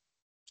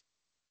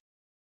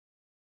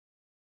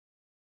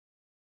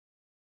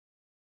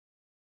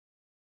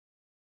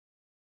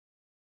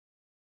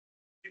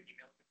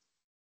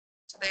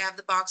 So they have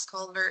the box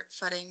culvert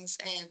footings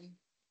in.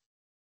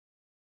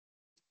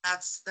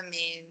 That's the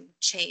main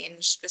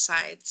change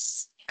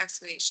besides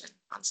excavation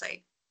on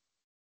site.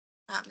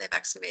 They've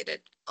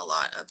excavated a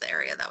lot of the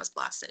area that was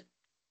blasted.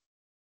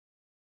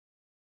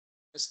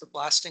 Has the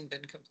blasting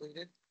been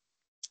completed?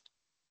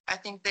 I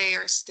think they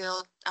are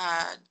still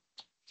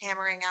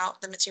hammering out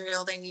the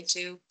material they need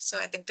to, so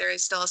I think there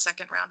is still a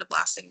second round of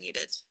blasting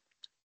needed.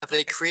 Have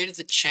they created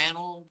the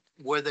channel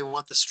where they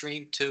want the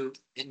stream to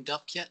end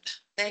up yet?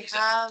 They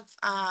have,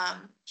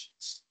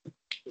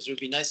 Because it would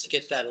be nice to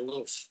get that a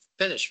little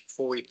finished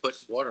before we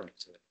put water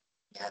into it.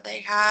 yeah, they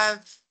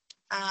have,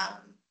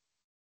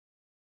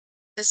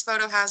 this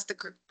photo has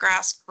the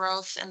grass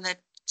growth and the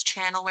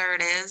channel where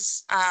it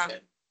is.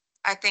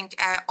 I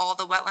think all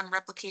the wetland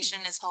replication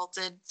is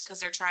halted because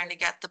they're trying to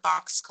get the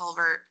box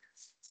culvert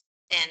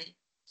in,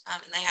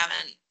 and they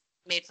haven't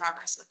made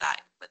progress with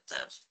that, with the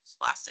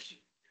blasting.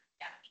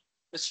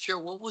 Mr. Chair,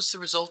 what was the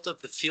result of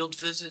the field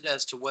visit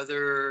as to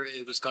whether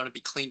it was going to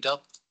be cleaned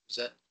up? Is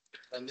that,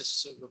 did I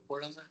miss a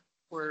report on that?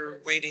 We're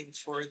waiting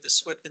for the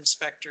SWIP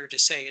inspector to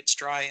say it's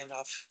dry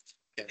enough.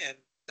 Okay. And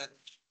then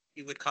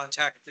you would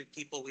contact the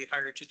people we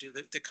hired to do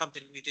the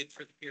company we did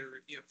for the peer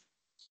review.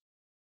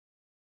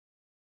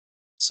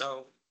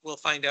 So we'll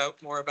find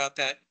out more about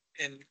that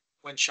and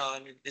when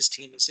Sean and his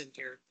team is in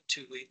here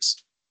in 2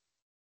 weeks.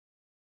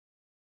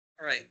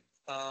 All right,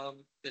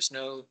 there's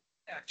no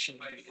action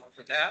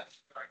for that.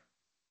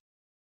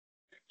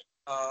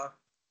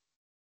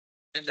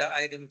 Agenda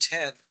item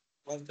 10,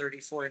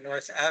 134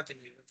 North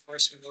Avenue,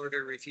 enforcement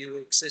order review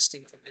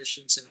existing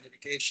conditions and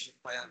mitigation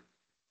plan.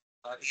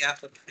 The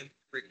applicant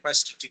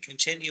requested to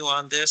continue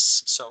on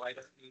this, so I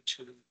don't need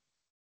to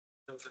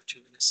go over to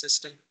an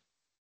assistant.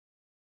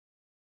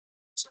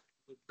 So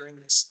we'll bring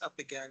this up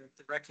again.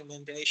 The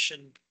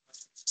recommendation,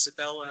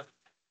 Isabella.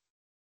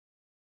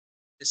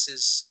 This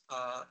is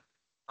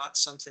not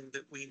something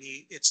that we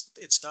need.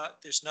 It's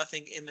not, there's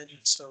nothing imminent,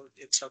 so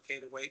it's okay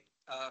to wait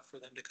for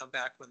them to come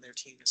back when their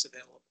team is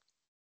available.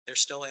 They're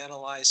still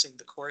analyzing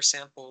the core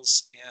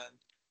samples, and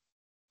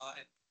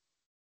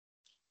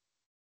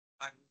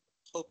I'm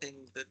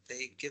hoping that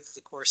they give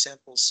the core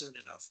samples soon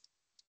enough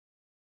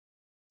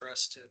for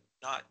us to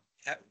not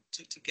have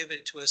to give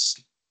it to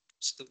us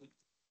so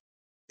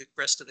the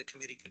rest of the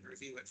committee can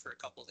review it for a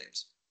couple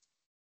days.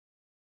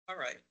 All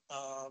right.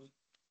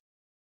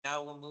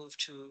 Now we'll move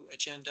to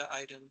agenda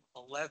item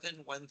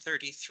 11,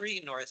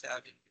 133 North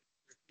Avenue.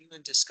 Review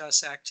and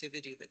discuss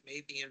activity that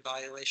may be in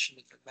violation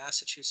of the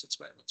Massachusetts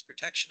Wetlands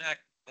Protection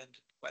Act and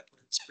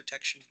Wetlands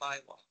Protection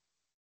Bylaw.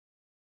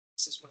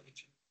 This is what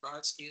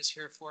Brodsky is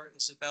here for.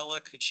 Isabella,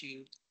 could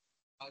you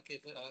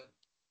give a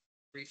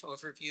brief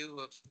overview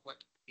of what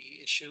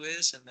the issue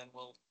is, and then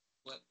we'll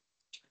let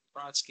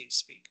Brodsky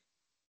speak.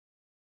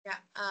 Yeah,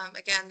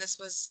 again, this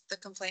was the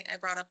complaint I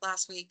brought up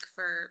last week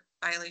for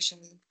violation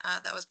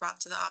that was brought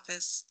to the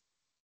office.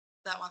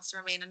 that wants to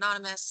remain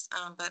anonymous,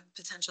 but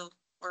potential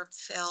or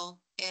fill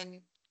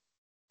in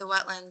the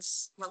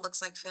wetlands, what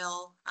looks like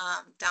fill,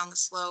 down the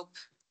slope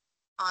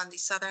on the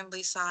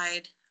southerly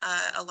side,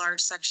 a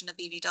large section of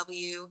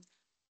BVW,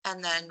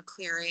 and then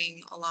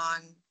clearing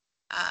along,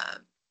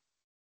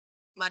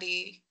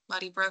 Muddy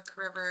Brook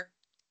River,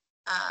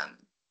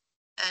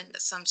 and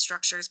some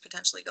structures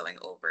potentially going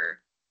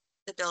over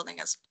the building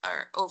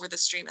or over the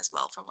stream as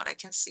well, from what I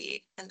can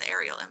see in the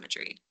aerial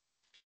imagery.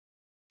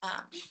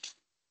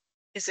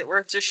 Is it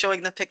worth just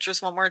showing the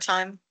pictures one more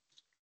time?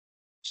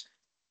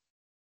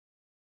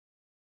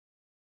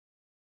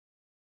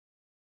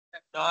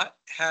 Have not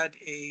had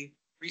a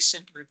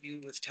recent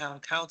review with town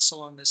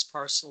council on this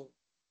parcel.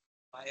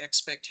 My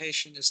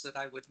expectation is that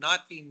I would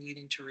not be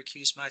needing to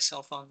recuse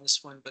myself on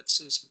this one, but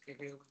Susan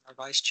Cahill, our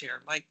vice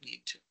chair, might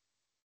need to.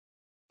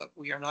 But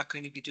we are not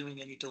going to be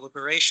doing any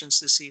deliberations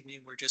this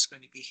evening. We're just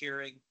going to be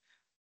hearing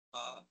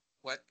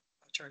what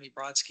Attorney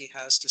Brodsky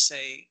has to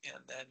say,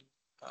 and then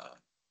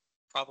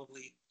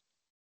probably,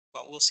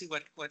 well, we'll see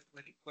what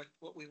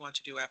we want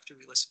to do after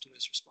we listen to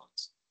his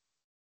response.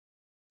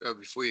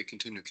 Before you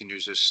continue, can you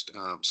just,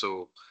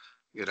 so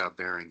get our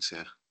bearings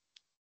here?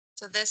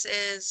 So this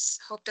is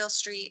Hopedale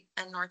Street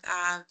and North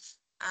Ave.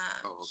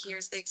 Okay.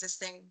 Here's the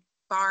existing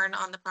barn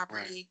on the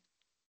property.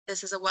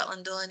 This is a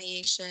wetland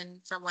delineation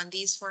from when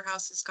these 4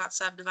 houses got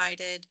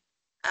subdivided.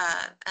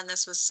 And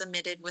this was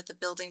submitted with a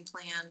building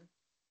plan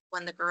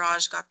when the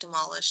garage got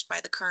demolished by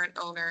the current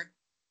owner.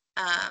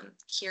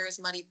 Here is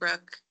Muddy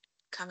Brook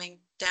coming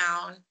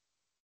down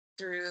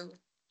through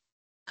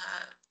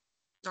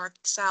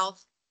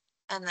north-south.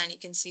 And then you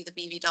can see the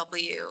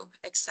BVW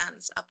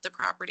extends up the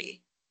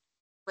property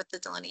with the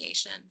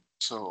delineation.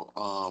 So,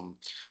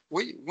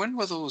 when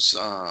were those,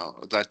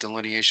 that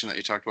delineation that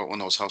you talked about when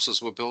those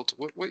houses were built?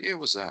 What year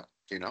was that?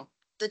 Do you know?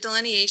 The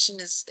delineation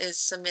is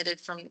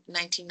submitted from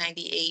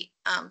 1998,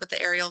 but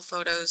the aerial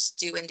photos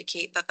do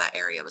indicate that that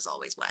area was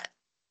always wet.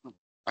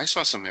 I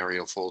saw some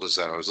aerial folders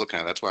that I was looking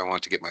at. That's why I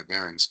wanted to get my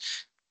bearings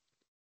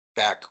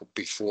back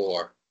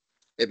before.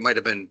 It might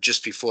have been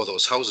just before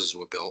those houses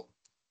were built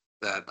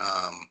that,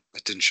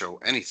 it didn't show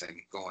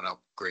anything going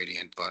up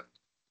gradient, but,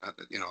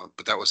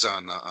 but that was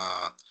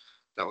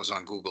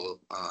on Google,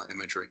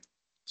 imagery.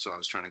 So I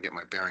was trying to get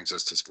my bearings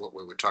as to what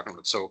we were talking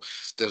about. So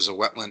there's a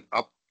wetland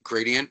up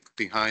gradient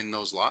behind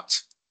those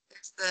lots?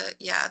 There's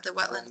the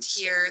wetlands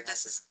here.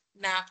 This is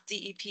map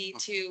DEP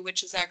 2,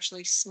 which is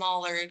actually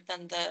smaller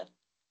than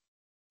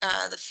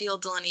the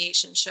field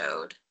delineation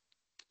showed.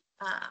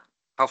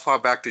 How far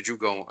back did you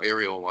go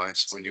aerial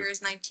wise? So When you,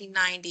 here's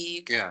 1990.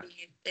 You can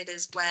see it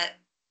is wet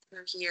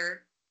through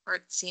here, or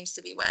it seems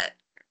to be wet,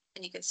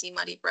 and you can see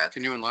Muddy Brook.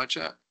 can you enlarge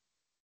that?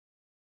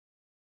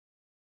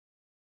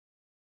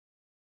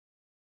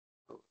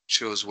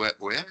 Shows wet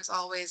where? There's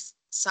always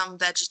some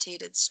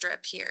vegetated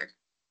strip here.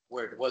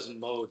 Where it wasn't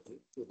mowed,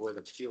 where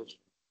the fields.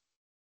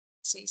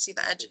 So you see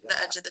the edge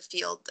of the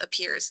field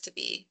appears to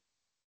be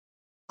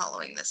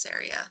following this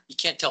area. You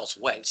can't tell it's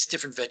wet. It's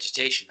different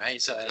vegetation,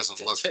 right? So It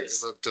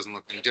doesn't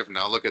look any different.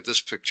 Now look at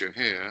this picture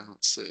here.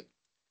 Let's see.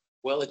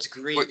 well, it's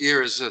green. What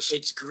year is this?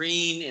 It's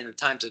green in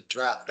times of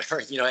drought.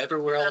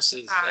 Everywhere else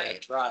is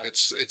dry.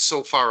 It's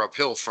so far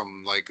uphill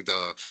from like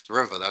the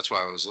river. That's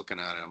why I was looking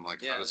at it. I'm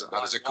like, Yeah, how does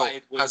why it go?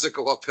 it would- How does it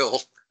go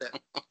uphill?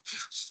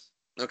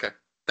 Okay,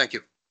 thank you.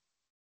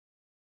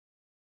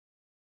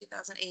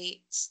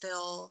 2008,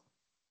 still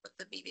with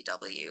the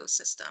BVW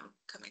system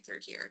coming through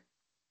here.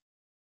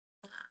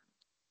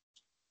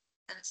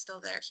 And it's still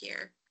there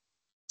here.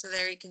 So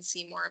there you can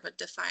see more of a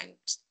defined,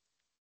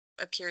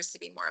 appears to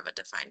be more of a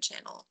defined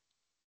channel.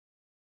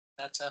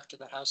 That's after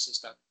the house is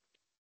done.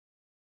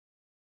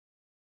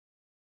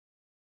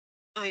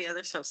 Oh, yeah,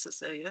 there's houses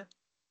there, yeah.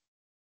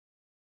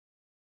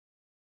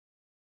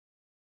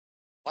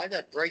 Why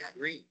that bright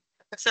green?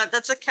 So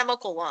that's a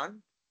chemical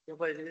lawn. Yeah,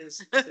 but it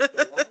is.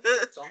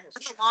 It's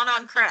almost- a lawn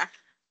on crack.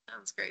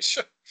 Sounds great.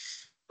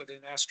 Put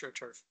in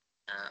AstroTurf.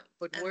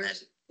 But And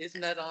where's,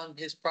 isn't that on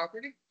his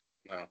property?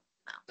 No.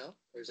 No,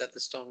 or is that the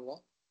stone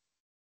wall?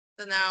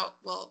 So now,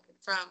 well,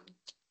 from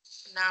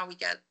now we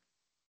get,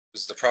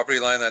 Is the property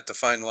line that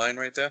defined line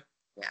right there?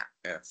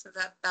 Yeah. so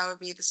that would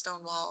be the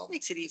stone wall.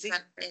 Makes it easy.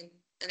 set in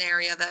an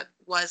area that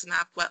was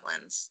mapped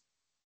wetlands.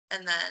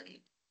 And then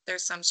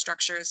there's some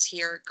structures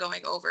here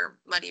going over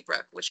Muddy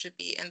Brook, which would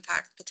be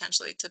impact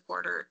potentially to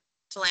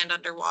land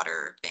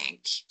underwater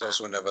bank. Those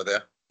were never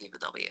there?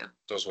 BVW.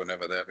 Those were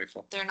never there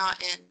before? They're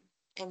not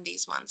in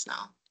these ones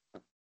now.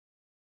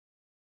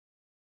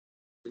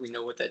 Do we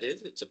know what that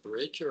is? It's a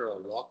bridge or a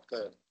walk,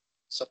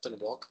 something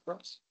to walk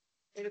across?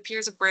 It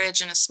appears a bridge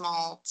and a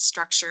small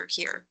structure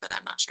here, but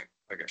I'm not sure.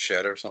 Like a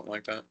shed or something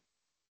like that?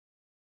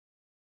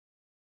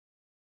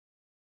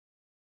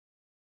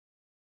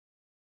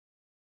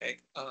 Okay,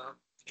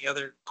 any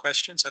other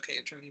questions? Okay,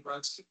 Attorney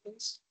Brodsky,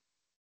 please.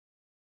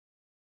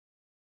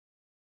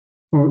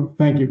 Well,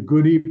 thank you.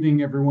 Good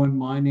evening, everyone.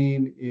 My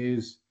name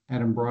is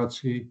Adam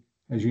Brodsky.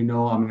 As you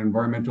know, I'm an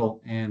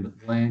environmental and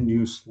land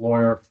use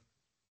lawyer,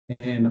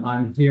 and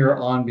I'm here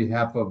on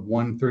behalf of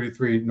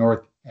 133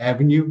 North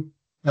Avenue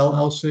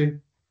LLC.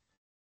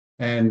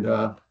 And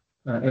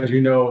as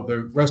you know,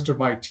 the rest of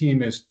my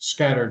team is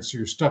scattered, so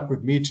you're stuck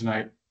with me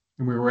tonight,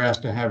 and we were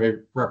asked to have a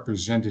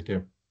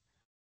representative.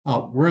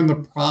 We're in the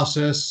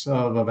process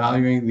of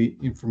evaluating the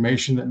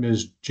information that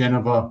Ms.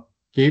 Geneva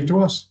gave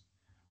to us,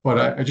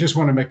 but I just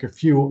want to make a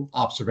few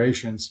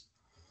observations.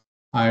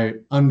 I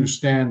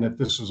understand that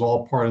this is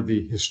all part of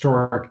the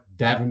historic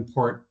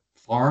Davenport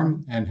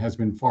farm and has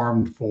been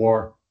farmed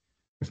for,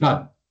 if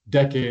not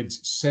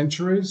decades,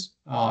 centuries.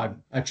 I've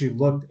actually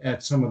looked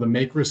at some of the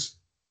MACRIS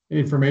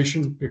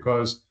information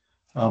because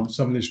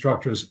some of these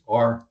structures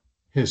are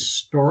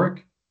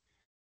historic.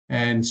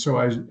 And so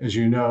as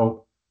you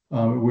know,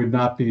 it would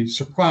not be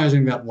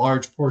surprising that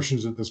large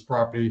portions of this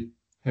property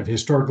have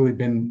historically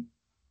been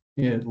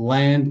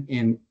land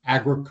in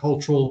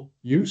agricultural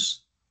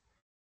use.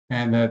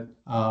 And that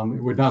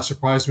it would not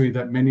surprise me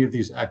that many of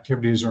these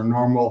activities are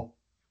normal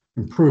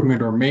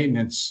improvement or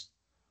maintenance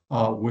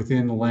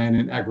within the land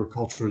in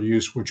agricultural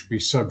use, which would be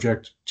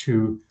subject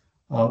to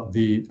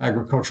the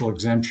agricultural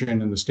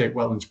exemption in the State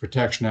Wetlands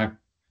Protection Act,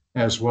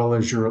 as well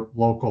as your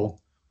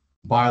local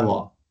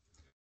bylaw.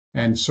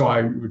 And so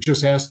I would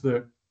just ask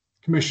the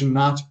commission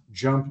not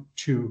jump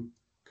to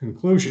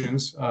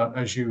conclusions.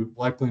 As you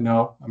likely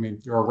know, I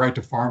mean, you're a right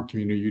to farm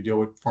community, you deal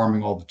with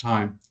farming all the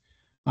time.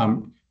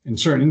 In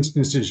certain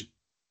instances,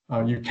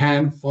 you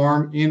can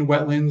farm in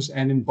wetlands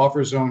and in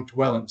buffer zone to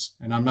wetlands.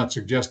 And I'm not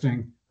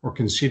suggesting or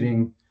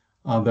conceding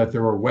that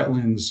there are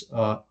wetlands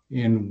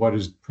in what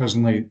is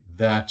presently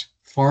that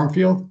farm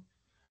field.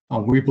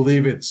 We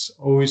believe it's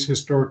always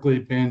historically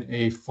been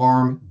a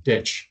farm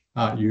ditch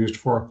used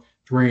for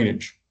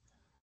drainage.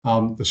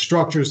 The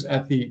structures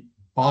at the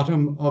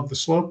bottom of the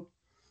slope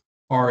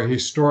are a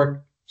historic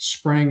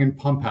spring and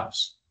pump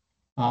house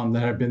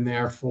that have been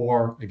there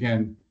for,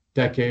 again,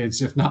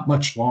 decades, if not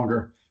much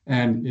longer,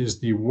 and is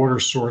the water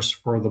source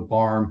for the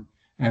barn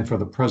and for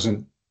the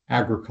present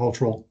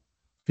agricultural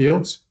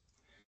fields.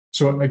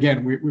 So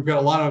again, we've got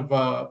a lot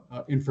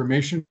of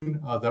information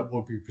that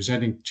we'll be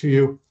presenting to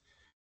you.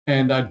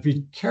 And I'd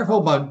be careful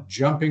about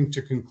jumping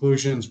to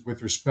conclusions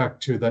with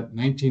respect to that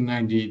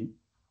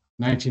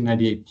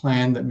 1998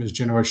 plan that Ms.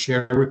 Genova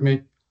shared with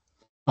me.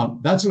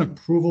 That's an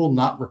approval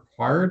not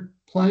required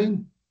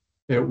plan.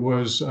 It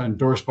was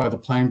endorsed by the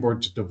planning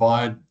board to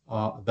divide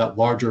that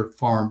larger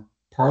farm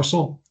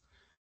parcel.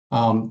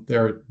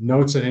 There are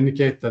notes that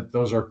indicate that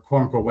those are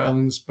quote unquote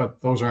wetlands,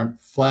 but those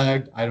aren't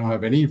flagged. I don't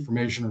have any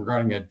information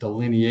regarding a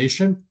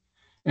delineation,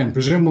 and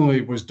presumably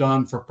it was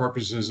done for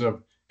purposes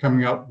of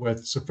coming up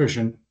with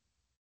sufficient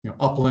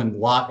upland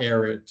lot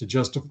area to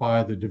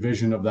justify the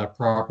division of that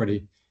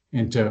property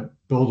into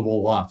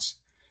buildable lots.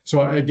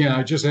 So again,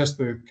 I just ask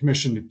the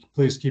commission to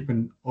please keep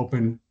an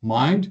open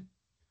mind.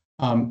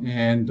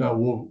 And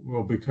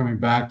we'll be coming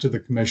back to the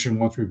commission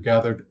once we've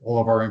gathered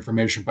all of our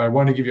information. But I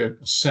want to give you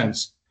a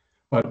sense.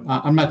 But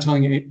I'm not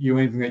telling you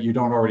anything that you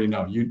don't already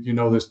know. You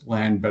know this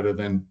land better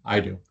than I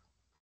do.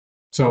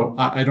 So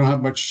I don't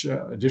have much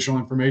additional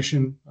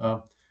information.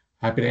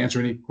 Happy to answer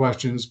any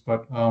questions,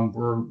 but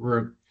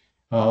we're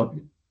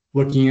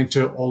looking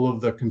into all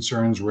of the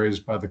concerns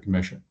raised by the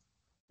commission.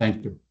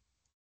 Thank you.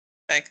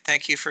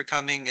 Thank you for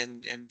coming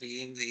and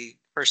being the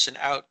person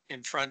out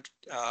in front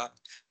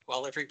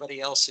while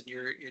everybody else in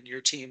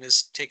your team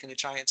is taking a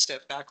giant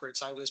step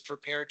backwards. I was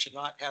prepared to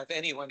not have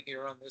anyone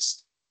here on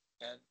this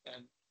and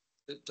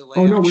delay.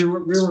 Oh no, we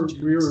were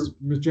Ms.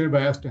 Geneva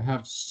asked to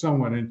have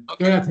someone, and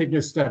okay. They're not taking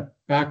a step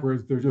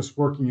backwards. They're just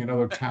working in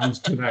other towns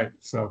tonight.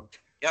 So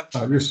yep,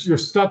 you're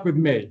stuck with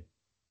me.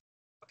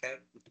 Okay.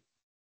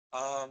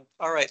 All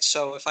right.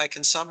 So if I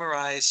can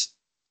summarize,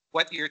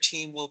 what your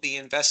team will be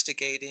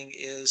investigating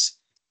is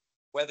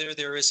whether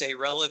there is a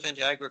relevant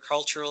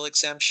agricultural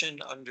exemption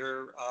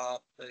under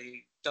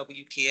the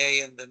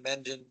WPA and the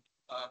Mendon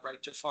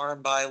right to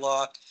farm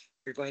bylaw.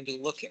 You're going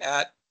to look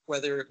at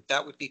whether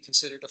that would be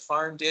considered a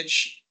farm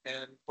ditch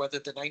and whether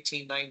the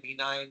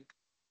 1999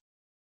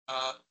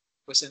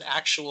 was an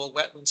actual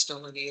wetlands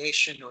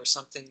delineation or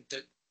something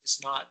that is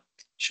not,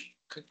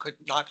 could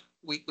not,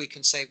 we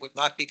can say would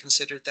not be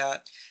considered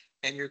that.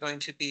 And you're going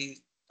to be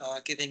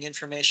giving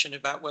information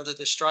about whether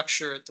the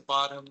structure at the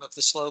bottom of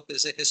the slope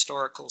is a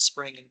historical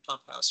spring and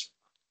pump house.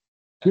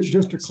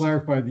 Just to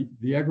clarify,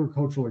 the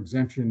agricultural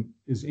exemption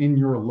is in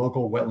your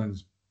local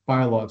wetlands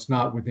bylaw. It's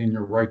not within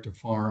your right to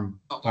farm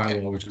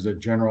bylaw, which is a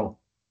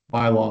general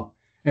bylaw.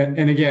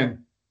 And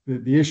again,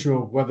 the issue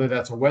of whether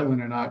that's a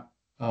wetland or not,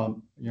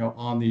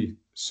 on the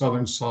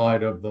southern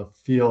side of the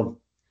field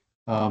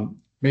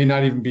may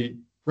not even be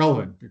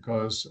relevant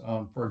because,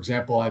 for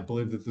example, I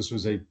believe that this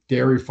was a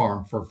dairy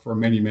farm for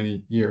many,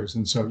 many years.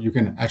 And so you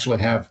can actually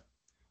have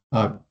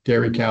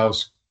dairy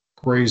cows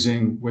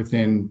grazing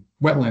within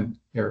wetland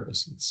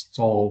areas. It's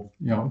all,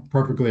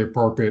 perfectly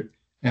appropriate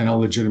and a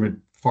legitimate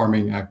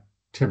farming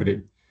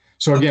activity.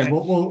 So again,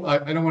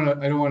 I don't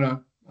want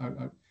to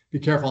be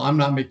careful. I'm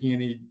not making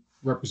any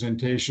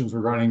representations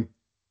regarding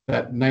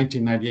that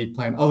 1998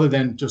 plan other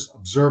than just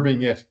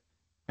observing it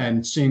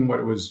and seeing what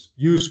it was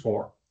used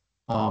for.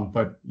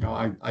 But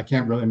I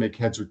can't really make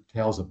heads or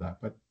tails of that.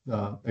 But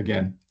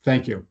again,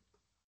 thank you.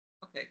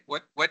 Okay,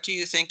 what do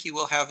you think you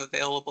will have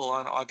available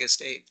on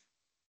August 8th?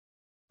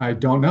 I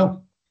don't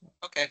know.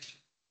 Okay,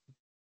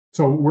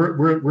 So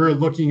we're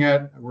looking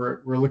at,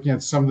 we're looking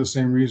at some of the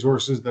same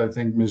resources that I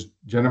think Ms.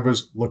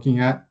 Geneva's looking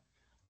at,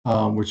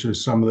 which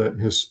is some of the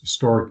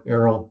historic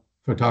aerial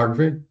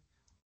photography.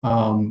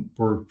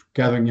 We're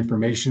gathering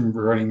information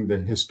regarding the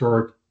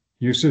historic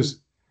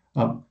uses,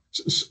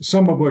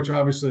 some of which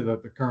obviously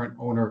that the current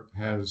owner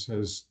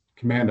has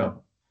command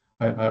of.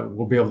 I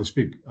will be able to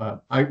speak,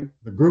 the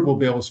group will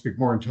be able to speak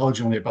more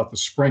intelligently about the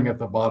spring at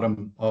the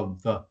bottom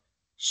of the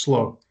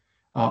slope.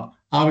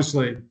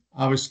 Obviously,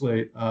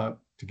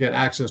 to get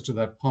access to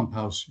that pump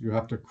house, you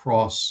have to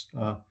cross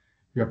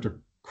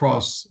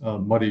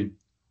Muddy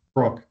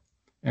Brook.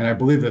 And I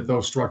believe that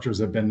those structures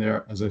have been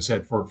there, as I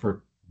said,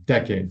 for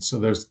decades. So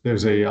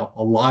there's a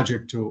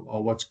logic to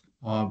what's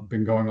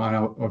been going on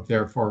out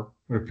there for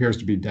what appears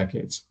to be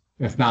decades,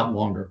 if not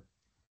longer.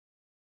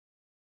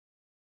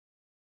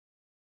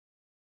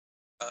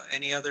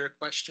 any other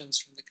questions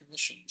from the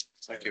commission?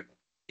 Thank you.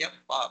 Yep,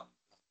 Bob.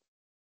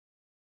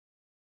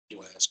 You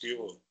want to ask you?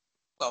 Or-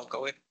 Well,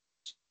 go ahead.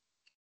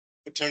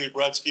 Attorney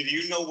Brodsky, do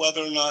you know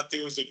whether or not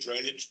there was a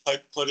drainage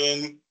pipe put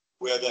in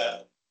where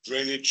that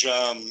drainage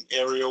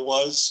area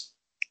was?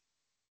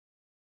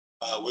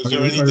 Was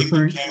there anything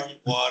to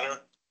carry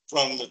water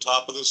from the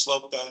top of the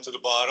slope down to the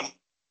bottom?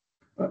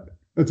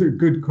 That's a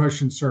good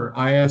question, sir.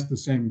 I asked the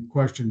same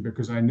question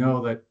because I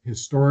know that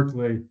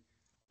historically,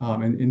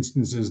 in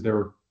instances, there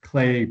were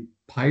clay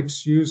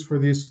pipes used for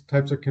these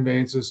types of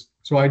conveyances.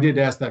 So I did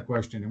ask that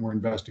question and we're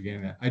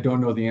investigating that. I don't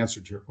know the answer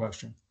to your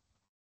question.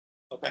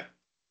 Okay,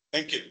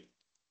 thank you.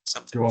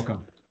 You're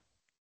welcome.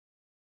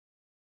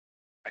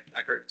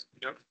 I heard,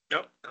 nope,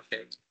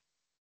 okay.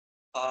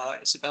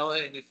 Isabella,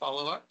 any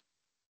follow-up?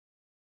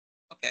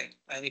 Okay,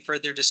 any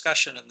further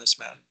discussion on this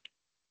matter?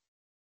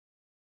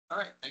 All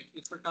right, thank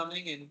you for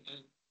coming and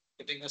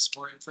giving us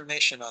more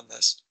information on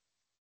this.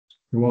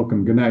 You're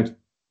welcome. Good night.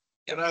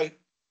 Good night.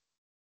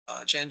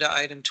 Agenda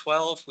item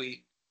 12,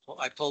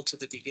 I pulled to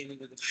the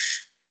beginning of the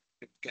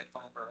meeting, get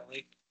home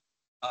early.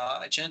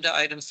 Agenda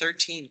item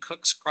 13,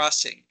 Cook's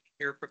Crossing.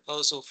 Your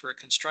proposal for a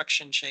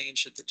construction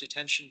change at the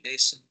detention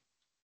basin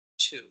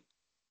 2.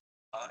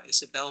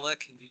 Isabella,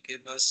 can you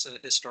give us a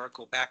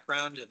historical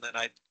background? And then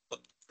I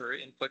look for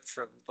input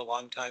from the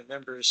longtime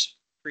members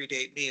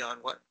predate me on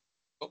what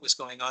was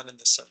going on in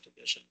this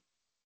subdivision.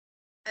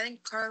 I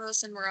think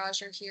Carlos and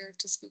Mirage are here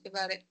to speak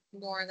about it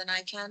more than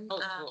I can.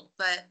 Oh, cool.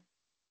 But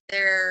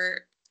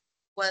there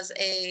was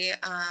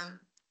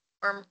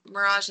or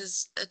Mirage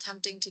is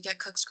attempting to get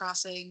Cook's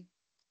Crossing.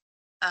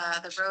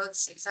 The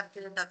roads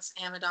accepted, that's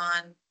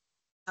Amadon,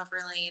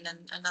 Cover Lane,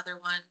 and another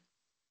one.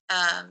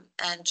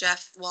 And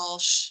Jeff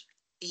Walsh,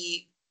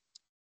 the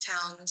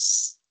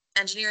town's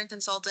engineering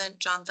consultant,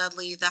 John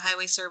Dudley, the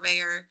highway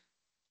surveyor,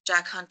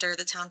 Jack Hunter,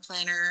 the town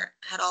planner,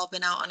 had all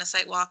been out on a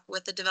site walk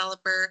with the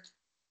developer,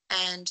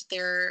 and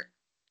their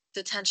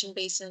detention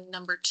basin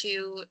number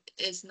 2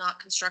 is not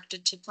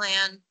constructed to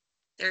plan.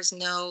 There's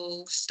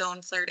no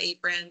stone flared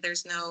apron,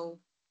 there's no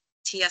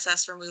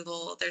TSS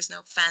removal, there's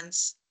no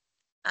fence.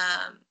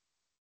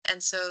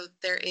 And so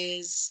there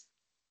is,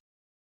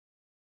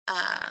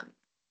 I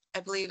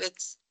believe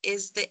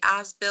is the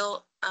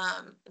as-built,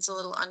 it's a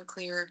little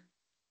unclear.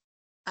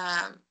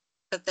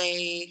 But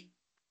they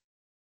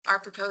are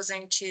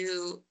proposing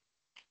to,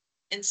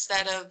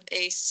 instead of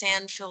a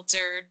sand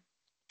filter,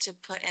 to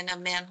put in a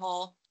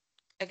manhole.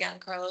 Again,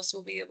 Carlos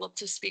will be able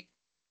to speak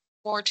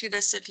more to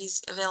this if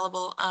he's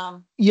available.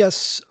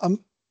 Yes,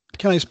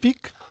 can I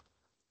speak?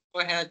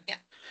 Go ahead. Yeah.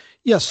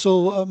 Yes,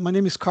 so my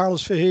name is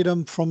Carlos Ferreira.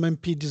 I'm from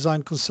MP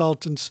Design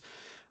Consultants.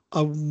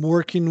 I'm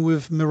working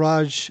with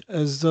Mirage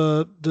as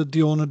the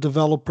owner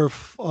developer,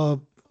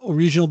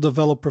 original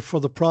developer for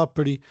the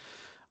property.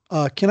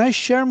 Can I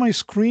share my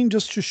screen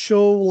just to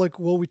show like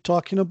what we're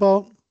talking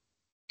about?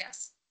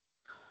 Yes.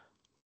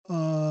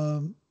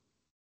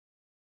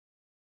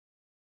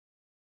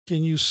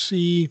 Can you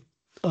see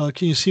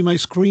my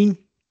screen?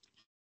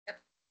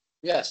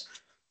 Yes.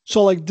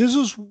 So like this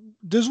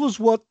was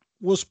what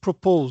was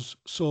proposed.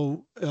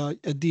 So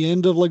at the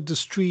end of like the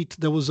street,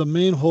 there was a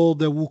manhole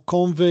that will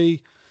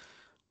convey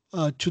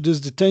to this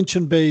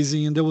detention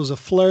basin, and there was a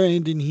flare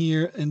end in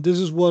here, and this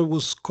is what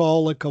was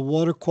called like a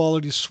water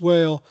quality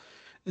swale,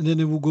 and then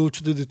it will go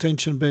to the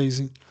detention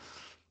basin.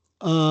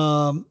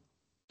 And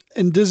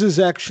this is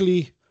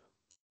actually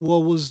what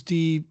was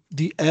the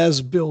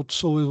as built.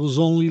 So it was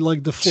only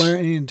like the flare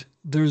end.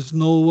 There's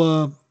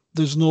no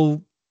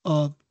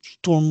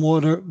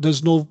stormwater.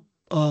 There's no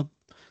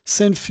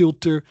sand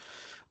filter,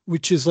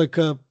 which is like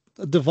a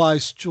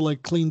device to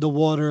like clean the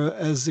water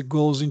as it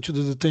goes into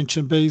the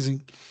detention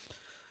basin.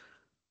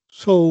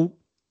 So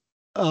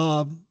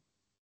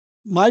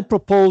my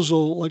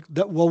proposal, like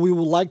that, what we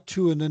would like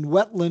to, and then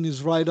wetland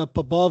is right up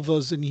above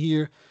us in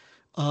here,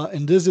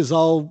 and this is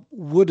all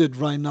wooded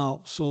right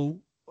now. So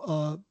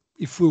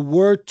if we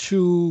were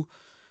to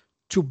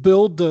to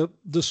build the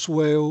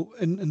swale,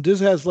 and this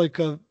has like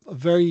a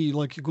very,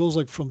 like it goes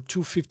like from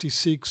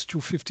 256,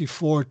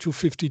 254,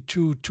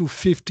 252,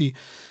 250,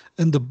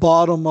 and the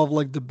bottom of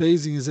like the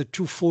basin is at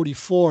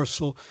 244.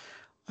 So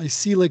I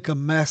see like a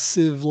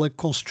massive like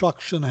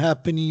construction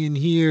happening in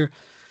here,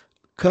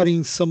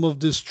 cutting some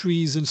of these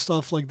trees and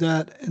stuff like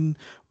that. And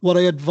what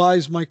I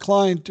advised my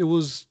client, it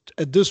was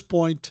at this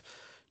point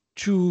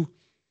to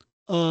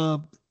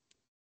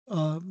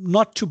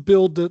not to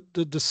build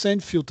the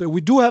sand filter.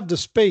 We do have the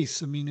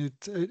space. I mean,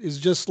 it's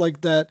just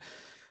like that.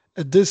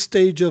 At this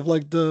stage of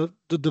like the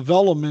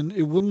development,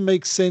 it wouldn't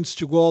make sense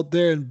to go out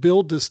there and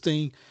build this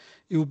thing.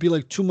 It would be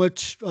like too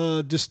much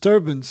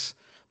disturbance.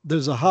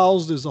 There's a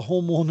house, there's a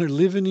homeowner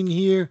living in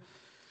here.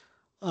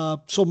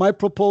 So my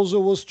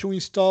proposal was to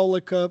install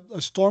like a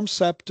storm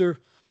scepter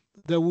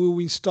that will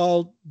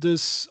install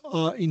this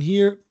in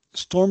here.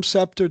 Storm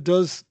scepter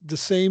does the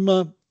same.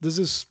 This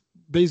is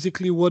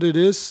basically what it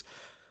is.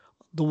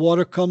 The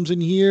water comes in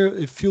here,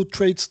 it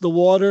filtrates the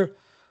water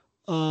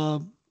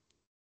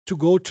to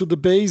go to the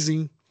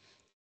basin,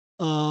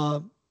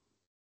 and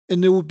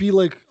it will be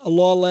like a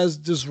lot less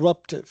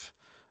disruptive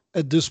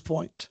at this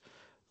point.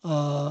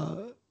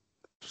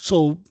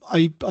 So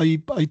I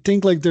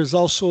think like there's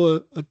also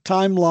a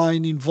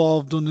timeline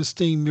involved on this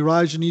thing.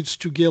 Mirage needs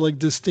to get like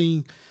this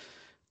thing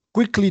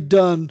quickly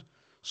done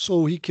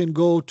so he can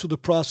go to the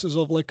process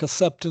of like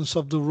acceptance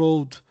of the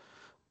road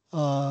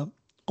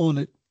on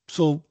it.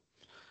 So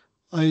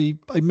I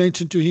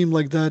mentioned to him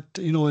like that,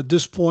 you know, at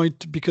this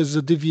point, because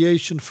the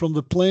deviation from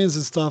the plans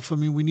and stuff, I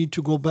mean, we need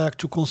to go back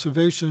to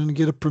conservation and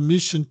get a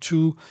permission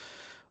to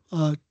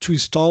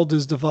install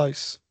this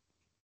device.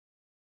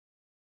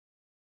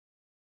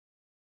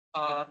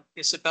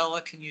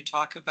 Isabella, can you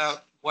talk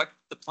about what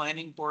the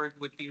planning board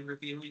would be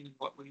reviewing and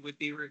what we would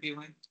be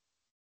reviewing?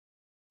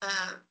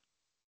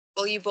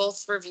 Well, you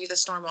both review the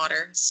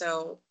stormwater,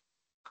 so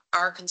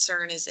our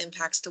concern is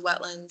impacts to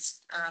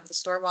wetlands.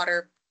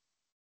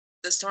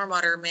 The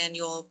stormwater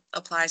manual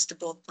applies to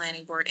both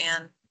planning board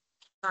and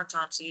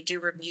Concom, so you do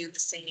review the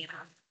same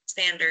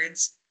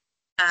standards.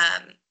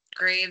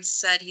 Graves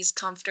said he's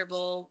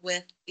comfortable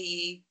with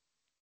the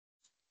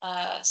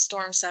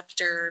storm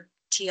scepter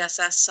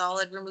TSS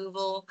solid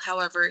removal.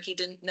 However, he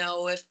didn't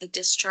know if the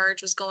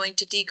discharge was going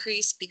to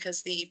decrease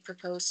because the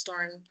proposed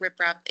storm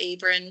riprap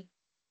apron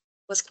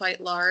was quite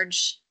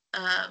large,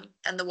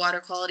 and the water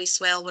quality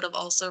swale would have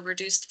also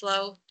reduced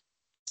flow.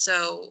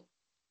 So,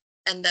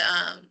 and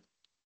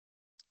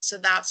so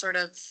that sort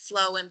of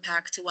flow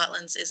impact to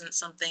wetlands isn't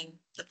something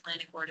the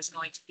planning board is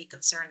going to be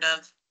concerned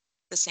of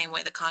the same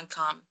way the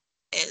Concom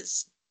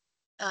is.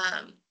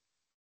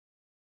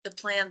 The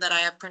plan that I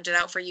have printed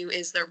out for you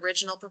is the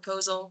original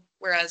proposal,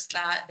 whereas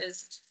that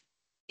is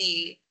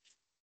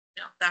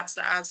that's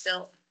the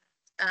as-built.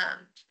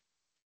 And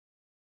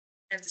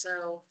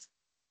so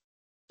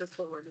just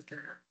forward to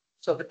that.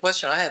 So the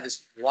question I have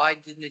is, why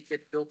didn't it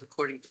get built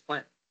according to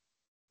plan?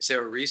 Is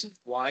there a reason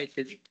why it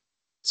didn't?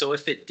 So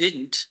if it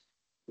didn't,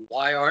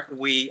 why aren't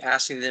we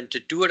asking them to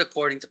do it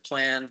according to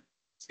plan?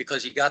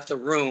 Because you got the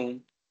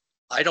room.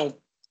 I don't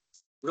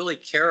really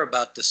care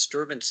about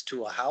disturbance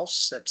to a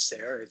house that's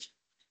there. If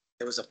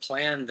there was a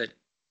plan that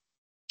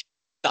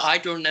the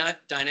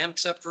hydrodynamic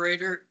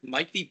separator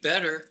might be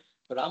better,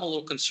 but I'm a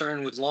little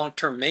concerned with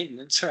long-term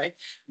maintenance, right?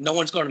 No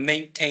one's going to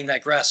maintain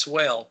that grass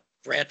swale,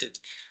 granted,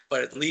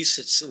 but at least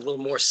it's a little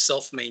more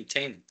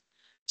self-maintaining.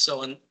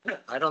 So, and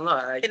I don't know.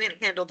 It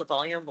didn't handle the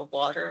volume of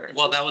water.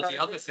 Well, that was the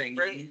other thing.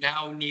 You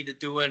now need to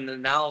do an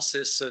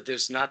analysis so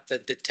there's not the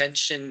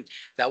detention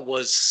that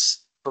was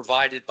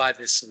provided by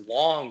this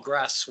long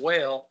grass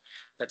swale.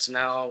 That's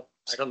now,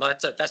 I don't know,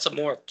 that's a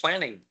more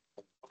planning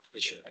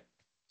issue.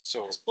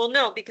 So, Well,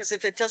 no, because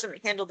if it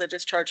doesn't handle the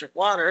discharge of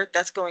water,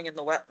 that's going in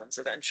the wetlands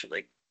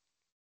eventually.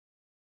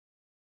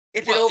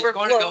 If it Well, it's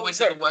going to go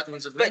overflows, into the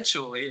wetlands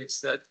eventually. It's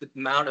that the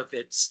amount of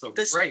it's the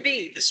rate,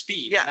 speed. the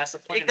speed. Yeah, That's the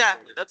planning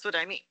exactly, board. that's what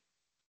I mean.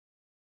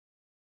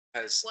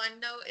 as, One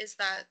note is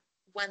that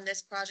when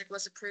this project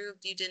was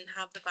approved, you didn't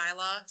have the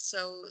bylaw,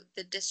 so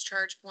the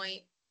discharge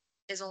point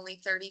is only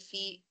 30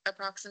 feet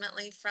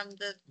approximately from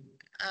the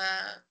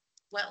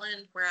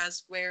wetland,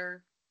 whereas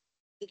where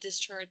the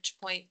discharge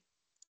point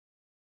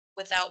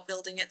without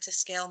building it to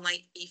scale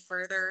might be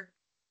further,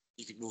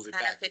 you could move it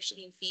kind of back.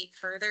 15 feet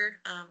further.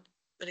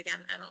 But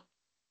again, I don't.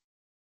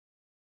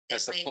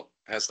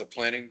 Has the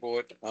planning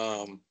board,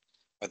 are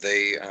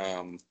they,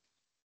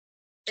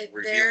 Their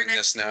reviewing next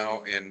this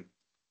now meeting- in,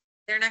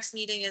 Their next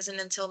meeting isn't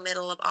until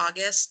middle of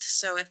August,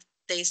 so if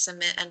they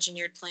submit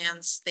engineered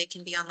plans, they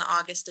can be on the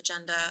August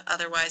agenda.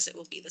 Otherwise, it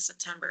will be the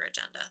September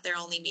agenda. They're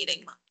only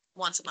meeting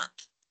once a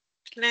month.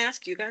 Can I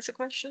ask you guys a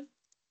question?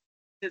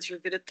 Because you're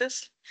good at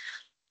this.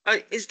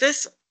 Is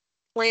this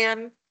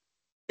plan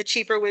the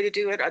cheaper way to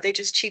do it? Are they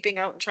just cheaping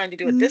out and trying to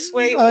do it this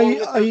way? Or would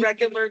the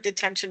regular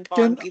detention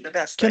pond be the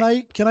best Can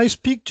thing? I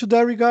speak to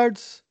that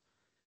regards?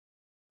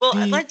 Well,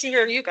 I'd like to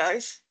hear you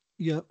guys.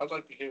 Yeah. I'd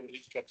like to hear what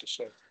he's got to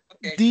say.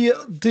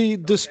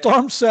 The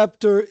storm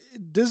scepter,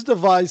 this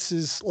device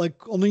is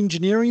like on the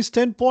engineering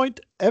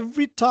standpoint,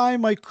 every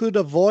time I could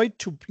avoid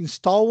to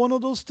install one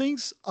of those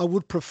things, I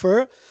would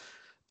prefer.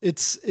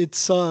 It's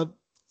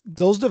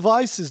those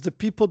devices, the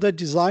people that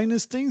design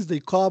these things, they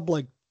cost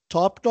like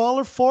top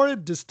dollar for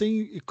it. This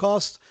thing,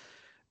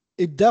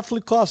 it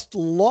definitely costs a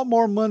lot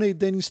more money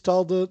than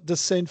install the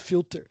sand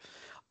filter.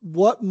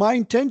 What my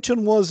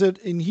intention was it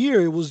in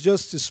here, it was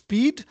just the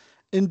speed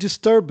and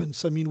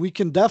disturbance. I mean, we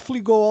can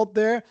definitely go out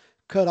there,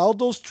 cut out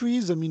those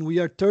trees. I mean, we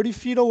are 30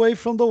 feet away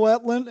from the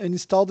wetland and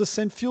install the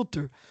sand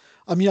filter.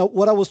 I mean,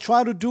 what I was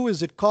trying to do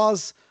is it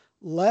cause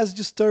less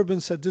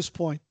disturbance at this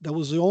point. That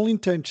was the only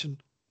intention.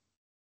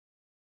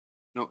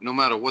 No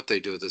matter what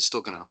they do, they're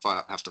still gonna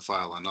have to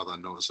file another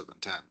notice of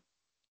intent.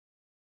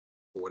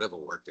 For whatever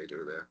work they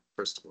do there,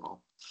 first of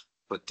all.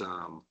 But,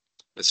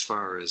 as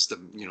far as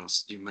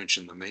you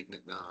mentioned the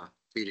maintenance,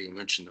 Peter, you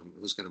mentioned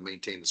who's gonna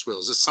maintain the swale.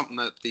 Is this something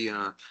that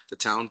the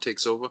town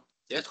takes over?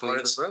 Yeah, it's part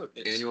of the road.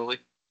 Annually?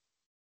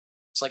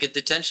 It's like a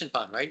detention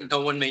pond, right?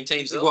 No one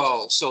maintains those.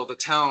 Well, so the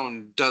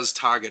town does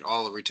target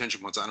all the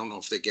retention ponds. I don't know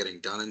if they're getting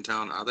done in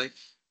town, are they?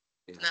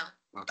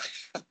 No,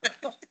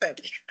 Okay.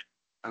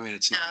 I mean,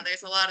 it's no, not,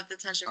 there's a lot of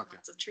detention Okay.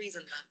 ponds of trees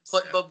in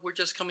them. But we're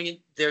just coming in,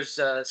 there's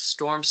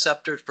storm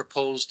scepters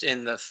proposed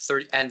in the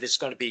 30, and it's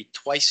gonna be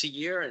twice a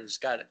year, and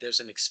there's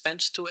an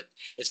expense to it.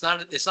 It's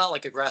not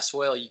like a grass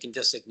swale you can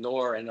just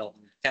ignore and it'll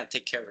kind of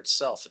take care of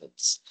itself.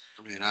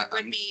 I mean,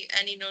 Would be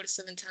any notice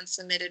of intent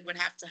submitted would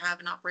have to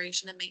have an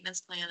operation and maintenance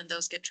plan, and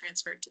those get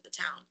transferred to the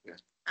town. Yeah.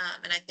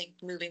 And I think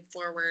moving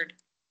forward,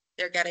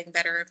 they're getting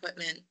better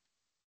equipment.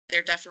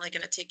 They're definitely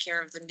gonna take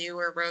care of the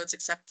newer roads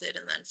accepted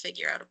and then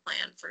figure out a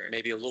plan for.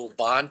 Maybe a little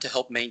bond to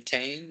help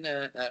maintain,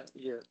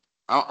 yeah.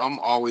 I'm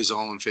always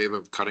all in favor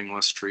of cutting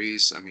less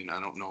trees. I mean, I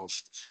don't know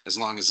if, as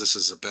long as this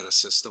is a better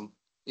system,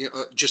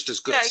 just as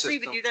good. Yeah, a I agree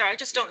with system. you there. I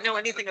just don't know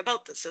anything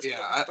about the system.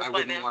 Yeah, the I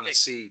wouldn't want to financing.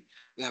 see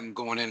them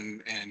going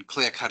in and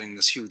clear cutting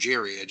this huge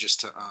area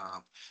just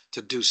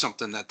to do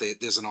something that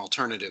there's an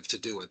alternative to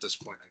do at this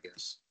point, I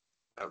guess.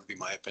 That would be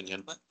my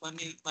opinion. Let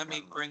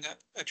me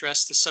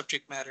address the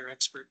subject matter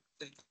expert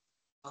thing.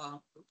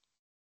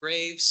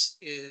 Graves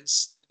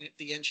is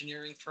the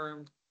engineering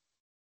firm.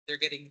 They're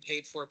getting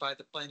paid for by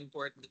the planning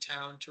board in the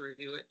town to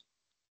review it.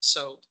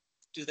 So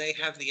do they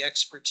have the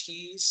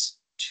expertise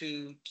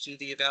to do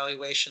the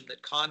evaluation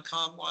that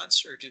Concom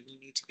wants, or do we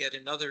need to get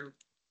another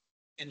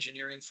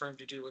engineering firm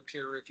to do a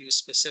peer review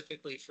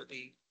specifically for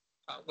the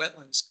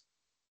wetlands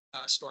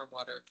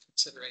stormwater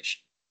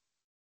consideration?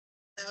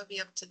 That would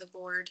be up to the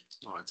board.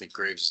 Oh, I think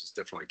Graves is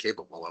definitely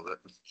capable of it.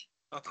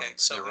 Okay,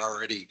 So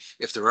so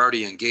if they're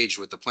already engaged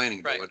with the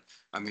planning Right. board,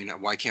 I mean,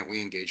 why can't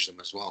we engage them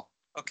as well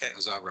okay,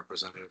 as our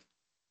representative?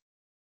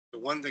 The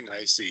one thing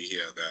I see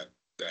here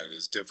that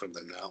is different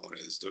than that one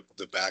is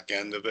the back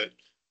end of it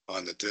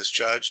on the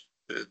discharge.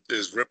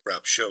 There's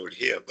riprap showed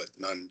here, but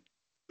none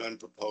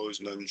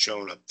proposed, none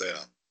shown up there.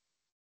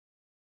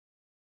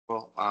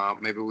 Well,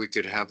 maybe we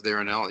could have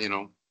their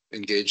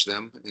engage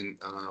them in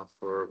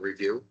for a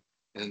review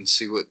and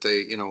see what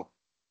they,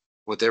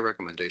 what their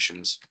recommendation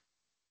is.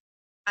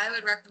 I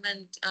would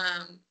recommend,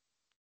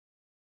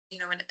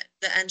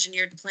 the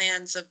engineered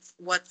plans of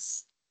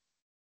what's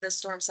the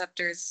storm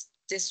scepter's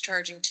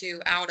discharging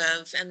to out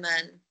of, and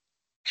then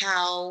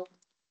how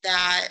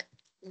that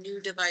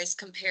new device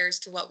compares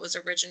to what was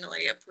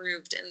originally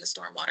approved in the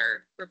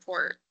stormwater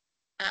report,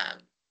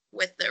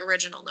 with the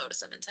original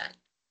notice of intent.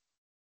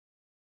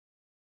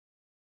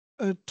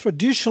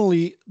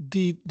 Traditionally,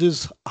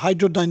 these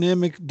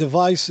hydrodynamic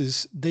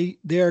devices, they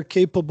are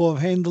capable of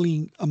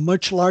handling a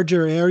much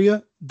larger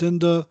area than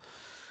the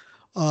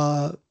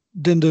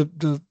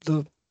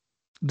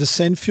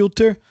sand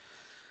filter.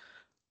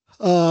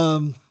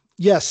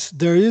 Yes,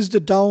 there is the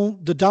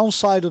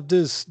downside of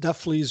this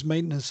definitely is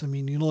maintenance. I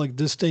mean, like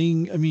this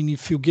thing, I mean,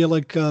 if you get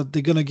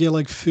they're gonna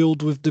get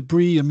filled with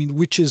debris, I mean,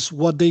 which is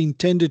what they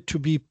intended to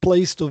be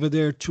placed over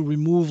there to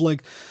remove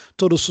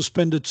total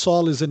suspended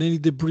solids and any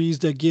debris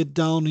that get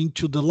down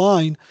into the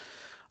line.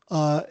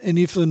 And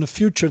if in the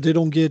future they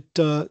don't get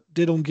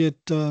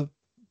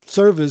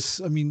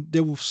service, I mean,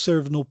 they will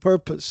serve no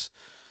purpose.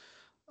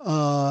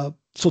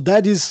 So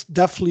that is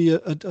definitely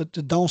a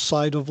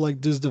downside of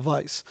this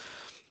device.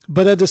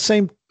 But at the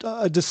same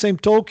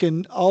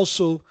token,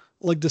 also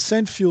the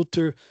sand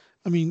filter,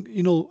 I mean,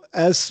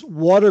 as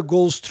water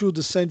goes through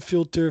the sand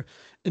filter,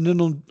 and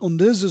then on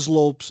these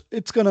slopes,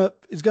 it's gonna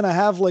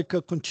have a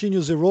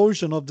continuous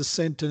erosion of the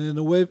sand, and in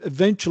a way,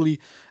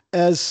 eventually,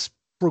 as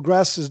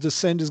progresses, the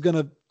sand is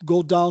gonna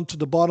go down to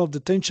the bottom of the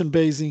detention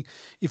basin.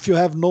 If you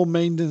have no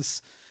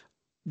maintenance,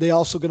 they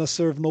also gonna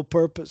serve no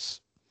purpose.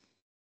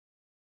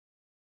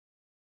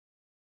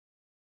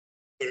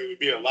 But it would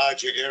be a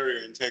larger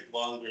area and take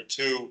longer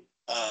to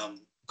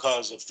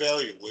cause a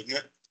failure,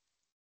 wouldn't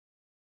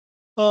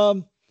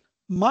it?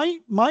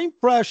 My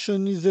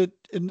impression is that,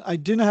 and I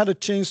didn't have a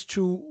chance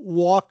to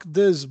walk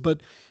this,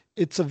 but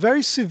it's a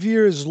very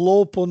severe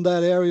slope on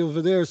that area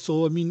over there.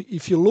 So, I mean,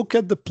 if you look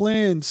at the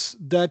plans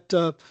that,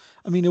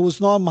 I mean, it was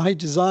not my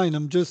design.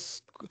 I'm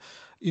just,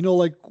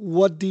 like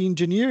what the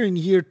engineering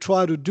here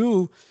try to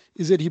do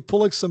is that he put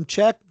like some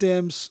check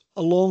dams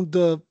along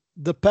the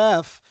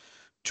path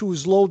to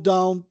slow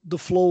down the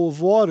flow of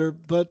water.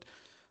 But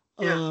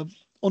on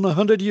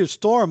 100-year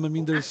storm, I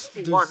mean, there's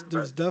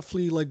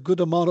definitely like good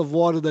amount of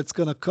water that's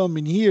gonna come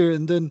in here,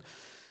 and then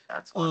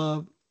That's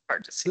one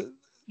hard to see.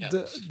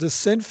 the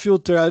sand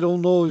filter, I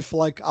don't know if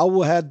like I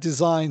would have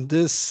designed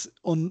this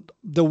on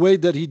the way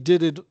that he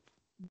did it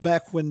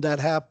back when that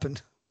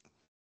happened.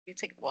 You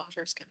think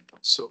water's gonna go?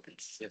 So,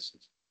 yes.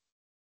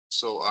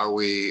 So are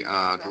we,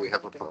 do we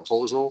have a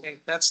proposal, Okay,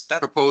 that's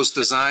proposed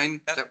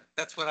design?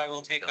 that's what I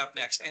will take up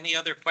next. Any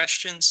other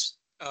questions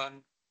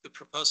on the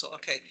proposal?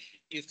 Okay,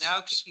 you've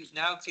now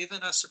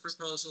given us a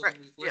proposal and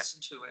we've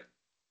listened to it.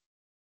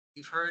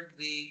 You've heard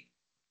the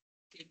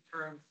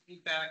interim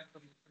feedback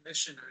from the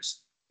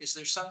commissioners. Is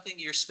there something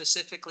you're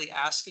specifically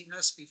asking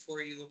us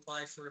before you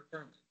apply for a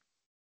permit?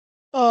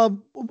 I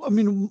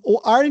mean,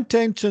 our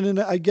intention, and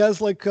I guess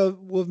like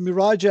what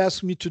Mirage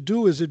asked me to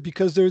do, is it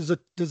because there's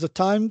a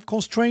time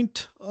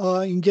constraint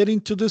in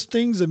getting to these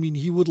things. I mean,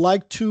 he would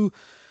like to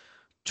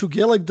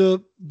get like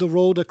the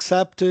road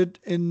accepted,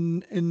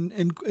 and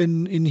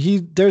he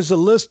there's a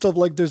list of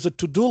like there's a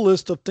to-do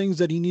list of things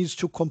that he needs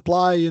to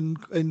comply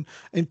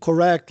and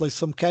correct, like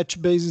some catch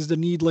basins that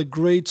need like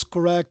grades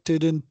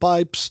corrected and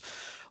pipes.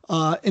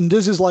 And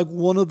this is like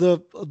one of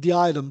the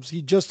items.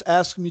 He just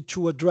asked me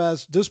to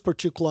address this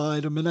particular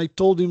item, and I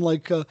told him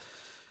like,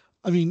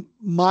 I mean,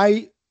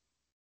 my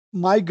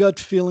gut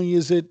feeling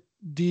is that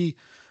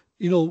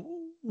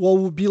what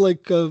would be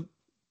like,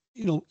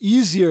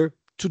 easier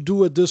to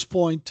do at this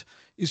point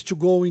is to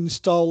go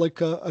install like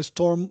a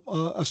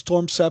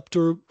storm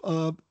scepter,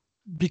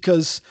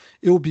 because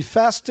it will be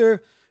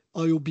faster,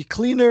 it will be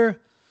cleaner.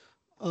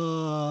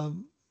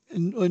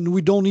 And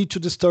we don't need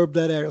to disturb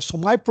that area. So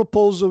my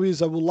proposal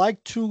is I would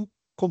like to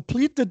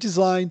complete the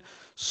design,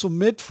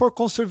 submit for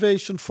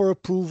conservation for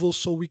approval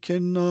so we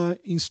can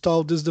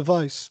install this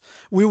device.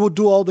 We will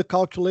do all the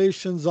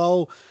calculations.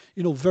 I'll,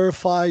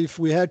 verify if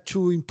we had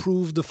to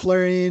improve the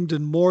flare end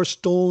and more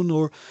stone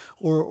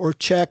or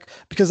check,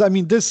 because I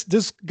mean, this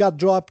got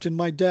dropped in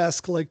my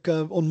desk like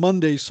on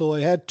Monday. So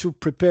I had to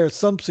prepare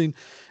something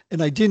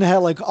and I didn't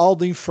have like all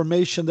the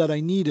information that I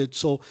needed.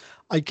 So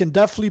I can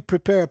definitely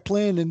prepare a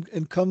plan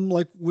and come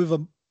like with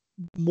a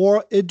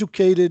more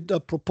educated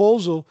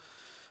proposal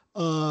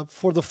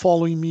for the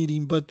following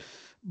meeting. But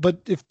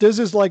if this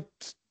is like,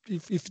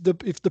 if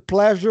the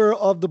pleasure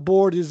of the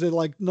board is that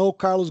like, no,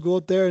 Carlos, go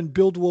out there and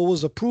build what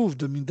was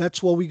approved. I mean,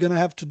 that's what we're gonna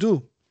have to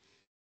do.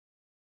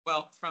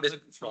 Well, from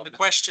the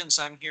questions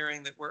I'm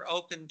hearing, that we're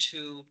open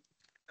to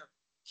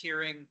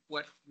hearing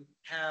what you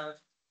have,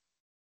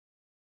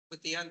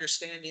 with the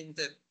understanding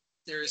that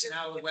there is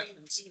now a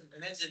wetlands,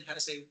 Mendon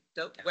has a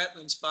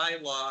wetlands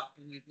bylaw,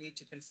 and you need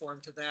to conform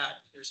to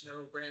that. There's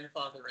no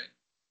grandfathering,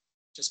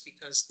 just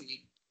because the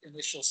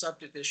initial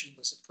subdivision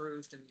was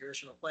approved and the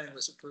original plan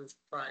was approved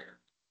prior.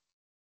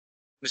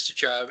 Mr.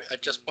 Chair, I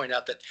just point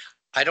out that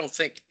I don't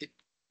think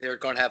they're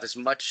going to have as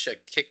much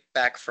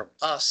kickback from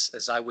us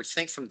as I would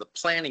think from the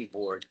planning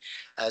board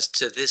as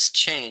to this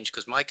change,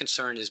 because my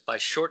concern is by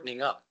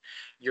shortening up,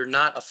 you're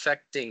not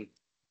affecting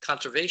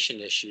conservation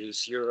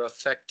issues, you're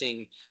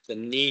affecting the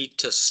need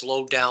to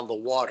slow down the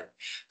water.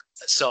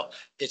 So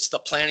it's the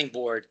planning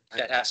board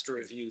that has to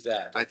review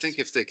that. I think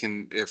if they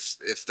can,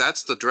 if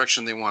that's the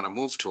direction they want to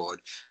move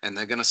toward, and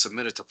they're gonna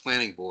submit it to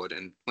planning board,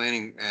 and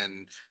planning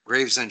and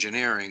Graves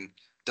Engineering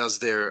does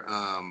their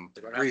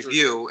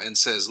review and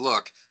says,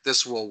 look,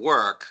 this will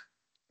work.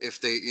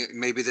 If they,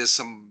 maybe there's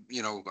some,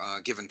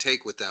 give and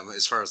take with them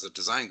as far as the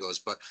design goes,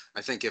 but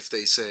I think if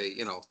they say,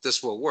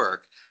 this will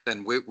work,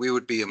 then we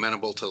would be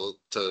amenable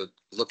to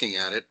looking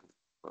at it.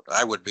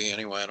 I would be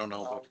anyway, I don't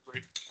know.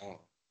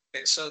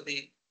 Okay, so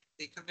the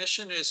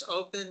commission is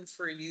open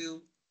for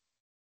you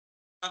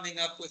coming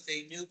up with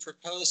a new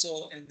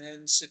proposal and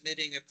then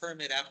submitting a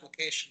permit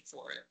application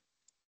for it.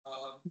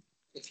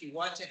 If you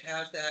want to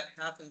have that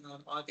happen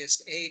on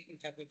August 8th, you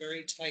have a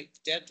very tight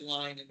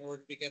deadline in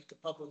order to get the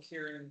public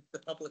hearing, the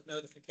public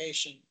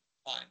notification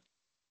time.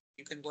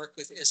 You can work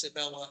with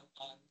Isabella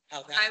on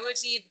how that. I would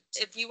need,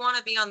 if you want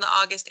to be on the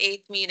August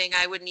 8th meeting,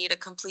 I would need a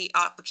complete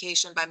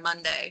application by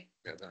Monday.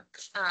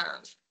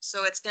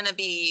 So it's gonna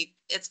be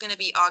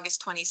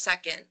August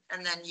 22nd,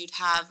 and then you'd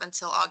have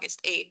until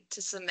August 8th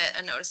to submit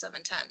a notice of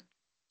intent.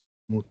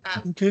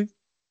 Okay.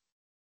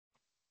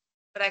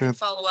 But I can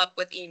follow up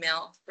with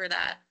email for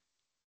that.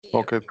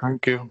 Okay,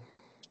 thank you.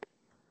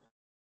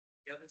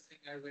 The other thing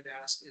I would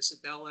ask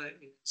Isabella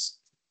is,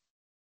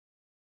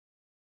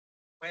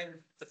 when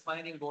the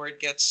planning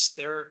board gets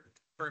their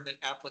permit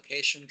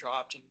application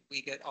dropped and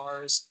we get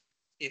ours,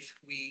 if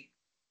we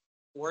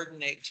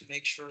coordinate to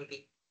make sure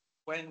that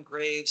when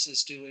Graves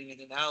is doing an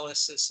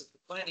analysis of the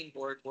planning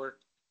board work,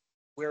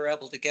 we're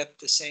able to get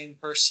the same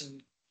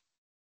person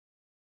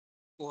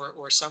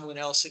or someone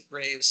else at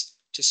Graves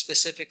to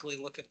specifically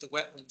look at the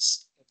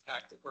wetlands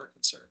impact that we're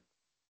concerned.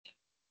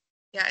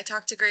 Yeah, I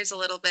talked to Graves a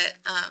little bit,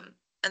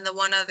 and the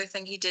one other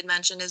thing he did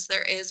mention is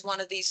there is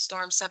one of these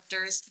storm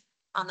scepters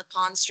on the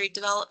Pond Street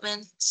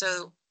development,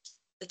 so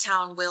the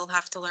town will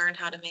have to learn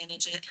how to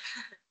manage it.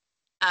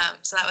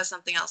 So that was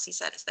something else he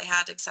said, is they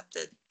had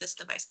accepted this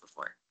device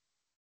before.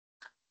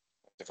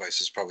 Device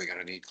is probably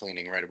gonna need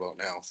cleaning right about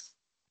now.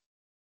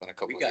 In a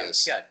couple We of got,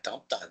 years. got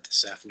dumped on it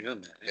this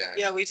afternoon, man. Yeah.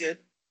 Yeah, we did.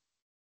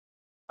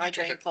 My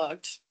drain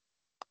clogged.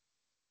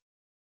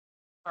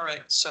 All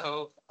right,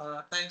 so,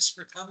 thanks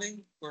for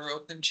coming. We're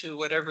open to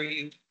whatever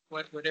you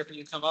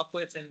come up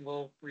with, and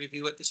we'll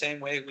review it the same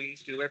way we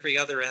do every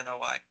other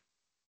NOI.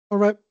 All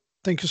right.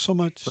 Thank you so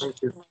much.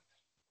 Thank you.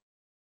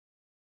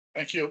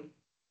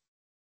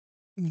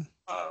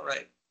 All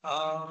right,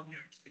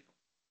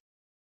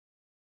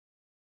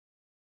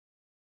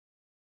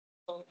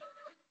 Can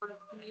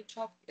you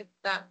check if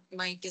that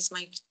mic is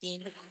Mike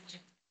Dean?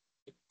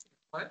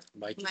 what?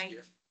 Mike.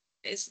 Mike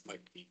is,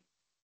 Mike.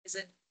 is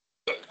it?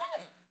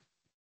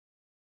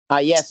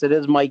 Yes, it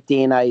is Mike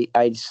Dean. I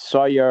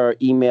saw your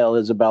email,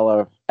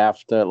 Isabella,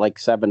 after like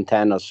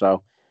 7:10 or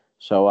so.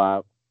 So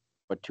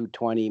for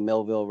 220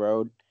 Millville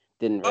Road,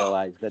 didn't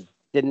realize the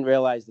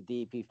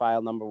DEP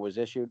file number was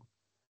issued.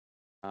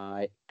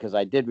 Because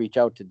I did reach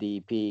out to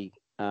DEP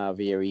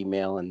via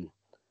email, and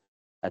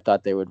I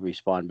thought they would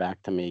respond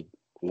back to me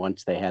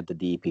once they had the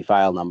DEP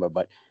file number.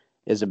 But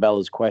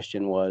Isabella's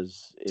question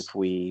was if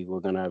we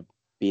were gonna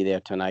be there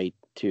tonight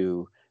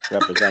to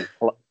represent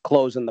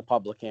closing the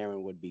public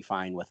hearing would be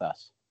fine with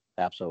us.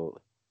 Absolutely.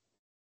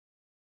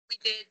 We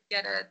did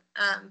get a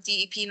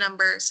DEP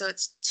number, so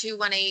it's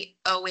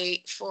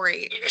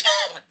 2180848.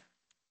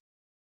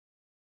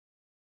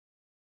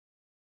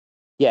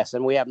 Yes,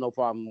 and we have no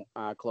problem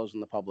closing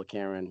the public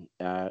hearing.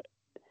 It's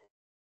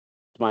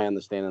my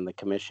understanding the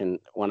commission,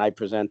 when I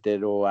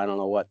presented, I don't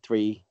know what,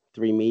 three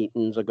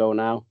meetings ago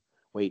now,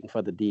 waiting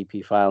for the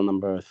DP file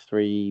number,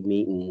 3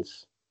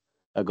 meetings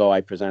ago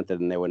I presented,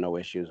 and there were no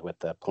issues with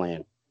the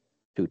plan,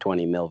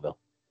 220 Millville.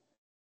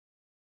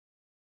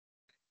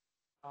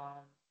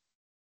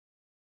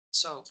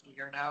 So we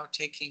are now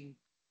taking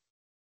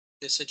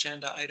this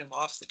agenda item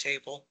off the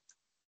table,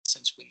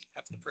 since we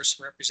have the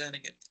person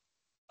representing it.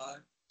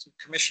 Do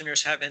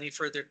commissioners have any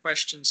further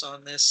questions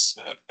on this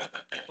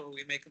before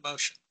we make a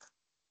motion?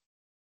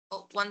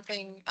 Well, one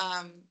thing,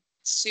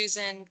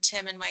 Susan,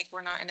 Tim, and Mike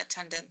were not in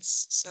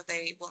attendance, so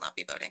they will not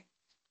be voting.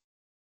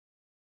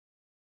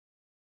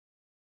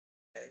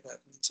 Okay, that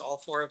means all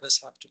 4 of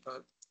us have to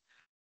vote.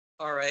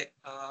 All right,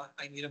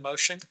 I need a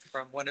motion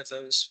from one of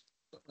those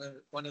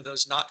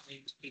not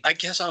named people. I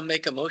guess I'll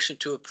make a motion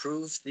to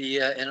approve the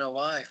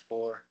NOI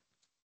for.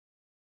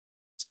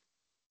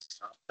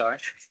 Sorry.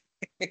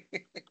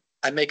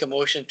 I make a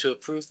motion to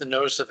approve the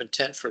notice of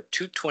intent for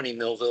 220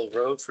 Millville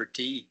Road for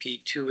DEP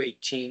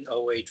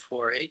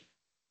 2180848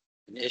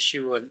 and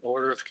issue an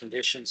order of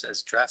conditions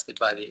as drafted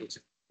by the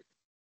agent.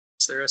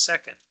 Is there a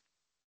second?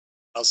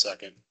 I'll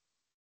second.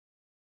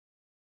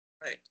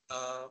 Right,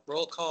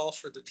 roll call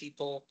for the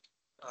people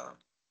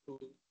who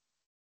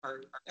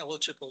are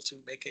eligible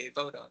to make a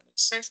vote on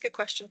this. Can I ask a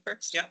question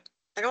first? Yeah.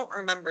 I don't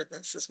remember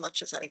this as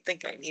much as I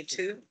think I need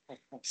to.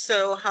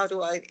 So how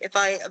do if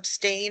I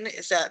abstain,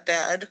 is that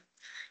bad?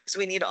 Because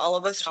we need all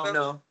of us to Oh,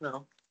 vote?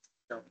 no.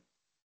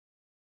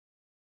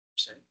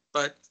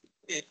 But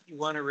if you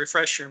want to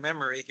refresh your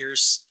memory,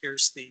 here's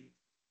the,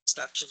 is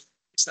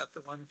that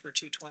the one for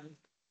 220?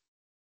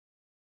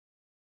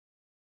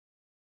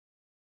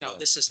 No,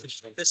 this is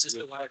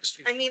the one.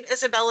 I mean,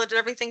 Isabella, did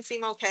everything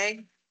seem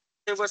okay?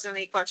 There wasn't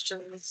any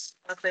questions,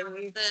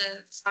 nothing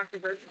The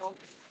controversial?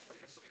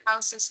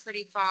 house is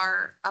pretty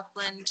far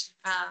upland.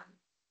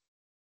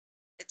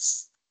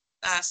 It's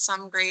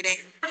some grading.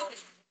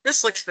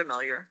 This looks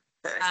familiar.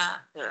 Okay.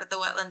 The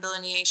wetland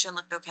delineation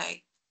looked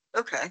okay.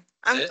 Okay,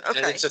 And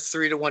okay. it's a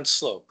 3-to-1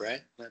 slope,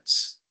 right?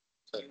 That's.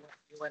 You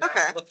went out and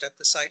Okay. looked at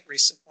the site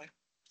recently.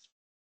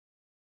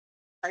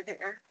 I think,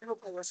 I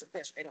hope I wasn't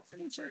there. I don't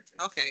think so.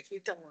 Okay,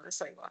 You've done one of the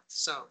sidewalks.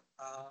 so,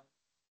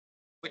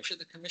 which of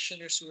the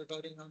commissioners who are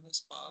voting on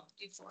this, Bob?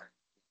 You for.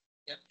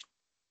 Yep.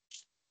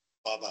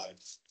 Bye-bye.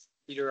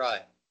 Peter,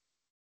 I.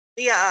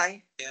 Yeah,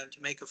 And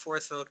to make a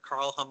 4th vote,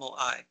 Carl Hummel,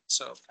 aye.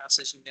 So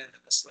passes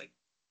unanimously.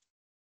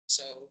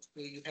 So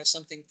will you have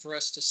something for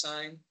us to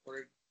sign,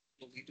 or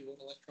will we do it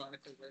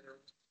electronically later?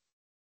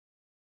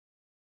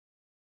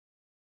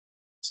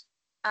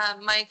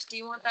 Mike, do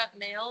you want that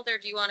mailed or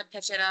do you want to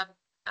pick it up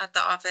at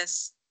the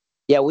office?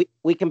 Yeah,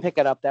 we can pick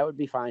it up. That would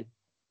be fine,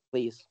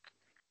 please.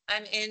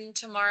 I'm in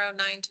tomorrow,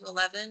 9 to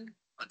 11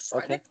 on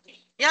Friday. Okay.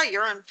 yeah,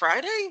 you're on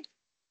Friday?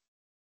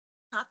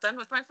 Not done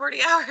with my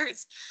 40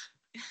 hours.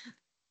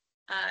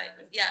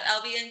 Yeah,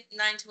 I'll be in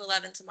 9 to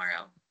 11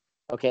 tomorrow.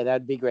 Okay,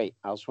 that'd be great.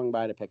 I'll swing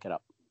by to pick it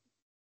up.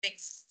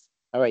 Thanks.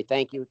 All right,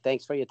 thank you.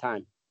 Thanks for your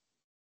time.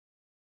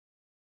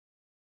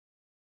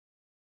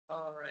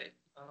 All right.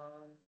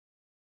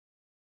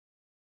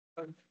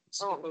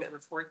 Skip over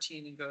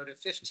 14 and go to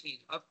 15,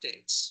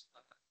 updates.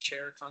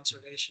 Chair,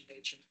 Conservation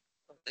Agent,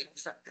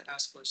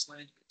 Task Force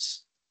Land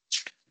Use.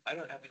 I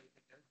don't have anything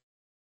there.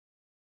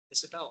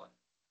 Isabella.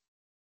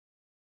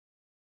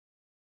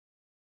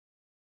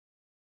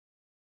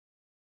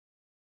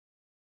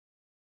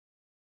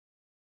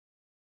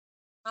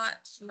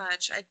 Not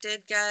much. I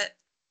did get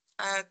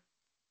a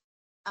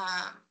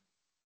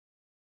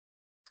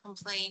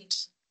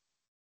complaint,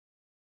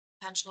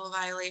 potential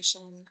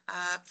violation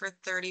for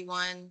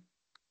 31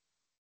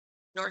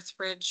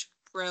 Northbridge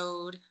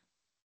Road.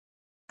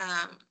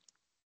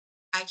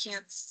 I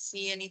can't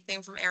see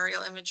anything from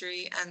aerial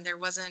imagery, and there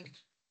wasn't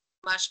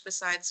much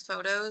besides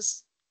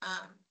photos.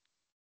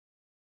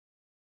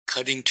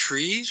 Cutting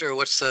trees, or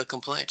what's the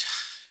complaint?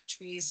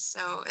 Trees,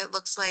 so it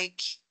looks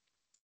like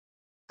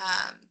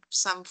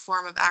some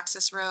form of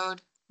access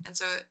road. And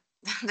so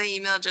the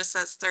email just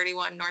says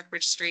 31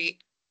 Northbridge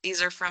Street.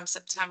 These are from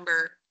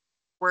September.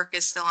 Work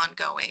is still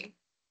ongoing.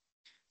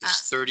 Is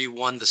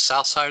 31 the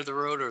south side of the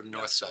road or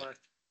north side?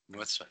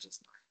 North side.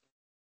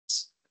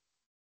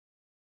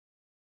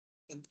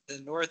 In the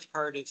north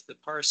part of the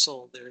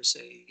parcel, there's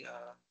a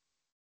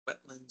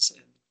wetlands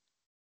and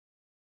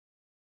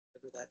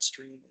whatever that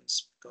stream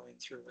is going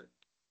through it.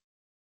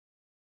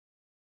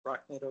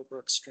 Rock Meadow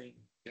Brook Stream.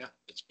 Yeah,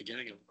 it's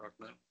beginning of Rock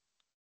Meadow.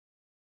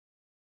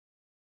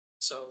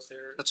 So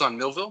there. That's on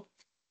Millville?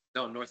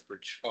 No,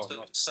 Northbridge. Oh, So-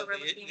 no. So we're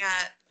looking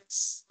at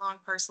this long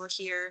parcel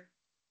here.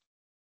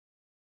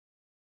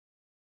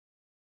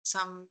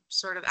 Some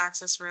sort of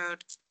access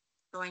road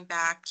going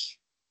back,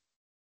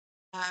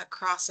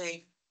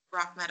 crossing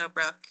Rock Meadow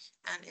Brook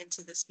and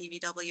into this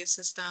BBW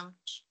system.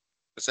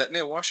 Is that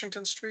near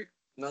Washington Street?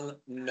 No,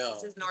 no.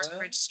 This is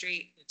Northbridge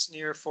Street. It's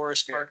near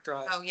Forest Park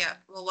Drive. Oh, yeah,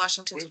 well,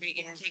 Washington Where's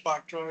Street, Forest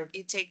Park Drive?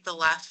 you take the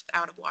left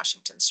out of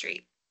Washington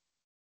Street.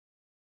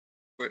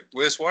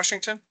 Where's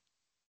Washington?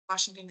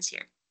 Washington is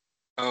here.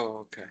 Oh,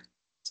 okay.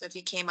 So if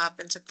you came up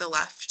and took the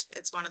left,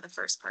 it's one of the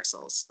first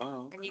parcels.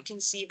 Oh, And you can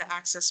see the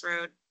access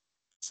road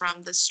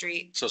from the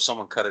street. so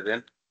someone cut it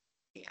in?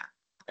 Yeah.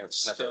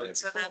 It's never there.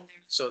 So then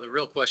there's, So the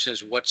real question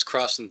is what's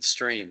crossing the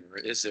stream, or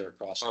is there a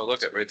crossing? Oh,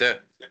 look at right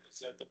there. Is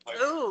that the pipe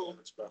Ooh.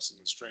 that's crossing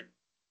the stream?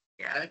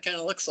 yeah, That kind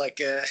of looks like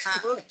Uh,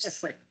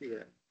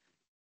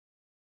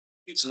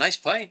 it's a nice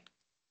pipe.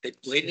 They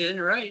laid it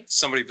in right.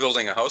 Somebody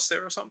building a house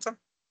there or something?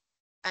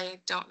 I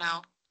don't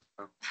know.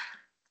 Oh.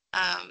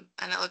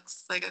 And it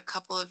looks like a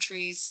couple of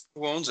trees.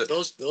 Who owns it?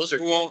 Those are.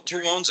 Who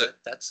owns it?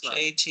 That's not.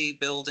 JT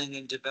Building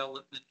and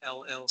Development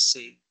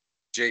LLC,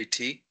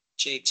 JT?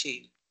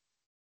 JT.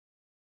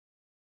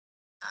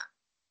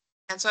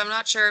 And so I'm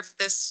not sure if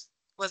this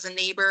was a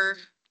neighbor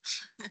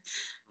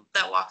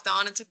that walked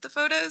on and took the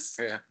photos.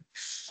 Yeah.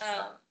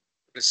 Um,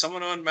 Is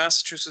someone on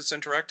Massachusetts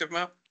Interactive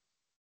Map?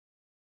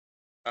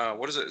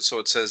 What is it? So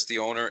it says the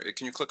owner,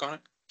 can you click on it?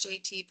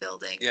 JT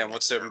Building. Yeah,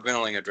 what's their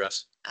mailing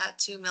address?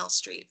 2 Mill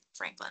Street,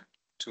 Franklin.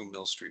 2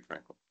 Mill Street,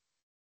 Franklin.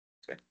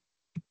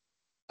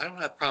 I don't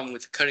have a problem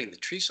with cutting the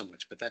tree so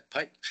much, but that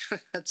pipe,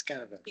 that's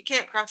kind of a. You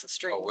can't cross the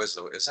street. Oh, is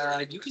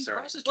there? You can is there-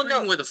 cross the Well, no.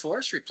 stream with a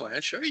forestry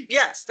plan, sure. You can,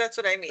 Yes, that's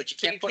what I mean. but you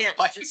can't put a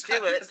pipe. just do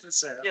it.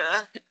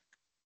 Yeah.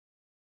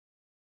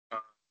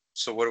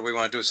 So what do we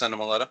want to do? Send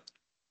them a letter?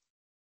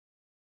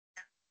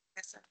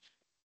 Yes, sir.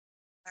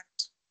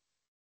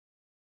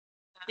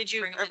 Did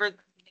you Bring 'em in. ever,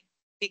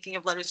 speaking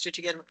of letters, did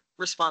you get a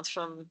response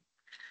from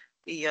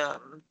the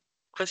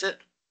Quizit?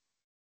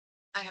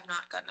 I have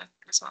not gotten a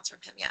response from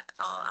him yet.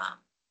 I'll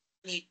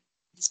need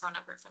his phone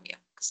number from you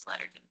because the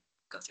letter didn't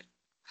go through.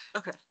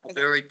 Okay.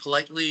 Very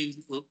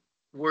politely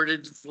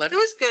worded It letter.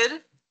 was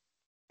good.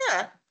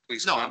 Yeah,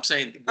 Please No, come. I'm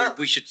saying Oh.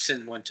 we should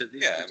send one to the.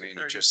 Yeah, I mean,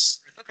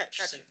 just okay,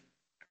 gotcha.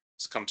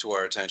 it's come to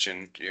our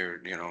attention.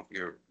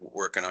 You're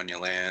working on your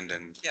land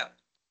and Yeah.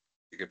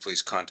 you could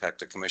please contact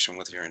the commission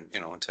with your,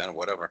 intent or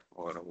whatever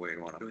way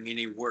you want to. Doing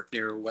any work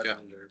near a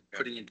wetland or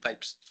putting in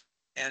pipes.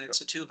 And it's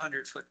a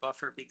 200-foot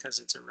buffer because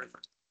it's a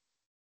river.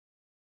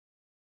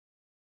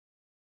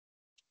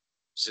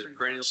 Is it a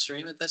perennial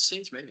stream at that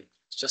stage? Maybe.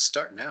 It's just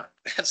starting out.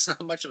 That's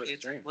not much of a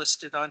It's stream.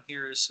 listed on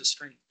here as a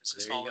stream. It's a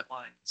There you solid go.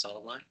 line. Solid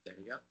line. There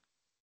you go.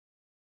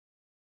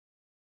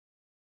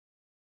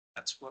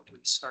 That's what we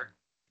start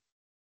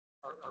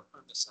our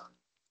premise on.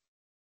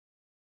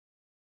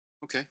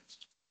 Okay.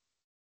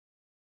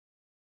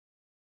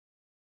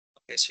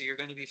 Okay, so you're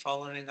going to be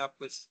following up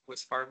with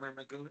Farmer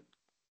Magoon?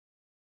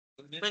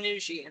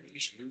 Manucci.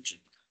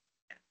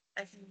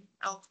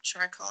 I'll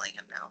try calling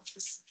him now.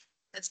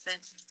 It's been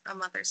a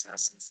month or so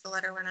since the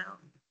letter went out.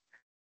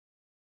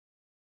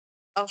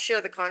 I'll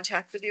share the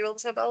contact with you,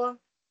 Isabella.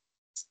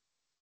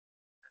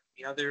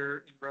 The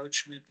other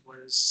encroachment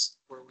was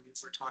where we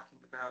were talking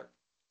about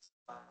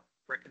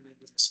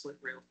recommending a split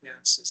rail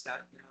fence. Is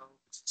that now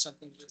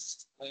something that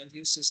land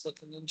use is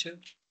looking into?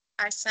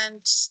 I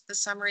sent the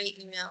summary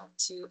email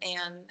to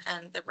Anne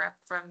and the rep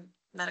from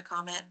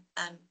Metacomet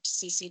and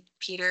CC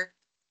Peter.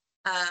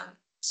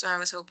 So I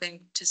was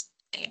hoping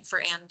for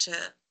Anne to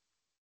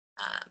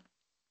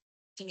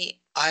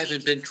meet. I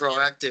haven't been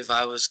proactive.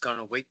 I was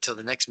gonna wait till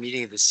the next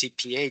meeting of the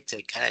CPA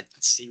to kind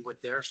of see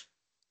what their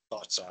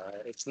thoughts are.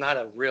 It's not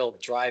a real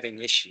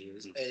driving issue.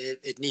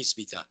 It needs to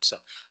be done. So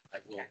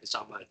it's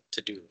on my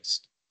to-do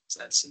list. Is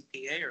that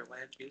CPA or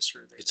land use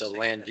or? It's a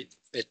land,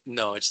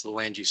 no, it's the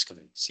land use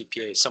committee.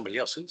 CPA is somebody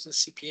else. Who's the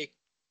CPA?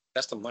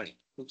 That's the money.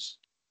 Who's?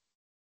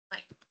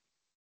 Mike.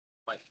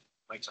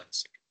 Mike's on the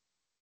CPA.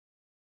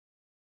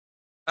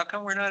 How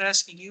come we're not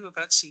asking you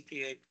about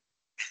CPA?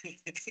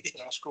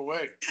 Ask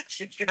away.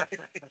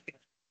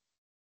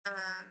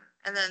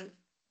 And then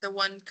the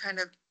one kind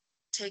of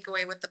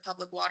takeaway with the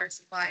public water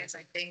supply is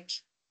I think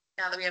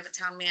now that we have a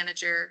town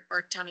manager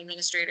or town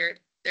administrator,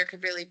 there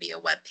could really be a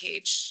web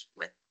page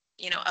with,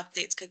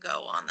 updates could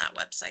go on that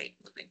website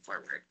moving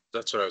forward.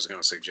 That's what I was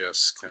gonna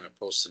suggest, kind of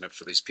posting it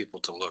for these people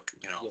to look,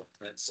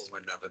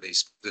 whenever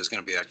there's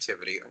gonna be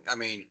activity. I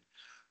mean,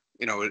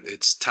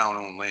 it's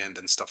town-owned land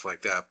and stuff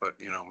like that, but,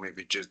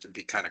 maybe just to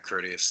be kind of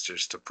courteous,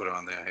 just to put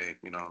on there, hey,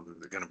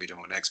 they're gonna be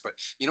doing X. But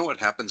you know what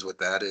happens with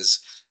that is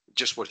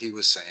just what he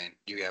was saying.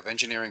 You have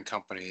engineering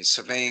companies,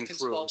 surveying crews.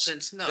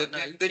 Consultants, no,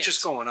 They're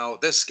just going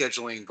out, they're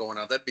scheduling, going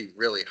out. That'd be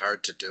really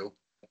hard to do,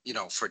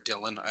 for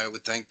Dylan, I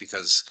would think,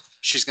 because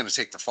she's gonna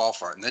take the fall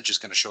for it and they're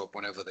just gonna show up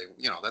whenever they,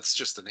 that's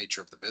just the nature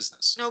of the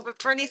business. No,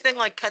 but for anything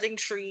like cutting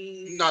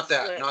trees. Not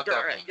that right,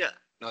 part. Yeah.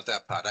 Not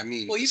that part. I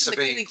mean. Well, even the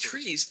surveying cutting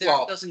crews. trees, there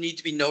Well, doesn't need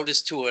to be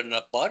noticed to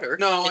a butter.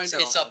 No, I It's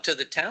know. up to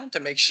the town to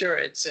make sure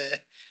it's,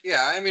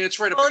 yeah, I mean, it's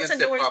right up Well, it's against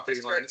their annoying,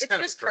 property line. it's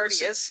kind of just a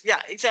courtesy. courteous.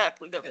 Yeah,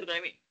 exactly. That's what I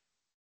mean.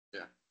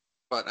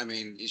 But I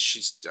mean,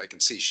 I can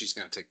see she's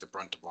gonna take the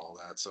brunt of all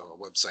that, so a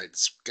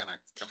website's gonna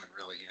come in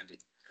really handy.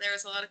 There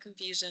was a lot of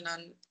confusion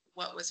on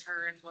what was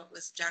her and what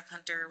was Jack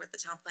Hunter with the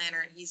town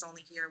planner, and he's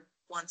only here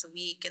once a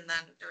week, and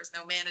then there was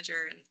no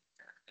manager, and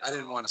I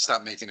didn't want to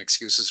stop making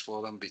excuses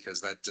for them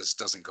because that just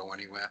doesn't go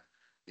anywhere.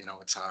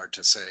 It's hard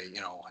to say,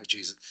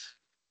 geez,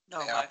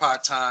 No, they are my,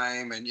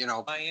 part-time and,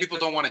 my people input-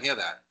 don't want to hear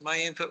that. my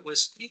input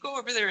was, you go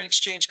over there and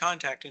exchange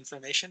contact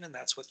information, and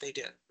that's what they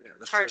did. Yeah,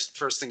 the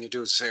first thing you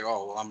do is say,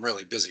 oh, well, I'm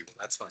really busy. Well,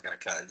 that's not gonna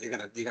cut it.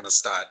 You're gonna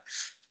start,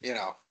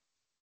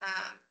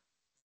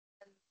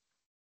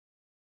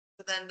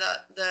 But then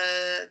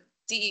the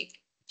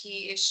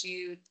DEP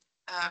issued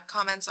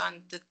comments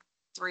on the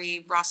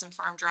 3 Rawson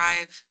Farm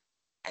Drive.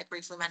 I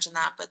briefly mentioned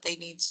that, but they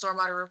need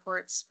stormwater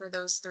reports for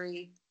those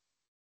 3.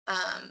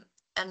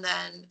 And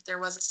then there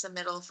was a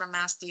submittal from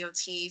Mass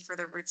DOT for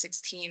the Route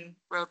 16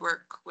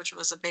 roadwork, which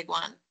was a big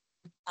one.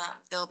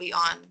 They'll be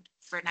on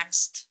for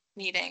next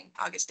meeting,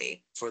 August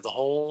 8th. for the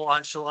whole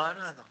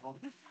enchilada, the whole.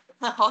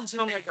 Oh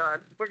my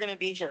God, we're gonna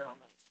be here all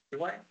night.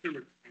 Do I have to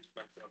recuse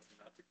myself from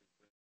that?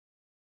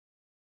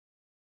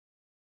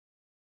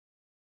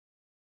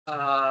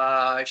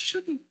 I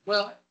shouldn't,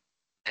 well,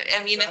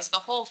 I mean, it's the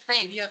whole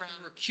thing. he have to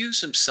from- recuse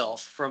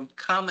himself from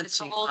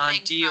commenting whole on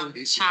thing from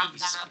DOT's tap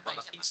that,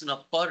 like, piece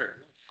of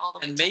butter. all the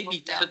way And to maybe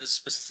Hopedale. to the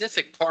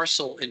specific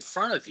parcel in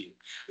front of you,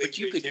 but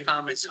you could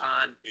comment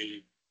on.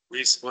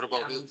 what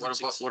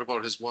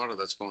about his water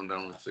that's going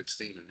down with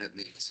 16 and hitting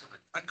these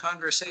A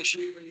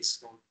conversation,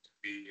 please.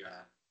 Be,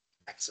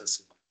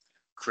 accessible.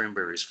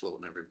 cranberries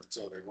floating everywhere?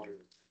 So they wanted.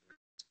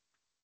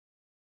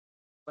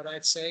 What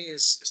I'd say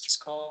is just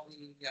call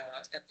the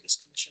Ethics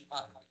Commission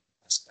hotline.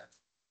 Ask them.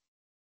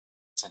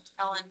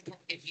 Ellen can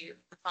give you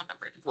the phone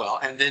number. Well,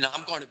 and then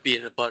I'm going to be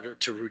in a butter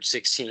to Route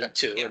 16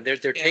 too, and they're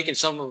taking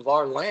some of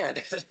our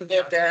land.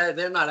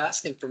 They're not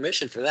asking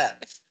permission for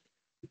that.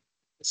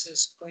 This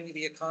is going to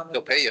be a common.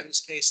 They'll pay you. In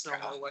this case, they'll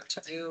know what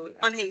to do.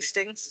 On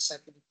Hastings.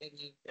 Second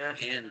opinion. Yeah.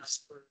 And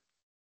Ask for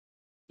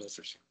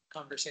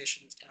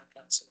conversation with town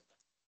council.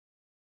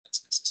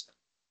 That's necessary.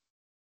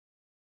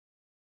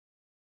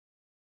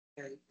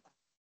 Okay.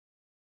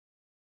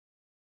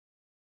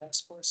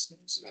 Task force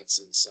news. That's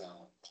since,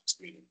 next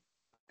meeting.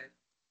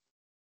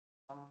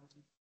 All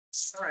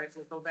right,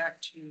 we'll go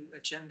back to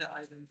agenda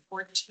item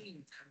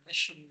 14,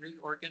 commission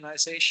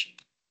reorganization.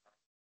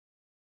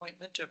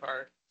 Appointment of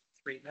our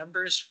 3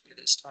 members. It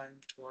is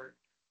time toward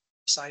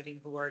deciding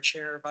who our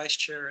chair, vice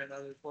chair, and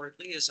other board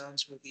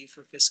liaisons will be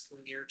for fiscal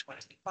year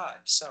 25.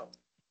 So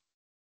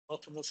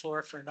open the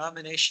floor for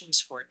nominations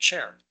for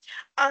chair.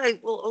 I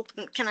will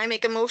open, can I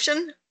make a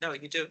motion? No,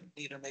 you do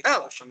need to make a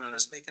Oh. motion.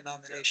 Just make a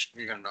nomination.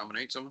 You're gonna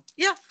nominate someone?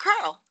 Yeah,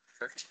 Carl.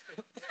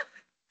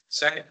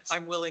 second,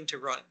 I'm willing to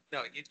run.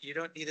 No, you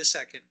don't need a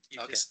second. You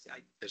Okay. just,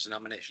 there's a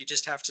nomination. you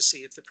just have to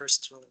see if the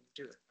person's willing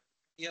to do it.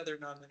 The other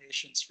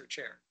nominations for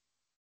chair.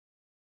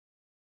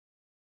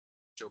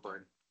 Joe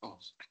Biden. Oh,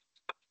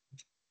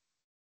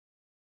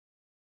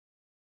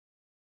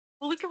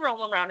 Well, we can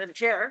roll around in a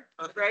chair,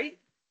 right?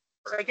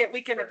 Or I get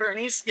weekend at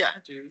Bernie's, yeah.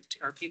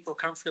 Are people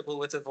comfortable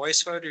with a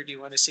voice vote, or do you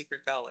want a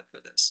secret ballot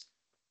for this?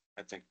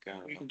 I think,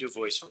 You can do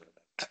voice vote.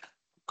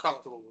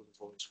 Comfortable with the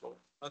voice vote.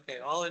 Okay,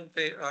 all in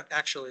favor,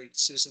 actually,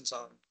 Susan's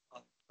on.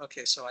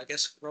 Okay, so I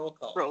guess roll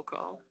call. Roll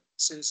call.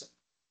 Susan.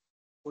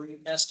 Were you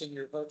casting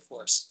your vote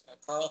for us?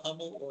 Carl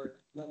Hummel or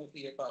none of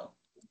the above?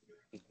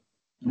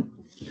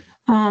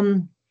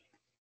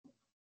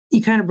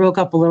 You kind of broke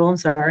up a little, I'm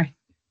sorry.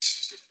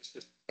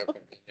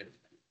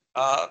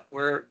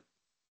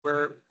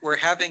 We're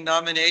having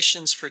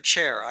nominations for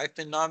chair. I've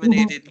been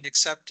nominated and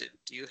accepted.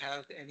 Do you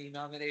have any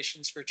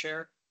nominations for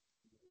chair?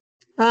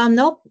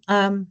 Nope,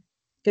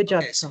 good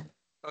job.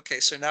 Okay,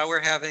 so now we're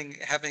having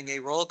a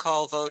roll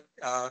call vote,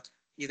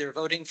 either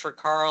voting for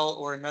Carl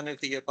or none of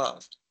the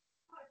above.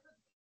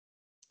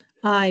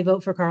 I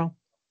vote for Carl.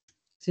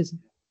 Susan.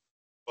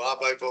 Bob,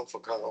 I vote for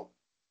Carl.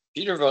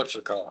 Peter votes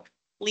for Carl.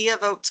 Leah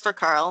votes for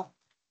Carl.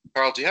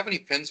 Carl, do you have any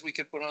pins we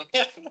could put on?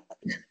 Tim,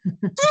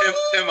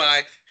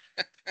 I.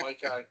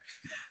 Like I,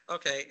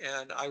 Okay,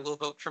 and I will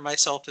vote for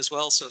myself as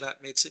well, so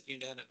that makes it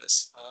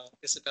unanimous.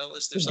 Isabel,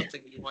 is there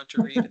something you want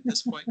to read at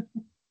this point?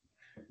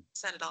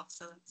 Send it off,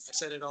 so I that's.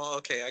 said it all.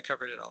 Okay, I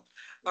covered it all.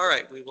 All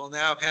right, we will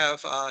now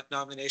have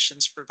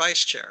nominations for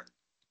vice chair.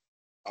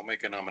 I'll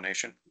make a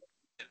nomination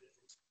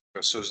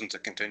for Susan to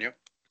continue.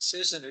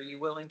 Susan, are you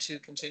willing to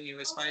continue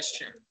as vice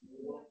chair?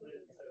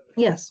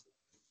 Yes.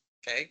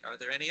 Okay, are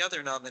there any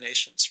other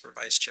nominations for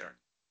vice chair?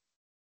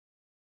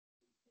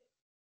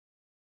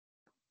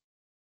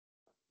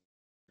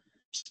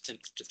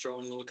 to throw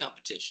in a little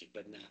competition,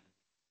 but no.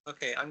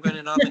 Okay, I'm going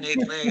to nominate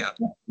Leah.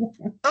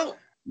 Oh,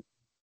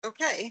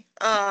 okay.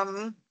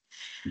 I'm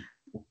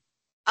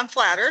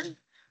flattered.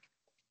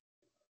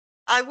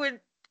 I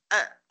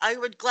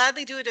would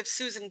gladly do it if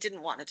Susan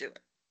didn't want to do it.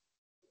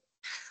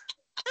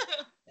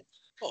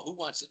 Oh, who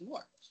wants it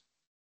more?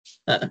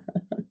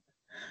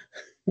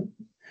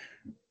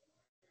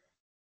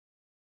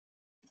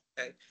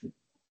 Okay.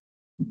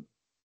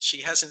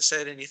 She hasn't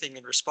said anything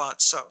in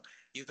response, so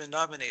you've been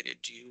nominated.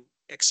 Do you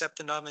accept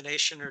the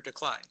nomination or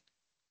decline?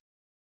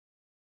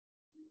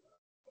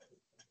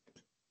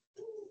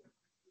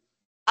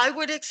 I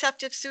would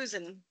accept if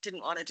Susan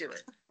didn't want to do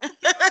it. You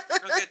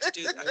don't get to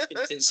do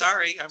that.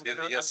 Sorry, I'm Do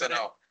gonna, the yes or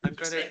no. I'm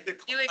gonna,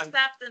 You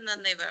accept and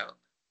then they vote.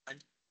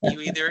 you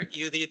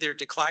either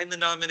decline the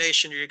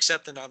nomination or you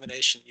accept the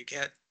nomination. You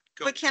can't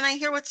go. But can I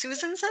hear what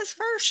Susan says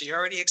first? She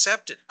already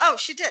accepted. Oh,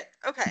 she did.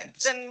 Okay,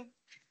 then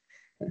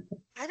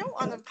I don't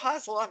want to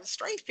cause a lot of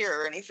strife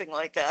here or anything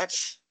like that.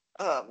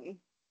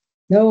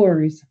 No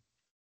worries.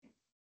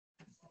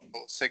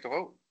 Well, let's take a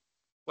vote.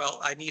 Well,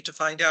 I need to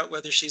find out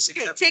whether she's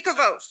Okay, accepting. take a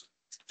vote.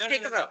 No, no,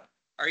 Take no, a no. vote.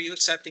 Are you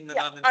accepting the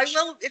Yeah, nomination?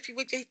 I will, if you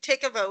would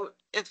take a vote,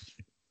 if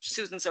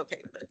Susan's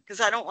okay with it,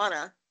 because I don't want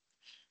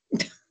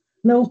to.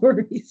 No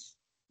worries.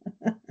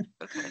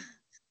 Okay.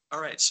 All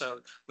right,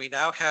 so we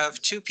now have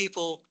two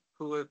people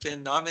who have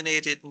been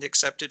nominated and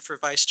accepted for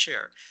vice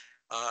chair.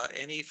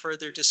 Any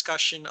further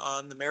discussion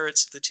on the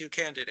merits of the two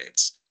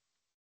candidates?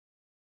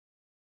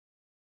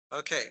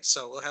 Okay,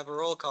 so we'll have a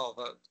roll call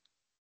vote.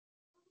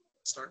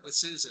 Start with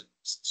Susan.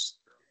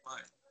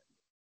 Fine.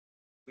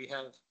 We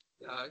have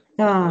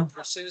vote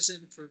for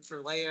Susan,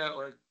 for Leah,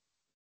 or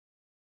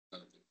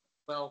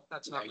well,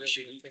 that's not really.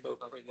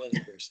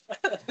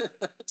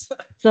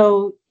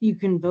 So you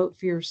can vote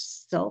for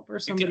yourself or You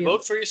somebody can vote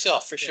else? for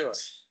yourself for sure.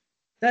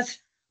 That's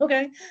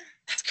okay.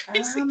 That's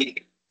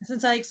crazy.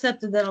 Since I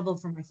accepted that, I'll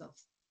vote for myself.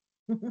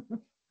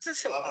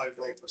 I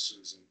vote for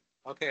Susan.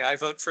 Okay, I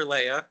vote for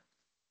Leah.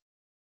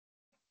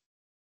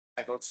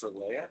 I vote for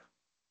Leah.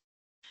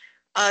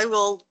 I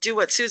will do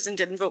what Susan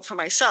didn't vote for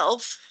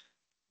myself,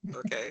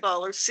 Okay,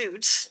 follow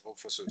suit. Vote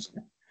for Susan.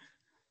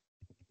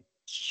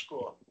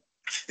 Score.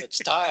 It's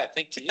tie, I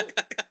think, to you.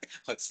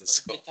 What's the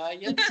score? Tie,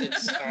 yes,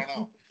 it's. I don't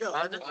know.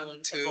 God. One,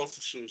 two, vote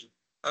for Susan.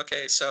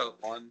 okay, so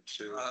one,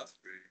 two,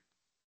 three.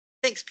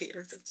 Thanks,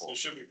 Peter. So it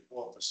should be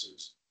 4 for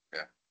Susan.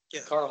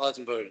 yeah. Carl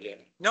hasn't voted yet.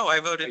 No, I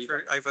Are voted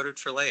you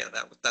for Leah.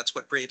 That's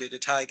what created a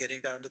tie,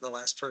 getting down to the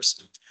last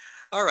person.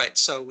 All right,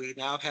 so we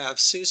now have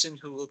Susan,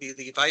 who will be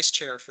the vice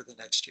chair for the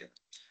next year.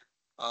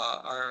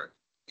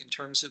 In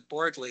terms of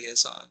board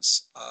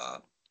liaisons,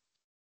 are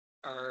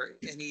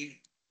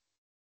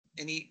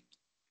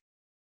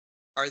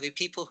are the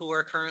people who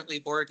are currently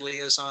board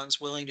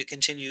liaisons willing to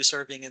continue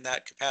serving in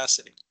that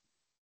capacity?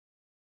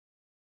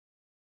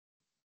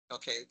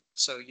 Okay,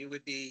 so you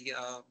would be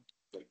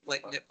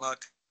Blake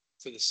Nipmuc,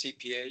 For the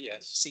CPA,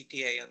 yes.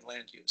 CPA and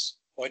land use.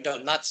 Or no,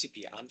 not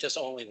CPA. I'm just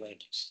only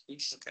land use.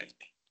 He's- Okay.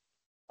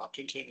 I'll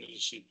continue to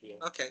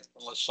CPA Okay,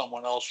 unless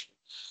someone else.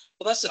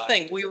 Well, that's the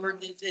thing.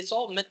 It's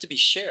all meant to be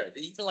shared,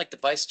 even like the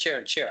vice chair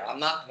and chair. I'm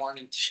not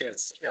wanting to share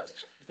this,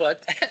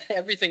 but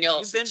everything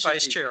else. you've been it should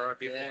vice be- chair Yeah,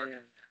 before. yeah.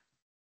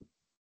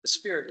 The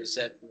spirit is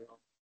that,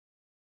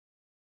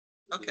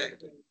 Okay,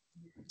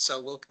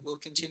 so we'll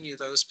continue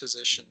those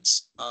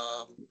positions.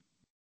 I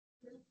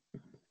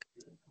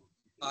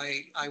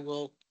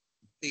will,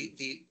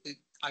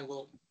 I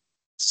will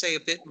say a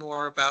bit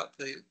more about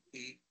the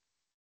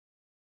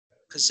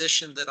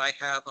position that I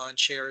have on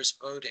chairs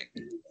voting.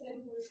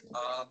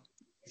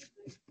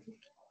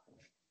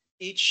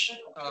 Each,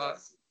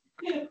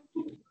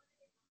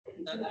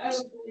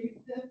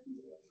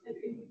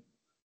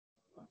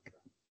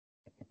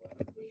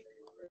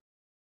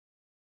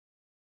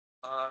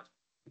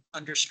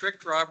 under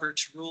strict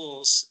Roberts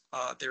rules,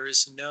 there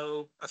is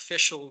no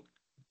official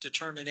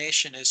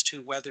determination as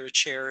to whether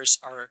chairs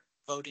are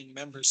voting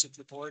members of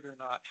the board or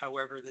not.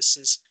 However, this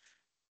is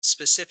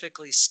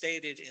specifically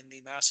stated in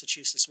the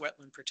Massachusetts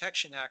Wetland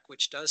Protection Act,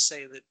 which does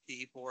say that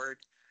the board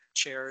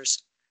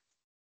chairs,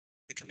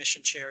 the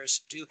commission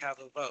chairs do have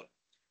a vote.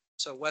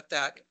 So what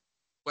that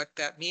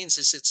means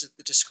is it's at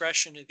the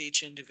discretion of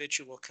each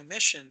individual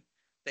commission.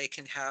 They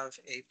can have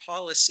a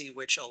policy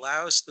which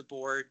allows the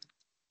board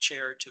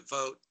chair to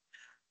vote,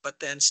 but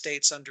then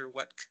states under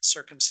what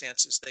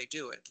circumstances they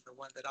do it. The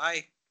one that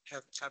I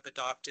have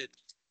adopted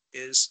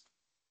is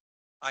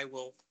I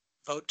will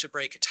vote to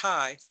break a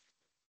tie,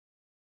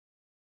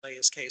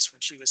 Leia's case,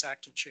 when she was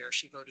acting chair,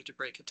 she voted to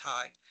break a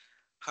tie.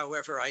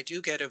 However, I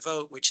do get a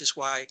vote, which is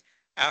why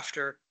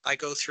after I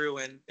go through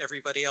and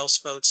everybody else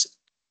votes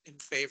in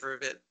favor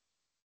of it,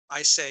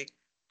 I say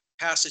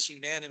passes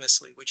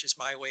unanimously, which is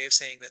my way of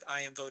saying that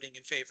I am voting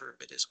in favor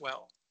of it as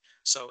well.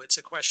 So it's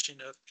a question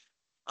of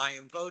I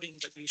am voting,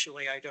 but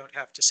usually I don't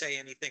have to say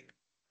anything.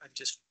 I'm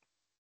just,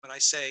 when I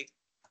say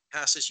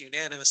passes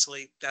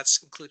unanimously,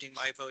 that's including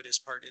my vote as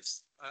part of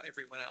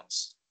everyone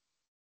else.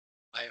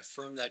 I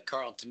affirm that,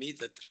 Carl. To me,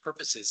 that the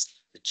purpose is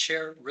the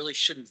chair really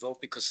shouldn't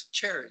vote because the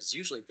chair is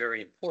usually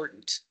very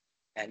important.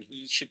 And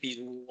he should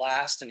be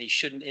last and he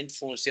shouldn't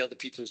influence the other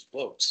people's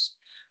votes.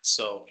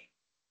 So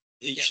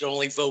he should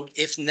only vote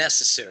if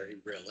necessary,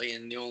 really,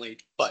 and the only,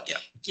 but Yeah.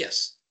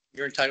 yes,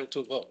 you're entitled to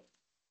a vote.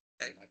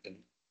 Okay.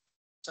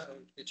 So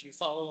did you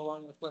follow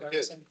along with what I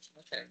was saying?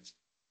 Okay.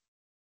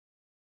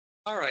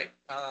 All right,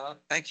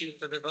 thank you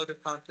for the vote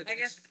of confidence. I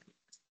guess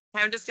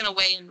I'm just gonna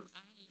weigh in.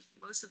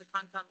 Most of the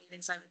Concom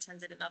meetings I've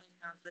attended in other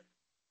towns, the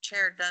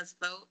chair does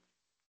vote.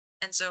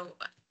 And so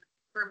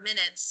for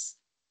minutes,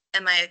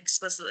 am I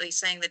explicitly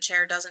saying the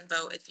chair doesn't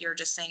vote if you're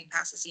just saying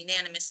passes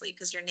unanimously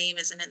because your name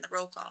isn't in the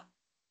roll call?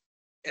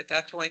 At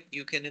that point,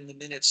 you can in the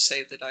minutes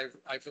say that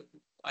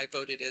I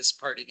voted as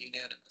part of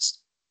unanimous.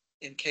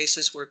 In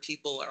cases where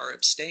people are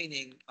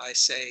abstaining, I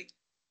say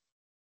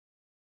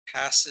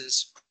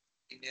passes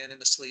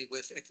unanimously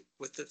with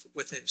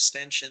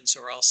abstentions,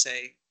 or I'll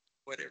say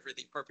whatever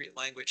the appropriate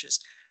language is.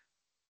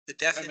 The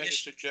Can I make a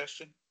definition.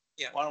 suggestion?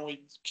 Yeah. Why don't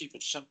we keep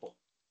it simple?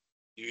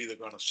 You're either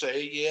gonna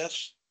say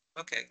yes,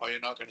 Okay. or you're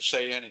not gonna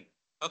say anything.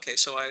 Okay,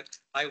 so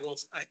I will,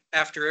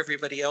 after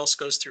everybody else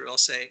goes through, I'll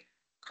say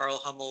Carl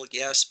Hummel,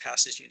 yes,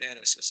 passes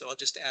unanimously. So I'll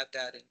just add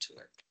that into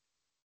it.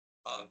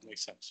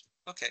 Makes sense.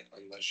 Okay,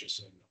 Unless you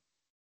say no.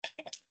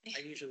 I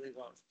usually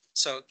won't.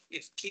 So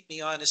keep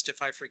me honest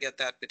if I forget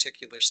that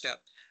particular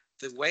step.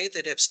 The way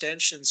that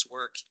abstentions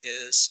work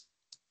is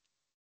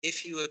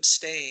if you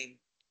abstain,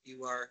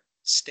 you are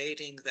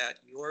stating that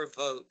your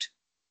vote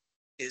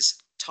is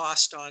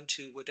tossed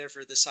onto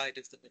whatever the side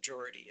of the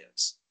majority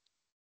is.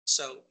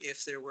 So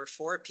if there were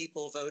 4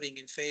 people voting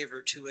in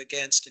favor, 2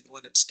 against, and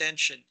 1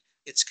 abstention,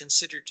 it's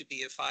considered to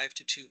be a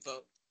 5-2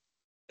 vote.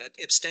 That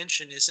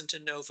abstention isn't a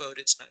no vote.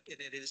 It's not.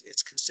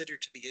 It's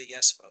considered to be a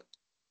yes vote.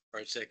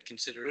 Or is it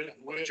considered a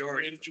Where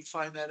majority? did you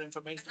find that I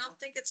information? don't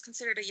think it's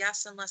considered a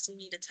yes unless you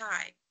need a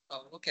tie.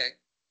 Oh, okay.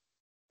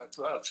 I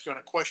was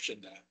gonna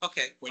question that.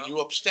 Okay. When well, you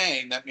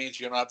abstain, that means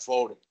you're not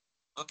voting.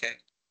 Okay.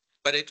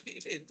 But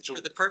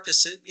for the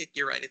purpose,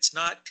 you're right. It's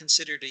not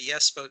considered a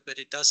yes vote, but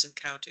it doesn't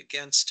count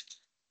against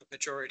the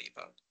majority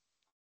vote.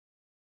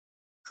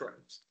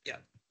 Correct. Yeah.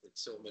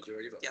 It's still a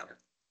majority vote. Yeah.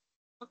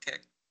 Okay.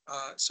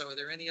 So are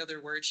there any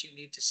other words you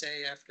need to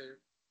say after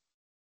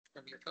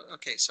from your,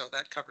 okay, so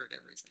that covered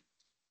everything.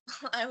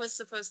 I was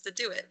supposed to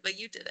do it, but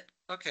you did it.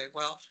 Okay,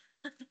 well,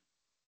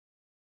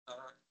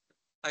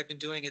 I've been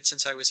doing it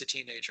since I was a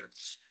teenager.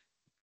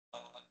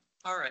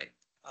 All right,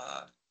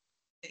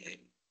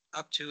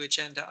 up to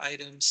agenda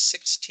item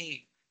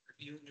 16,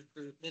 review and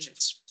approve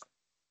minutes.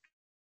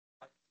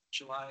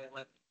 July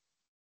 11th.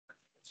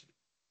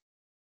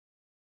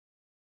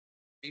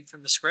 Read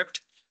from the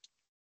script.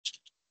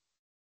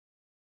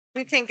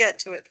 We can get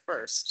to it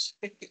first.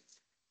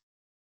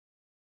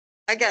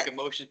 I got, Make a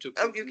motion to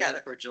Oh, approve you the got minute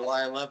it. for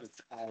July 11th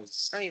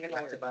as I don't even know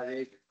directed by the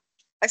agent.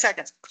 I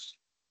second.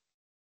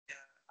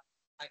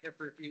 I have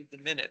reviewed the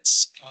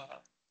minutes.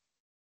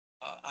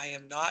 I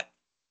am not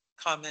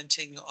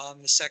commenting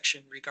on the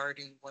section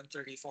regarding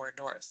 134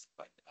 North,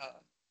 but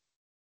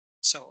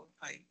so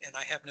I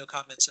have no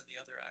comments on the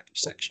other active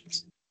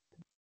sections.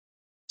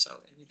 So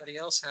anybody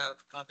else have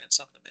comments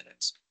on the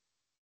minutes?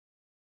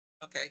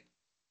 Okay.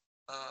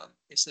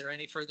 Is there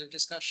any further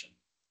discussion?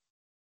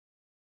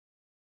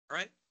 All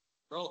right,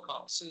 roll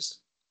call. Susan.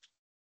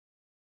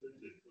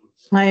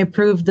 I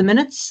approve the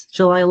minutes,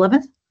 July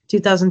 11th,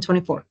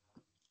 2024.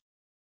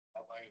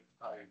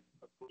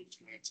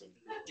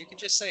 You can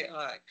just say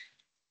aye.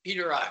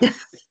 Peter, I.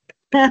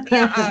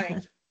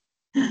 Aye.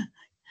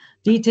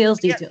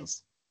 Details, Yeah.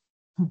 details.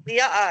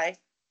 Leah, I.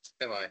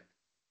 Am I?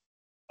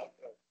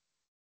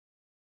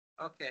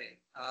 Okay,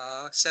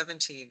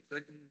 17,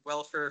 good and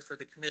welfare for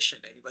the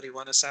commission. Anybody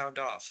want to sound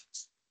off?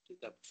 Did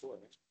that before.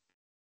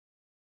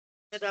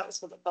 Right? That was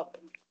for the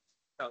public.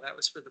 No, that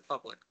was for the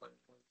public when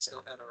we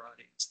still had our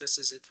audience. This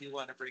is if you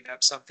want to bring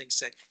up something,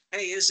 say,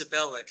 hey,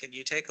 Isabella, can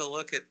you take a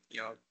look at,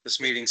 This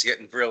meeting's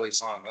getting really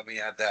long. Let me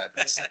add that.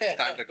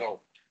 Time to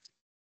go.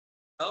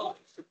 oh,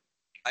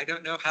 I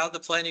don't know how the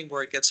planning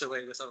board gets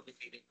away with open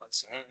meeting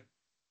laws.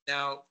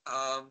 Now,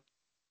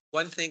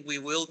 one thing we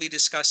will be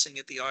discussing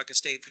at the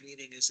August 8th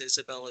meeting is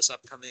Isabella's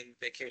upcoming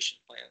vacation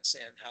plans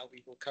and how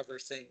we will cover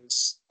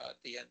things at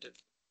the end of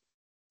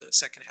the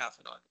second half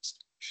in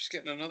August. She's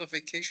getting another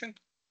vacation?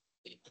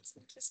 It's the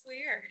fiscal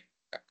year.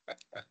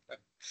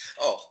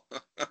 Oh.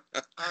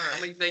 How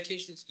many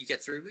vacations? You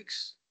get 3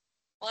 weeks?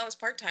 Well, I was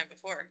part-time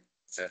before.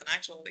 It's Yeah. an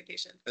actual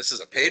vacation. This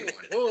is a paid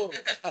one. Oh,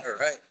 all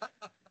right.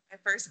 My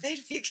first paid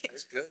vacation.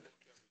 That's good.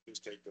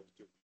 Just take those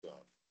 2 weeks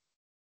off.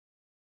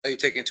 Are you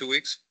taking 2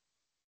 weeks?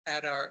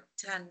 At our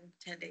 10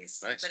 days.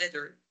 Nice. But it,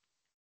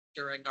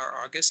 during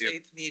our August Yep.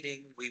 8th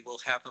meeting, we will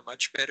have a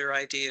much better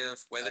idea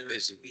of whether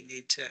busy. we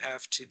need to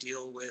have to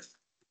deal with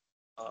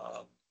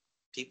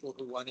people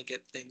who want to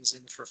get things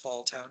in for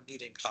fall town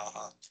meeting,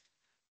 haha.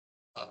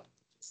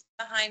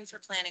 behind for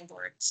planning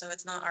board, so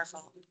it's not our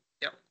fault.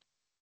 Yep.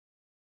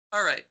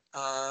 All right,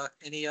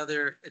 any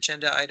other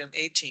agenda item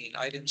 18,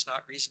 items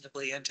not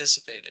reasonably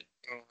anticipated?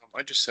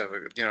 I just have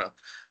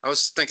I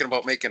was thinking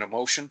about making a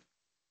motion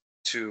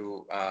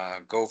to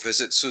go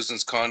visit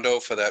Susan's condo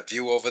for that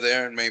view over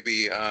there and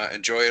maybe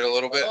enjoy it a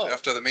little bit Oh.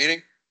 after the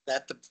meeting.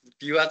 That the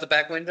view out the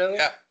back window?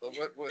 Yeah,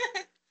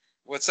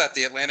 what's that,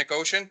 the Atlantic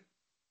Ocean?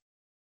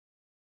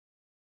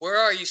 Where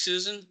are you,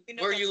 Susan? You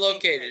know Where are you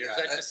that's fake, located? Is right?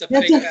 that just a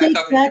That's fake? a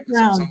fake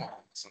background.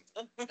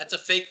 That's a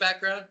fake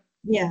background?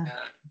 Yeah.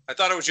 I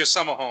thought it was your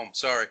summer home,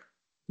 sorry.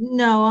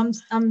 No,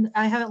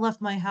 I haven't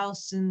left my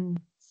house in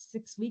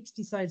 6 weeks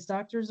besides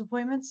doctor's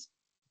appointments.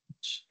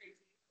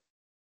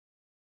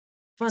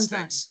 Fun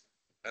time. Stinks.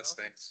 That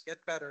stinks.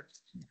 Get better.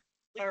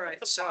 All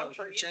right, so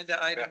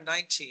agenda item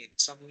 19,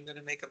 someone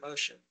gonna make a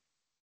motion.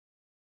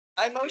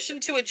 I motion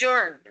to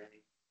adjourn.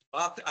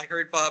 Bob, I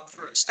heard Bob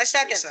first. I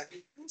second.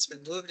 It's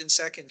been moved and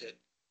seconded.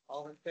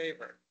 All in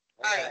favor?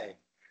 Aye.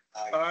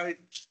 Aye.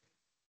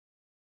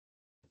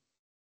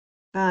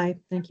 Bye,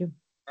 thank you.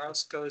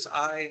 Charles goes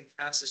aye and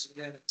passes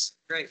unanimously.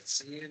 Great,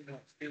 see you in a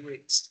few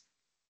weeks.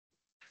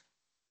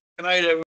 Good night, everyone.